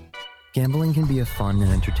 Gambling can be a fun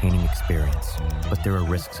and entertaining experience, but there are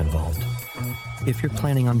risks involved. If you're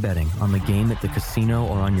planning on betting on the game at the casino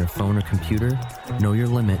or on your phone or computer, know your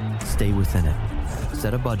limit, stay within it.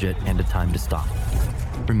 Set a budget and a time to stop.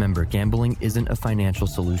 Remember, gambling isn't a financial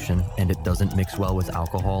solution, and it doesn't mix well with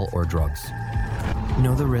alcohol or drugs.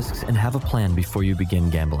 Know the risks and have a plan before you begin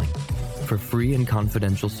gambling. For free and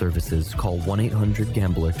confidential services, call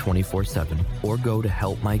 1-800-GAMBLER 24/7 or go to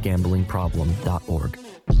helpmygamblingproblem.org.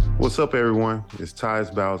 What's up, everyone? It's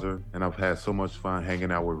Tyus Bowser, and I've had so much fun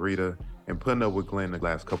hanging out with Rita and putting up with Glenn the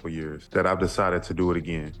last couple years that I've decided to do it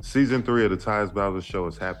again. Season 3 of the Tyus Bowser Show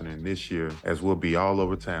is happening this year, as we'll be all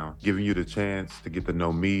over town, giving you the chance to get to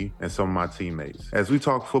know me and some of my teammates. As we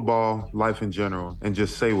talk football, life in general, and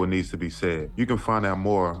just say what needs to be said. You can find out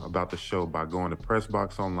more about the show by going to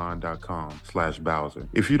PressBoxOnline.com/Bowser.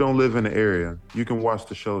 If you don't live in the area, you can watch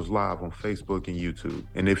the shows live on Facebook and YouTube.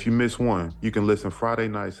 And if you miss one, you can listen Friday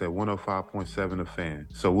nights at 105.7 The Fan.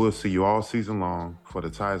 So we'll see you all season long for the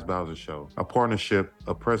Tyus Bowser Show, a partnership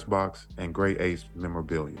of PressBox and Great Ace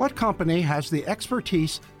Memorabilia. What company has the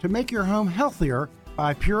expertise to make your home healthier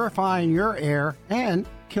by purifying your air and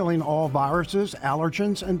killing all viruses,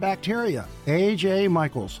 allergens, and bacteria? A.J.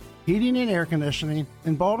 Michaels, Heating and Air Conditioning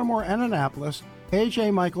in Baltimore and Annapolis,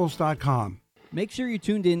 ajmichaels.com. Make sure you're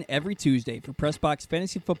tuned in every Tuesday for PressBox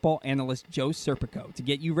fantasy football analyst Joe Serpico to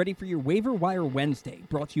get you ready for your Waiver Wire Wednesday,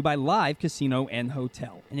 brought to you by Live Casino and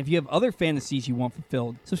Hotel. And if you have other fantasies you want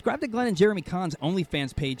fulfilled, subscribe to Glenn and Jeremy Kahn's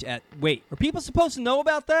OnlyFans page at... Wait, are people supposed to know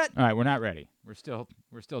about that? All right, we're not ready. We're still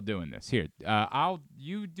doing this. Here, tell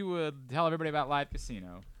everybody about Live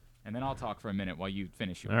Casino, and then I'll talk for a minute while you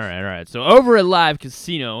finish yours. All right. So over at Live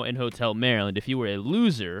Casino and Hotel Maryland, if you were a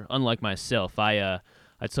loser, unlike myself, I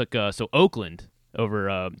took Oakland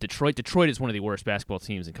over Detroit. Detroit is one of the worst basketball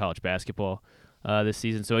teams in college basketball this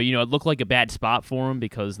season. So, it looked like a bad spot for them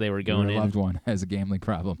because they were going in. Your loved one has a gambling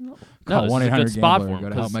problem. No, Call 1-800-GAMBLER. Go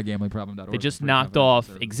to helpmygamblingproblem.org. They just knocked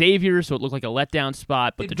off Xavier, so it looked like a letdown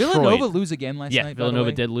spot. But did Detroit, Villanova lose again last night? Yeah,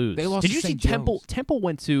 Villanova did lose. They lost did you to see St. Temple? Joe's. Temple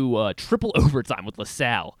went to triple overtime with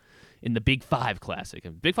LaSalle in the Big Five Classic.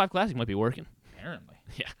 And Big Five Classic might be working. Apparently.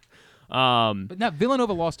 Yeah. But now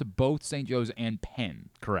Villanova lost to both St. Joe's and Penn.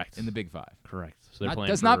 Correct. In the Big Five. Correct. So they're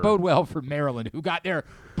does not bode well for Maryland, who got their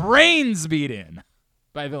brains beat in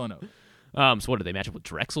by Villanova. So what, do they match up with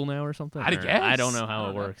Drexel now or something? I guess. I don't know how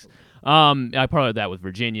it works. I probably that with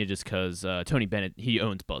Virginia just because Tony Bennett, he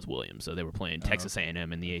owns Buzz Williams, so they were playing Texas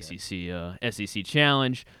A&M in the ACC SEC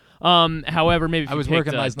Challenge. However, maybe if I was you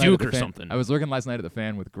working picked, last night Duke at the or fan. something. I was working last night at the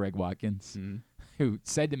Fan with Greg Watkins, who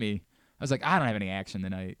said to me, I was like, I don't have any action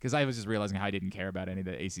tonight, because I was just realizing how I didn't care about any of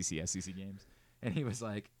the ACC, SEC games. And he was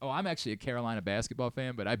like, I'm actually a Carolina basketball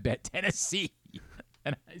fan, but I bet Tennessee.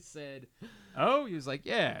 And I said, he was like,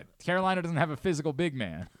 yeah, Carolina doesn't have a physical big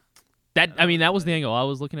man. That was the angle I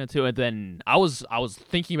was looking at too. And then I was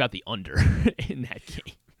thinking about the under in that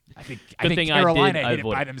game. I think Carolina hit it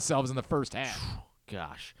by themselves in the first half.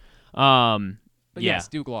 Gosh. But yes,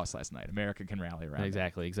 Duke lost last night. America can rally around.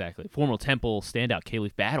 Exactly. Former Temple standout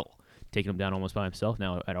Caleb Battle, taking him down almost by himself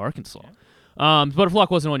now at Arkansas. Yeah. But if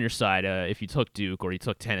luck wasn't on your side, if you took Duke or you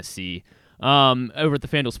took Tennessee, over at the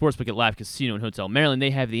FanDuel Sportsbook at Live Casino and Hotel Maryland,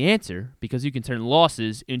 they have the answer, because you can turn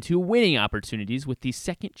losses into winning opportunities with the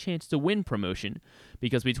Second Chance to Win promotion.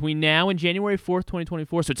 Because between now and January 4th,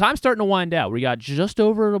 2024, so time's starting to wind out. We got just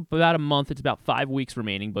over about a month. It's about 5 weeks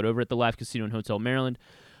remaining. But over at the Live Casino and Hotel Maryland,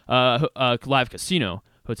 Live Casino,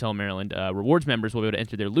 Hotel Maryland. Rewards members will be able to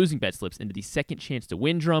enter their losing bet slips into the second chance to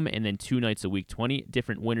win drum, and then 2 nights a week, 20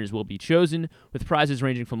 different winners will be chosen, with prizes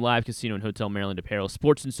ranging from live casino and Hotel Maryland apparel,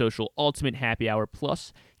 sports and social, ultimate happy hour,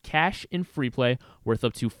 plus cash and free play worth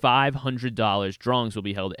up to $500. Drawings will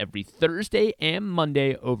be held every Thursday and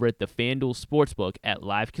Monday over at the FanDuel Sportsbook at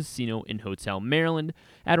Live Casino in Hotel Maryland.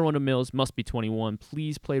 At Arundel Mills, must be 21.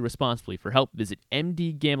 Please play responsibly. For help, visit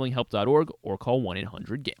mdgamblinghelp.org or call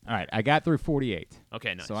 1-800-GAMBLE. All right, I got through 48.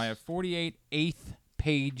 Okay, nice. So I have 48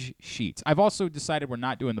 eighth-page sheets. I've also decided we're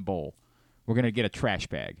not doing the bowl. We're going to get a trash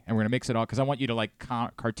bag, and we're going to mix it all because I want you to, like,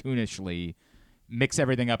 cartoonishly mix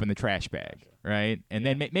everything up in the trash bag, right? And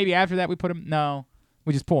then maybe after that we put them – no,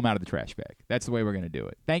 we just pull them out of the trash bag. That's the way we're going to do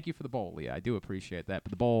it. Thank you for the bowl, Leah. I do appreciate that. But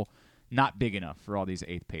the bowl, not big enough for all these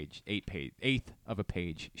eighth of a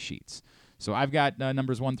page sheets. So I've got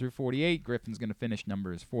numbers 1 through 48. Griffin's going to finish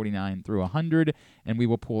numbers 49 through 100, and we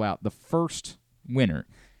will pull out the first winner.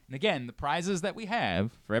 And again, the prizes that we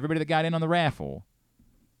have for everybody that got in on the raffle –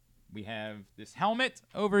 we have this helmet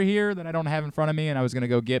over here that I don't have in front of me and I was going to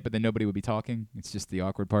go get, but then nobody would be talking. It's just the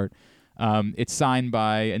awkward part. It's signed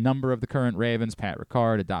by a number of the current Ravens, Pat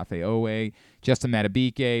Ricard, Adafe Owe, Justin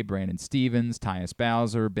Matabike, Brandon Stevens, Tyus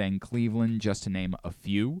Bowser, Ben Cleveland, just to name a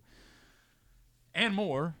few. And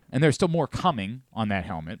more. And there's still more coming on that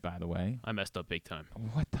helmet, by the way. I messed up big time.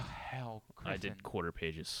 What the hell, Griffin? I did quarter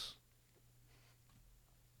pages.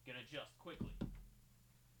 Gonna adjust quickly.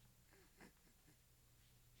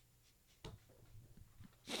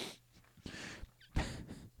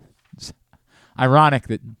 Ironic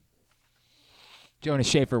that Jonas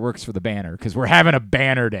Shaffer works for the Banner because we're having a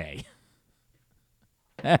banner day.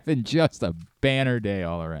 Having just a banner day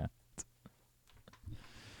all around.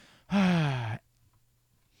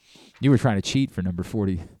 You were trying to cheat for number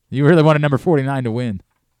 40. You really wanted number 49 to win.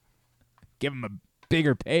 Give him a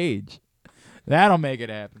bigger page. That'll make it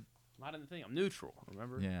happen. Not in the thing. I'm neutral,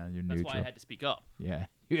 remember? Yeah, you're That's neutral. why I had to speak up. Yeah,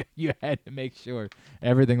 you had to make sure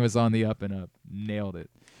everything was on the up and up. Nailed it.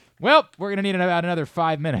 Well, we're going to need about another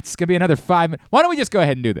 5 minutes. It's going to be another 5 minutes. Why don't we just go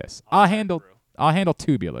ahead and do this? I'll handle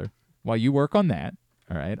Tubular while you work on that.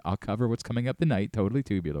 All right, I'll cover what's coming up tonight, totally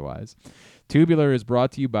Tubular-wise. Tubular is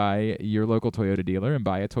brought to you by your local Toyota dealer and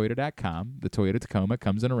buyatoyota.com. The Toyota Tacoma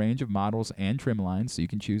comes in a range of models and trim lines, so you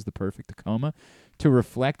can choose the perfect Tacoma to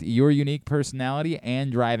reflect your unique personality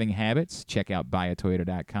and driving habits. Check out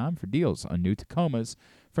buyatoyota.com for deals on new Tacomas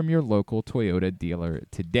from your local Toyota dealer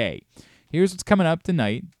today. Here's what's coming up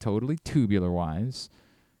tonight, totally Tubular-wise.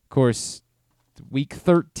 Of course, Week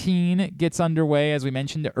 13 gets underway, as we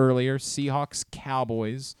mentioned earlier. Seahawks,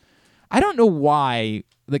 Cowboys. I don't know why.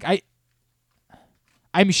 Like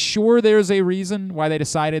I'm sure there's a reason why they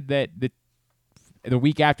decided that the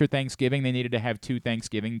week after Thanksgiving they needed to have 2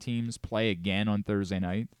 Thanksgiving teams play again on Thursday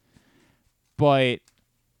night. But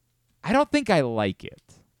I don't think I like it.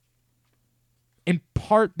 In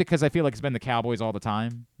part because I feel like it's been the Cowboys all the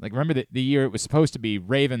time. Like, remember the year it was supposed to be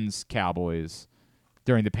Ravens-Cowboys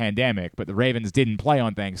during the pandemic, but the Ravens didn't play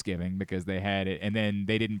on Thanksgiving because they had it, and then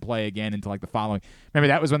they didn't play again until like the following. Remember,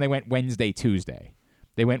 that was when they went Wednesday, Tuesday.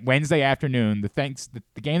 They went Wednesday afternoon. The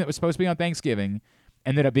game that was supposed to be on Thanksgiving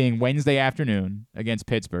ended up being Wednesday afternoon against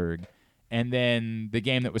Pittsburgh, and then the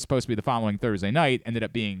game that was supposed to be the following Thursday night ended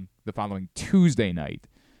up being the following Tuesday night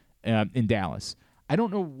in Dallas. I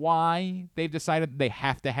don't know why they've decided they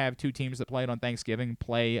have to have 2 teams that played on Thanksgiving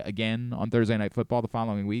play again on Thursday Night Football the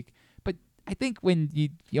following week. But I think when you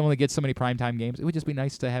only get so many primetime games, it would just be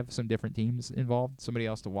nice to have some different teams involved, somebody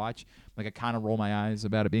else to watch. Like, I kind of roll my eyes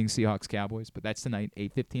about it being Seahawks-Cowboys, but that's tonight,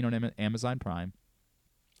 8:15 on Amazon Prime.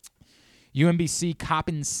 UMBC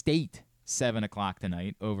Coppin State, 7 o'clock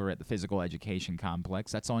tonight over at the Physical Education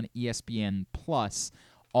Complex. That's on ESPN+.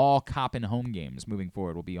 All Coppin home games moving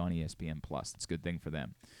forward will be on ESPN+. It's a good thing for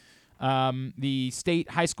them. The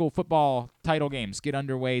state high school football title games get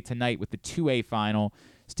underway tonight with the 2A final.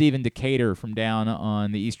 Stephen Decatur from down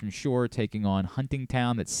on the Eastern Shore taking on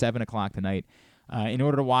Huntingtown. That's 7 o'clock tonight. In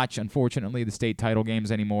order to watch, unfortunately, the state title games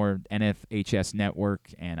anymore, NFHS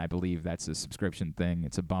Network, and I believe that's a subscription thing.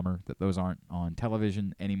 It's a bummer that those aren't on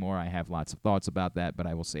television anymore. I have lots of thoughts about that, but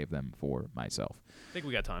I will save them for myself. I think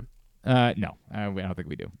we got time. No, I don't think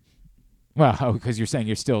we do. Well, because you're saying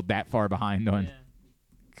you're still that far behind on. Yeah.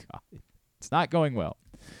 God, it's not going well.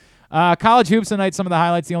 College hoops tonight. Some of the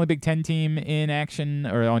highlights: the only Big Ten team in action,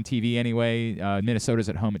 or on TV anyway. Minnesota's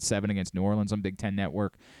at home at 7 against New Orleans on Big Ten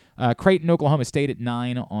Network. Creighton, Oklahoma State at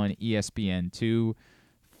 9 on ESPN2.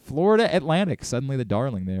 Florida Atlantic, suddenly the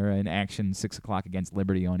darling there, in action 6 o'clock against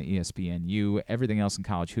Liberty on ESPNU. Everything else in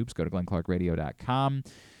college hoops, go to glennclarkradio.com.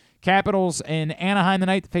 Capitals in Anaheim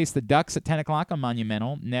tonight to face the Ducks at 10 o'clock on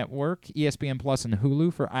Monumental Network. ESPN Plus and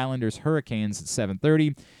Hulu for Islanders Hurricanes at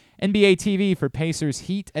 7:30. NBA TV for Pacers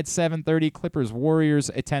Heat at 7:30. Clippers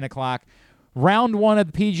Warriors at 10 o'clock. Round 1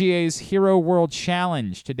 of the PGA's Hero World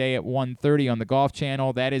Challenge today at 1:30 on the Golf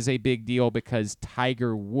Channel. That is a big deal because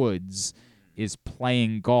Tiger Woods is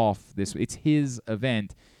playing golf this week. It's his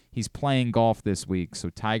event. He's playing golf this week, so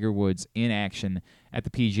Tiger Woods in action at the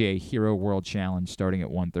PGA Hero World Challenge starting at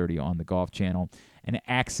 1:30 on the Golf Channel, and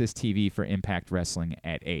Access TV for Impact Wrestling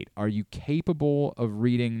at 8. Are you capable of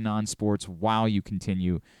reading non-sports while you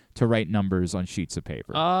continue to write numbers on sheets of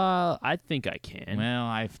paper? I think I can. Well,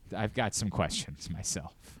 I've got some questions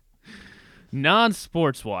myself.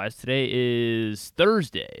 Non-sports-wise, today is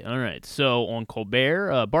Thursday. All right, so on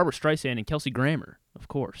Colbert, Barbara Streisand and Kelsey Grammer, of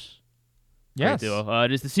course. Yes.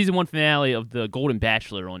 It is the season 1 finale of The Golden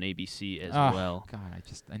Bachelor on ABC as well. God,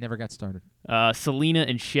 I never got started. Selena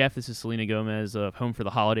and Chef. This is Selena Gomez of Home for the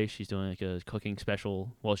Holidays. She's doing like a cooking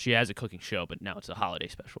special. Well, she has a cooking show, but now it's a holiday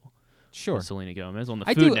special. Sure. With Selena Gomez on the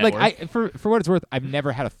Food Network. Like for what it's worth, I've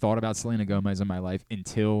never had a thought about Selena Gomez in my life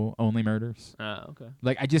until Only Murders. Okay.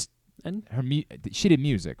 Like she did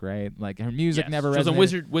music, right? Like her music never resonated. She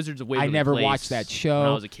was on Wizards of Waverly I never Place watched that show when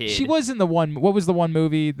I was a kid. She was in the one. What was the one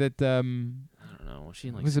movie that? I don't know. Was she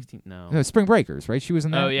in like 16? No. Spring Breakers, right? She was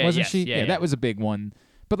in that. Oh yeah, wasn't yes, she? Yeah, that was a big one.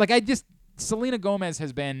 But like Selena Gomez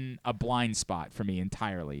has been a blind spot for me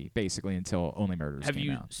entirely, basically until Only Murders. Have came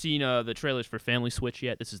you out. seen the trailers for Family Switch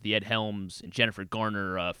yet? This is the Ed Helms and Jennifer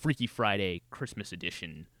Garner Freaky Friday Christmas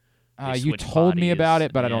edition. You told me about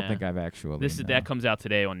it, but I don't think I've actually. That comes out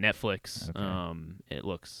today on Netflix. Okay. It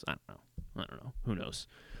looks. I don't know. Who knows?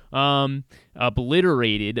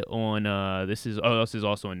 Obliterated on this is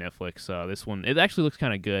also on Netflix. This one, it actually looks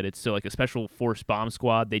kind of good. It's still like a special force bomb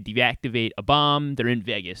squad. They deactivate a bomb. They're in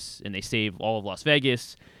Vegas and they save all of Las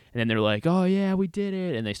Vegas. And then they're like, "Oh yeah, we did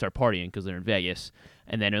it!" And they start partying because they're in Vegas.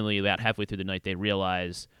 And then only about halfway through the night they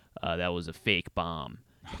realize that was a fake bomb.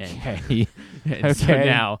 Okay.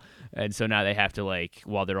 So now they have to, like,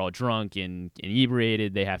 while they're all drunk and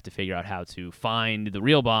inebriated, they have to figure out how to find the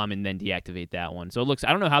real bomb and then deactivate that one. So it looks,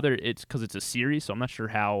 I don't know how it's because it's a series, so I'm not sure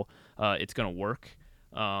how it's going to work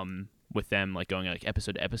with them, like, going like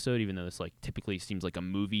episode to episode, even though this like typically seems like a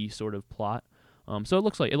movie sort of plot. So it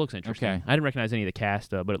looks interesting. Okay. I didn't recognize any of the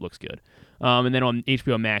cast, but it looks good. And then on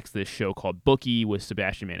HBO Max, this show called Bookie with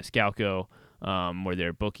Sebastian Maniscalco. Where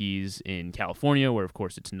they're bookies in California, where of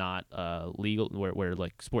course it's not legal, where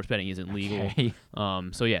like sports betting isn't legal. Okay.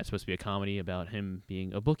 So yeah, it's supposed to be a comedy about him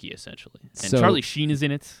being a bookie essentially, and So- Charlie Sheen is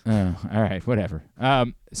in it. All right, whatever.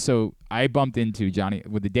 So I bumped into Johnny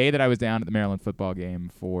with the day that I was down at the Maryland football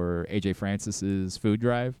game for AJ Francis's food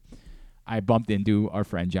drive. I bumped into our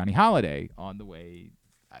friend Johnny Holiday on the way.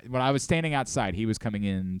 When I was standing outside, he was coming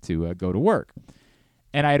in to go to work.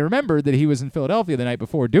 And I had remembered that he was in Philadelphia the night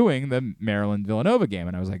before doing the Maryland-Villanova game.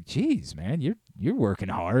 And I was like, geez, man, you're working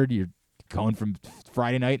hard. You're going from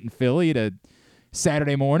Friday night in Philly to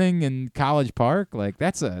Saturday morning in College Park. Like,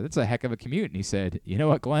 that's a heck of a commute. And he said, you know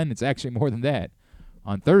what, Glenn? It's actually more than that.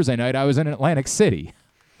 On Thursday night, I was in Atlantic City.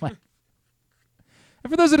 And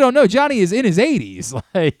for those who don't know, Johnny is in his 80s.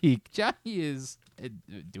 Like, Johnny is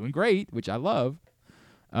doing great, which I love.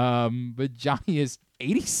 But Johnny is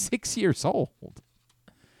 86 years old.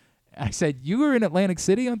 I said, you were in Atlantic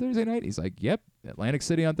City on Thursday night? He's like, yep, Atlantic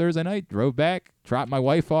City on Thursday night. Drove back, dropped my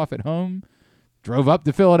wife off at home, drove up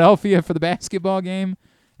to Philadelphia for the basketball game,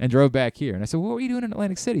 and drove back here. And I said, what were you doing in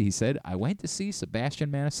Atlantic City? He said, I went to see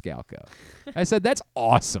Sebastian Maniscalco. I said, that's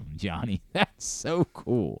awesome, Johnny. That's so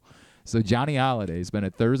cool. So Johnny Holiday spent a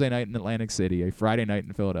Thursday night in Atlantic City, a Friday night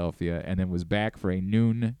in Philadelphia, and then was back for a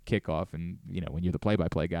noon kickoff. And, you know, when you're the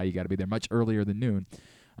play-by-play guy, you got to be there much earlier than noon.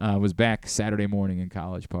 Was back Saturday morning in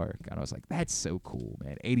College Park. And I was like, that's so cool,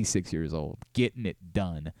 man. 86 years old, getting it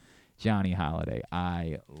done. Johnny Holiday.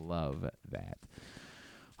 I love that.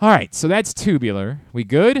 All right, so that's tubular. We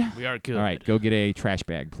good? We are good. All right, go get a trash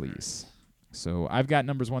bag, please. So I've got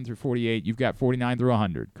numbers 1 through 48. You've got 49 through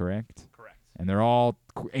 100, correct? Correct. And they're all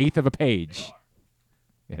eighth of a page.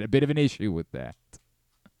 We had a bit of an issue with that.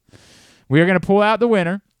 We are going to pull out the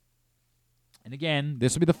winner. And again,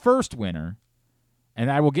 this will be the first winner. And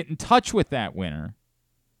I will get in touch with that winner.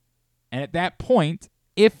 And at that point,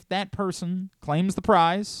 if that person claims the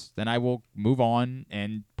prize, then I will move on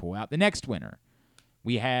and pull out the next winner.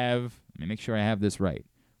 We have, let me make sure I have this right.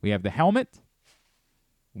 We have the helmet.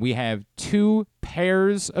 We have 2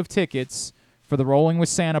 pairs of tickets for the Rolling with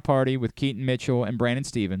Santa party with Keaton Mitchell and Brandon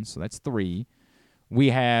Stevens. So that's 3.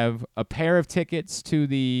 We have a pair of tickets to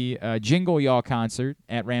the Jingle Y'all concert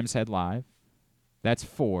at Rams Head Live. That's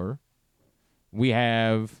 4. We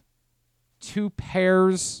have 2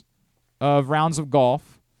 pairs of rounds of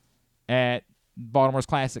golf at Baltimore's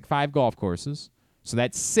Classic 5 golf courses. So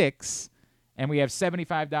that's 6. And we have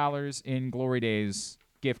 $75 in Glory Days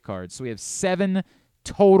gift cards. So we have 7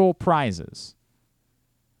 total prizes.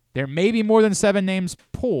 There may be more than 7 names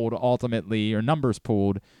pulled ultimately, or numbers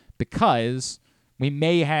pulled, because we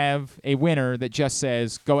may have a winner that just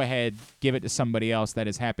says, go ahead, give it to somebody else. That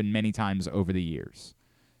has happened many times over the years.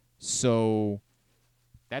 So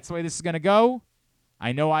that's the way this is going to go.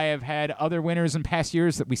 I know I have had other winners in past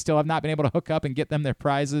years that we still have not been able to hook up and get them their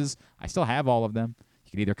prizes. I still have all of them.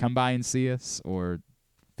 You can either come by and see us or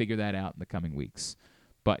figure that out in the coming weeks.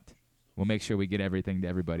 But we'll make sure we get everything to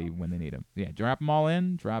everybody when they need them. Yeah, drop them all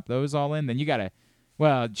in, drop those all in. Then you got to,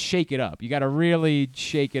 shake it up. You got to really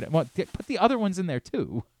shake it up. Well, put the other ones in there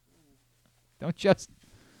too. Don't just,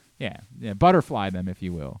 butterfly them, if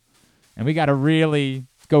you will. And we got to really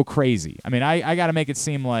go crazy. I mean, I got to make it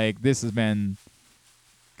seem like this has been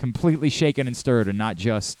completely shaken and stirred and not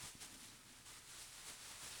just.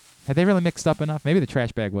 Had they really mixed up enough? Maybe the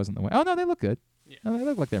trash bag wasn't the way. Oh, no, they look good. Yeah. No, they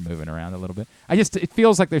look like they're moving around a little bit. It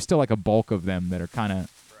feels like there's still like a bulk of them that are kind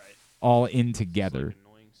of all in together. Like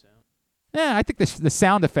annoying sound. Yeah, I think the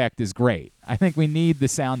sound effect is great. I think we need the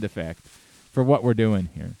sound effect for what we're doing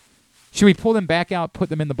here. Should we pull them back out, put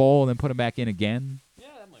them in the bowl, and then put them back in again? Yeah,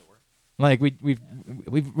 that might work. Like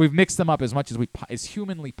we've mixed them up as much as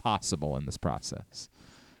humanly possible in this process.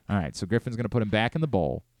 All right, so Griffin's going to put them back in the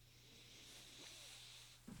bowl.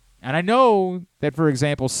 And I know that, for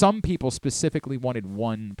example, some people specifically wanted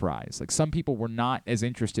one prize. Like some people were not as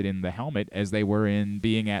interested in the helmet as they were in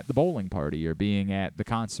being at the bowling party or being at the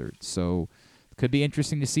concert. So it could be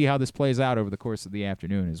interesting to see how this plays out over the course of the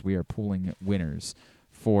afternoon as we are pulling winners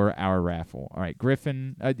for our raffle. All right,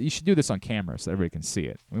 Griffin, you should do this on camera so everybody can see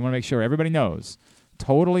it. We want to make sure everybody knows.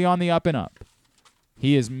 Totally on the up and up.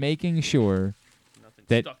 He is making sure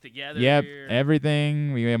that, stuck together here.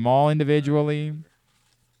 Everything. We have them all individually.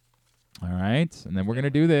 All right, and then we're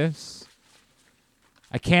gonna do this.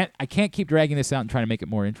 I can't keep dragging this out and trying to make it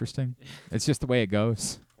more interesting. It's just the way it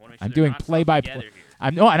goes. I'm doing play by play.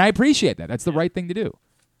 And I appreciate that. That's the right thing to do.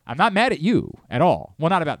 I'm not mad at you at all.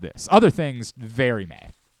 Well, not about this. Other things, very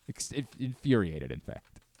mad, infuriated. In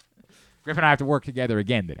fact, Griffin and I have to work together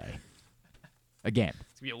again today. Again.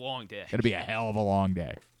 It's gonna be a long day. It'll be a hell of a long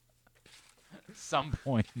day. At some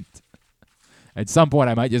point,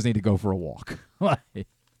 I might just need to go for a walk.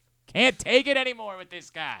 Can't take it anymore with this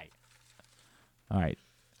guy. All right.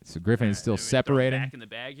 So Griffin is still separating. Back in the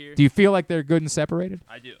bag here. Do you feel like they're good and separated?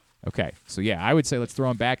 I do. Okay. So, yeah, I would say let's throw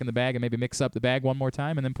them back in the bag and maybe mix up the bag one more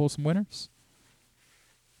time and then pull some winners.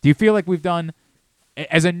 Do you feel like we've done,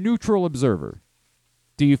 as a neutral observer,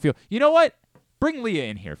 do you feel, you know what? Bring Leah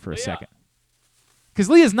in here for a second. Because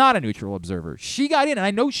Leah's not a neutral observer. She got in, and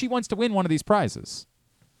I know she wants to win one of these prizes.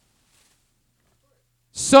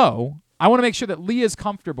 So I want to make sure that Leah's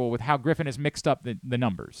comfortable with how Griffin has mixed up the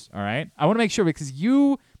numbers, all right? I want to make sure because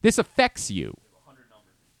this affects you.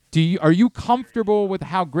 Are you comfortable with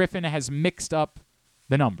how Griffin has mixed up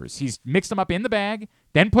the numbers? He's mixed them up in the bag,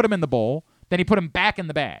 then put them in the bowl, then he put them back in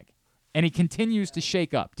the bag, and he continues to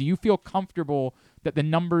shake up. Do you feel comfortable that the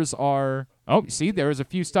numbers are, see, there's a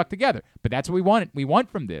few stuck together, but that's what we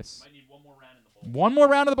want from this. Might need one more round in the bowl. One more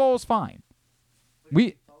round of the bowl is fine.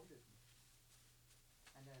 We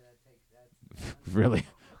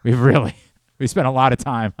spent a lot of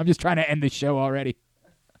time. I'm just trying to end the show already.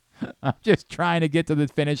 I'm just trying to get to the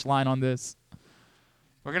finish line on this.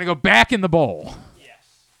 We're going to go back in the bowl. Yes.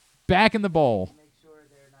 Back in the bowl. Make sure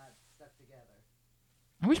they're not stuck together.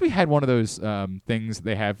 I wish we had one of those things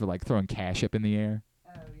they have for like throwing cash up in the air.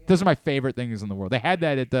 Oh, yeah. Those are my favorite things in the world. They had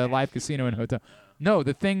that at the live casino and hotel. No,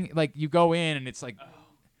 the thing, like you go in and it's like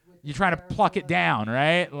you're trying to pluck it down,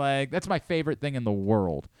 right? Like that's my favorite thing in the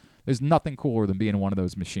world. There's nothing cooler than being in one of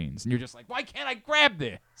those machines. And you're just like, why can't I grab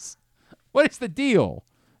this? What is the deal?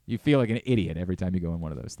 You feel like an idiot every time you go in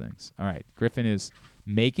one of those things. All right, Griffin is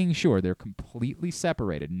making sure they're completely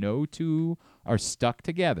separated. No two are stuck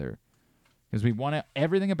together because we want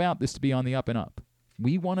everything about this to be on the up and up.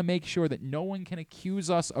 We want to make sure that no one can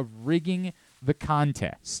accuse us of rigging the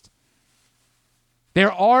contest.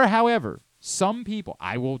 There are, however, some people.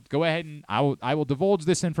 I will go ahead and I will divulge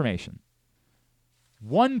this information.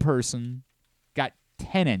 One person got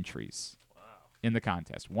 10 entries in the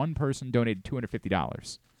contest. One person donated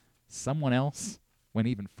 $250. Someone else went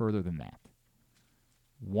even further than that.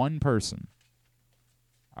 One person,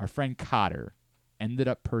 our friend Cotter, ended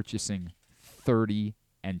up purchasing 30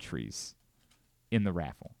 entries in the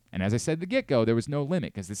raffle. And as I said at the get-go, there was no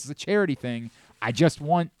limit because this is a charity thing.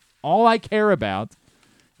 all I care about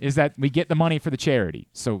is that we get the money for the charity.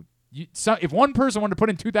 So If one person wanted to put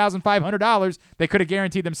in $2,500, they could have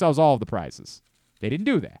guaranteed themselves all of the prizes. They didn't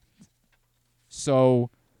do that. So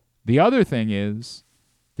the other thing is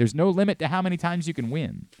there's no limit to how many times you can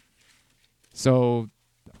win. So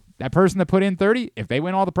that person that put in 30, if they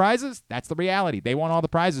win all the prizes, that's the reality. They won all the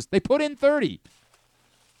prizes. They put in 30.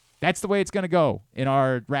 That's the way it's going to go in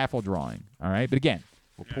our raffle drawing. All right? But again,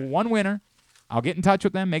 we'll pull one winner. I'll get in touch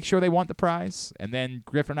with them, make sure they want the prize, and then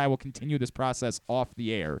Griffin and I will continue this process off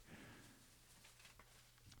the air.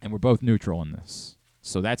 And we're both neutral in this.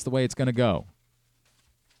 So that's the way it's going to go.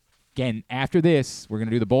 Again, after this, we're going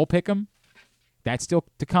to do the bowl pick'em. That's still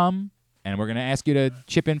to come, and we're going to ask you to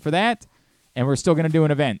chip in for that. And we're still going to do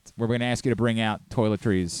an event where we're going to ask you to bring out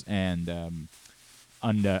toiletries and,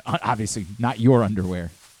 obviously, not your underwear,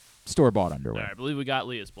 store-bought underwear. All right, I believe we got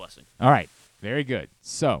Leah's blessing. All right, very good.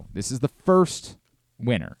 So this is the first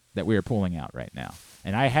winner that we are pulling out right now.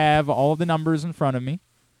 And I have all of the numbers in front of me.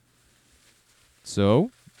 So,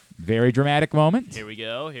 very dramatic moment. Here we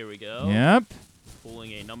go. Yep.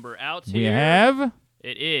 Pulling a number out We here. have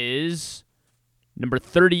It is number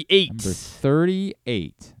 38. number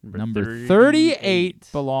 38. Number 38. 38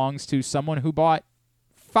 belongs to someone who bought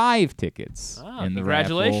 5 tickets in the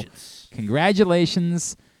congratulations. raffle.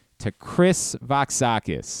 Congratulations to Chris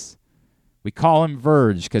Vaxakis. We call him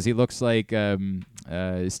Verge because he looks like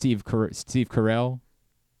Steve Carell.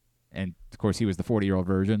 And, of course, he was the 40-year-old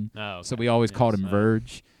version. Oh, okay. So we always called him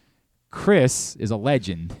Verge. Chris is a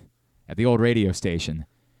legend at the old radio station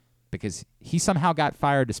because he somehow got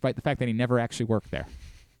fired despite the fact that he never actually worked there.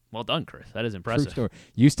 Well done, Chris. That is True impressive. story.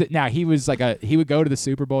 Now he was he would go to the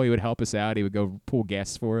Super Bowl, he would help us out, he would go pull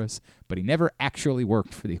guests for us, but he never actually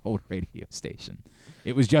worked for the old radio station.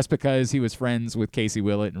 It was just because he was friends with Casey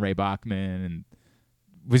Willett and Ray Bachman and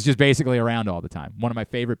was just basically around all the time. One of my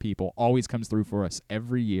favorite people, always comes through for us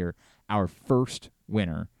every year. Our first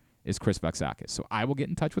winner is Chris Vaxakis. So I will get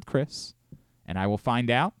in touch with Chris, and I will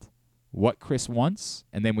find out what Chris wants,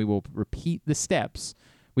 and then we will repeat the steps.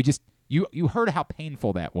 You heard how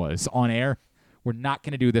painful that was on air. We're not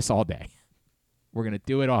going to do this all day. We're going to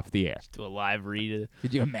do it off the air. Just do a live read.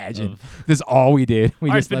 Could you imagine? This is all we did. We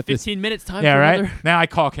All right, just it's been let 15 minutes. Time yeah, for right? another. Now I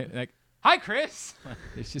call Ken, like, hi, Chris.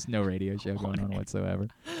 There's just no radio show going on whatsoever.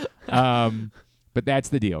 But that's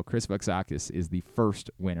the deal. Chris Vaxakis is the first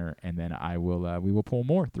winner, and then we will pull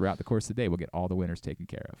more throughout the course of the day. We'll get all the winners taken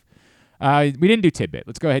care of. We didn't do Tidbit.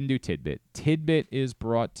 Let's go ahead and do Tidbit. Tidbit is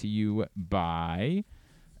brought to you by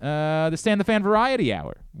the Stan the Fan Variety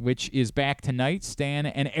Hour, which is back tonight. Stan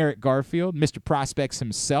and Eric Garfield, Mr. Prospects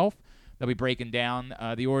himself. They'll be breaking down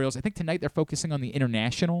the Orioles. I think tonight they're focusing on the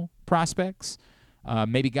international prospects.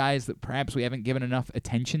 Maybe guys that perhaps we haven't given enough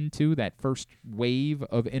attention to, that first wave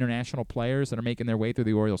of international players that are making their way through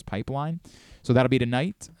the Orioles pipeline. So that'll be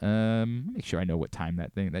tonight. Make sure I know what time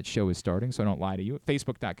that show is starting so I don't lie to you.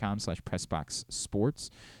 Facebook.com/PressBoxSports.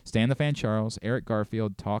 Stan the Fan Charles, Eric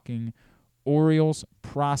Garfield talking Orioles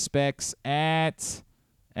prospects at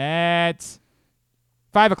 5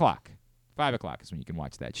 o'clock. 5 o'clock is when you can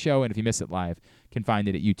watch that show. And if you miss it live, you can find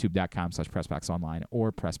it at youtube.com/PressBoxOnline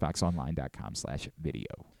or PressBoxOnline.com/video.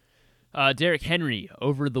 Derrick Henry,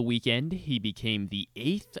 over the weekend, he became the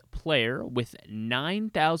 8th player with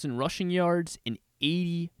 9,000 rushing yards and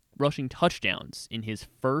 80 rushing touchdowns in his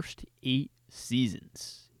first 8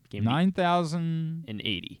 seasons.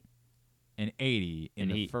 9,080 and 80 in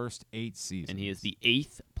the first 8 seasons. And he is the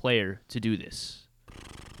 8th player to do this.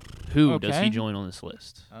 Who does he join on this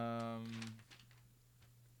list?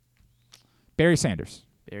 Barry Sanders.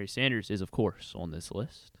 Barry Sanders is, of course, on this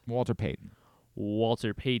list. Walter Payton.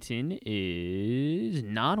 Walter Payton is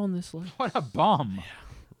not on this list. What a bum. Yeah,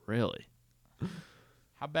 really.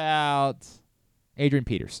 How about Adrian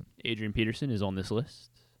Peterson? Adrian Peterson is on this list.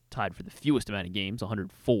 Tied for the fewest amount of games,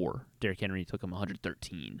 104. Derrick Henry took him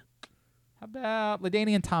 113. How about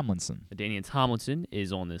LaDainian Tomlinson? LaDainian Tomlinson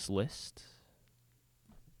is on this list.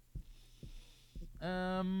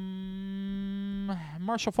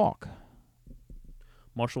 Marshall Faulk.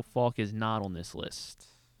 Marshall Faulk is not on this list.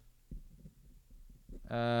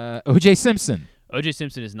 O.J. Simpson. O.J.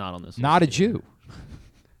 Simpson is not on this list. Not a Jew.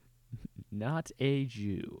 Not a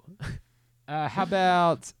Jew. How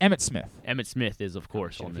about Emmitt Smith? Emmitt Smith is, of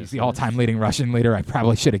course, on this He's list. the all-time leading rushing leader. I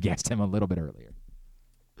probably should have guessed him a little bit earlier.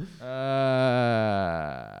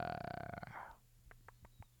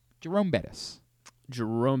 Jerome Bettis.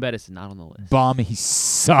 Jerome Bettis is not on the list. Bum, he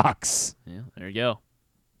sucks. Yeah, there you go.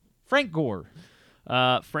 Frank Gore.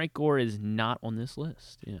 Frank Gore is not on this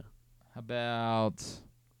list. Yeah. How about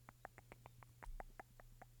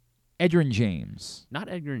Edgerrin James? Not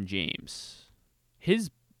Edgerrin James.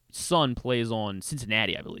 His son plays on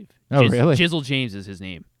Cincinnati, I believe. Oh, really? Jizzle James is his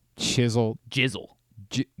name. Chisel. Jizzle.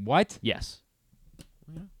 What? Yes.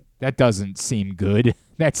 That doesn't seem good.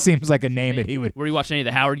 That seems like a name that he would. Were you watching any of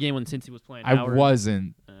the Howard game when Cincy was playing I Howard?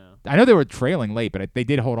 wasn't. I know they were trailing late, but they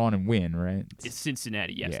did hold on and win, right? It's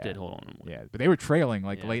Cincinnati, yes, did hold on and win. Yeah, but they were trailing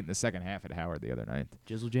late in the second half at Howard the other night.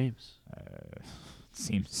 Jizzle James.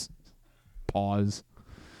 Seems. Pause.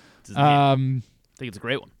 I think it's a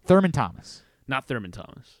great one. Thurman Thomas. Not Thurman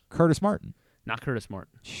Thomas. Curtis Martin. Not Curtis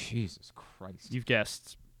Martin. Jesus Christ. You've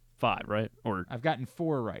guessed 5, right? Or I've gotten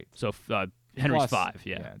 4 right. So Henry's Plus, 5,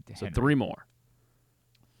 yeah. So Henry. 3 more.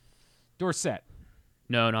 Dorset.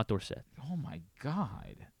 No, not Dorset. Oh, my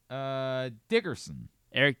God. Dickerson.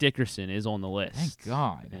 Eric Dickerson is on the list. Thank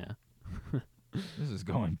God. Yeah. This is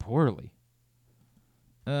going poorly.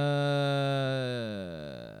 Earl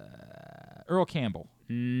Campbell.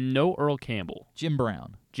 No Earl Campbell. Jim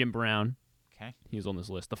Brown. Jim Brown. Okay. He was on this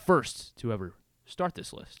list. The first to ever start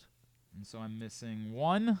this list. And so I'm missing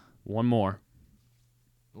 1. 1 more.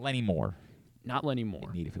 Lenny Moore. Not Lenny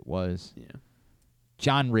Moore. Neat if it was. Yeah.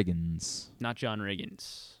 John Riggins. Not John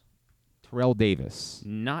Riggins. Terrell Davis.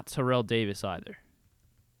 Not Terrell Davis either.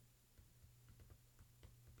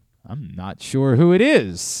 I'm not sure who it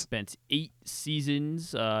is. Spent 8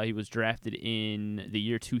 seasons. He was drafted in the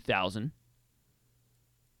year 2000. And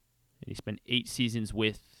he spent 8 seasons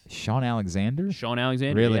with Sean Alexander? Sean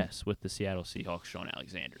Alexander, Really? yes, with the Seattle Seahawks, Sean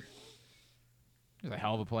Alexander. He was a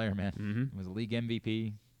hell of a player, man. Mm-hmm. He was a league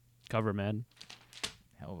MVP. Cover, man.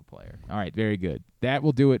 Hell of a player. All right, very good. That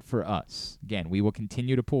will do it for us. Again, we will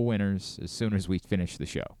continue to pull winners as soon as we finish the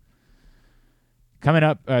show. Coming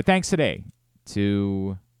up, thanks today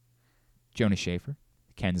to Jonas Shaffer,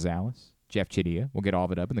 Ken Zalis, Jeff Chadiha. We'll get all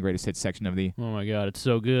of it up in the greatest hits section of the Oh, my God, it's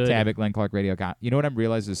so good. tab at Glenn Clark Radio. You know what I've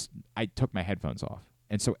realized is I took my headphones off,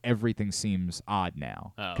 and so everything seems odd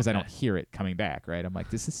now because I don't hear it coming back, right? I'm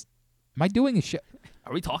like, am I doing a show?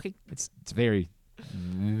 Are we talking? It's very,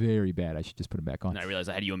 very bad. I should just put it back on. And I realized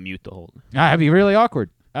I had you on mute the whole That'd be really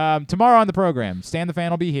awkward. Tomorrow on the program, Stan the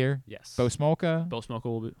Fan will be here. Yes. Bo Smolka. Bo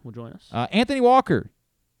Smolka will join us. Anthony Walker.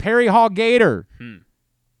 Perry Hall Gator. Hmm.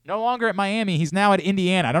 No longer at Miami. He's now at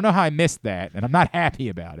Indiana. I don't know how I missed that, and I'm not happy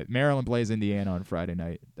about it. Maryland plays Indiana on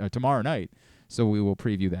tomorrow night, so we will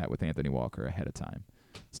preview that with Anthony Walker ahead of time.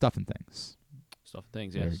 Stuff and things. Stuff and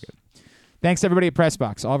things, yes. Very good. Thanks, everybody at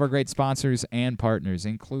PressBox, all of our great sponsors and partners,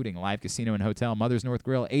 including Live Casino and Hotel, Mother's North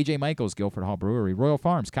Grill, A.J. Michaels, Guilford Hall Brewery, Royal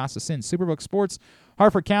Farms, Casa Sin, Superbook Sports,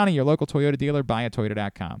 Hartford County, your local Toyota dealer,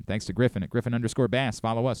 buyatoyota.com. Thanks to Griffin at Griffin_Bass.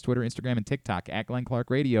 Follow us, Twitter, Instagram, and TikTok at Glenn Clark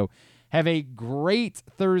Radio. Have a great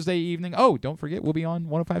Thursday evening. Oh, don't forget, we'll be on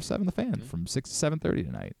 105.7 The Fan from 6 to 7:30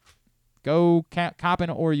 tonight. Go Coppin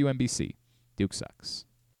or UMBC. Duke sucks.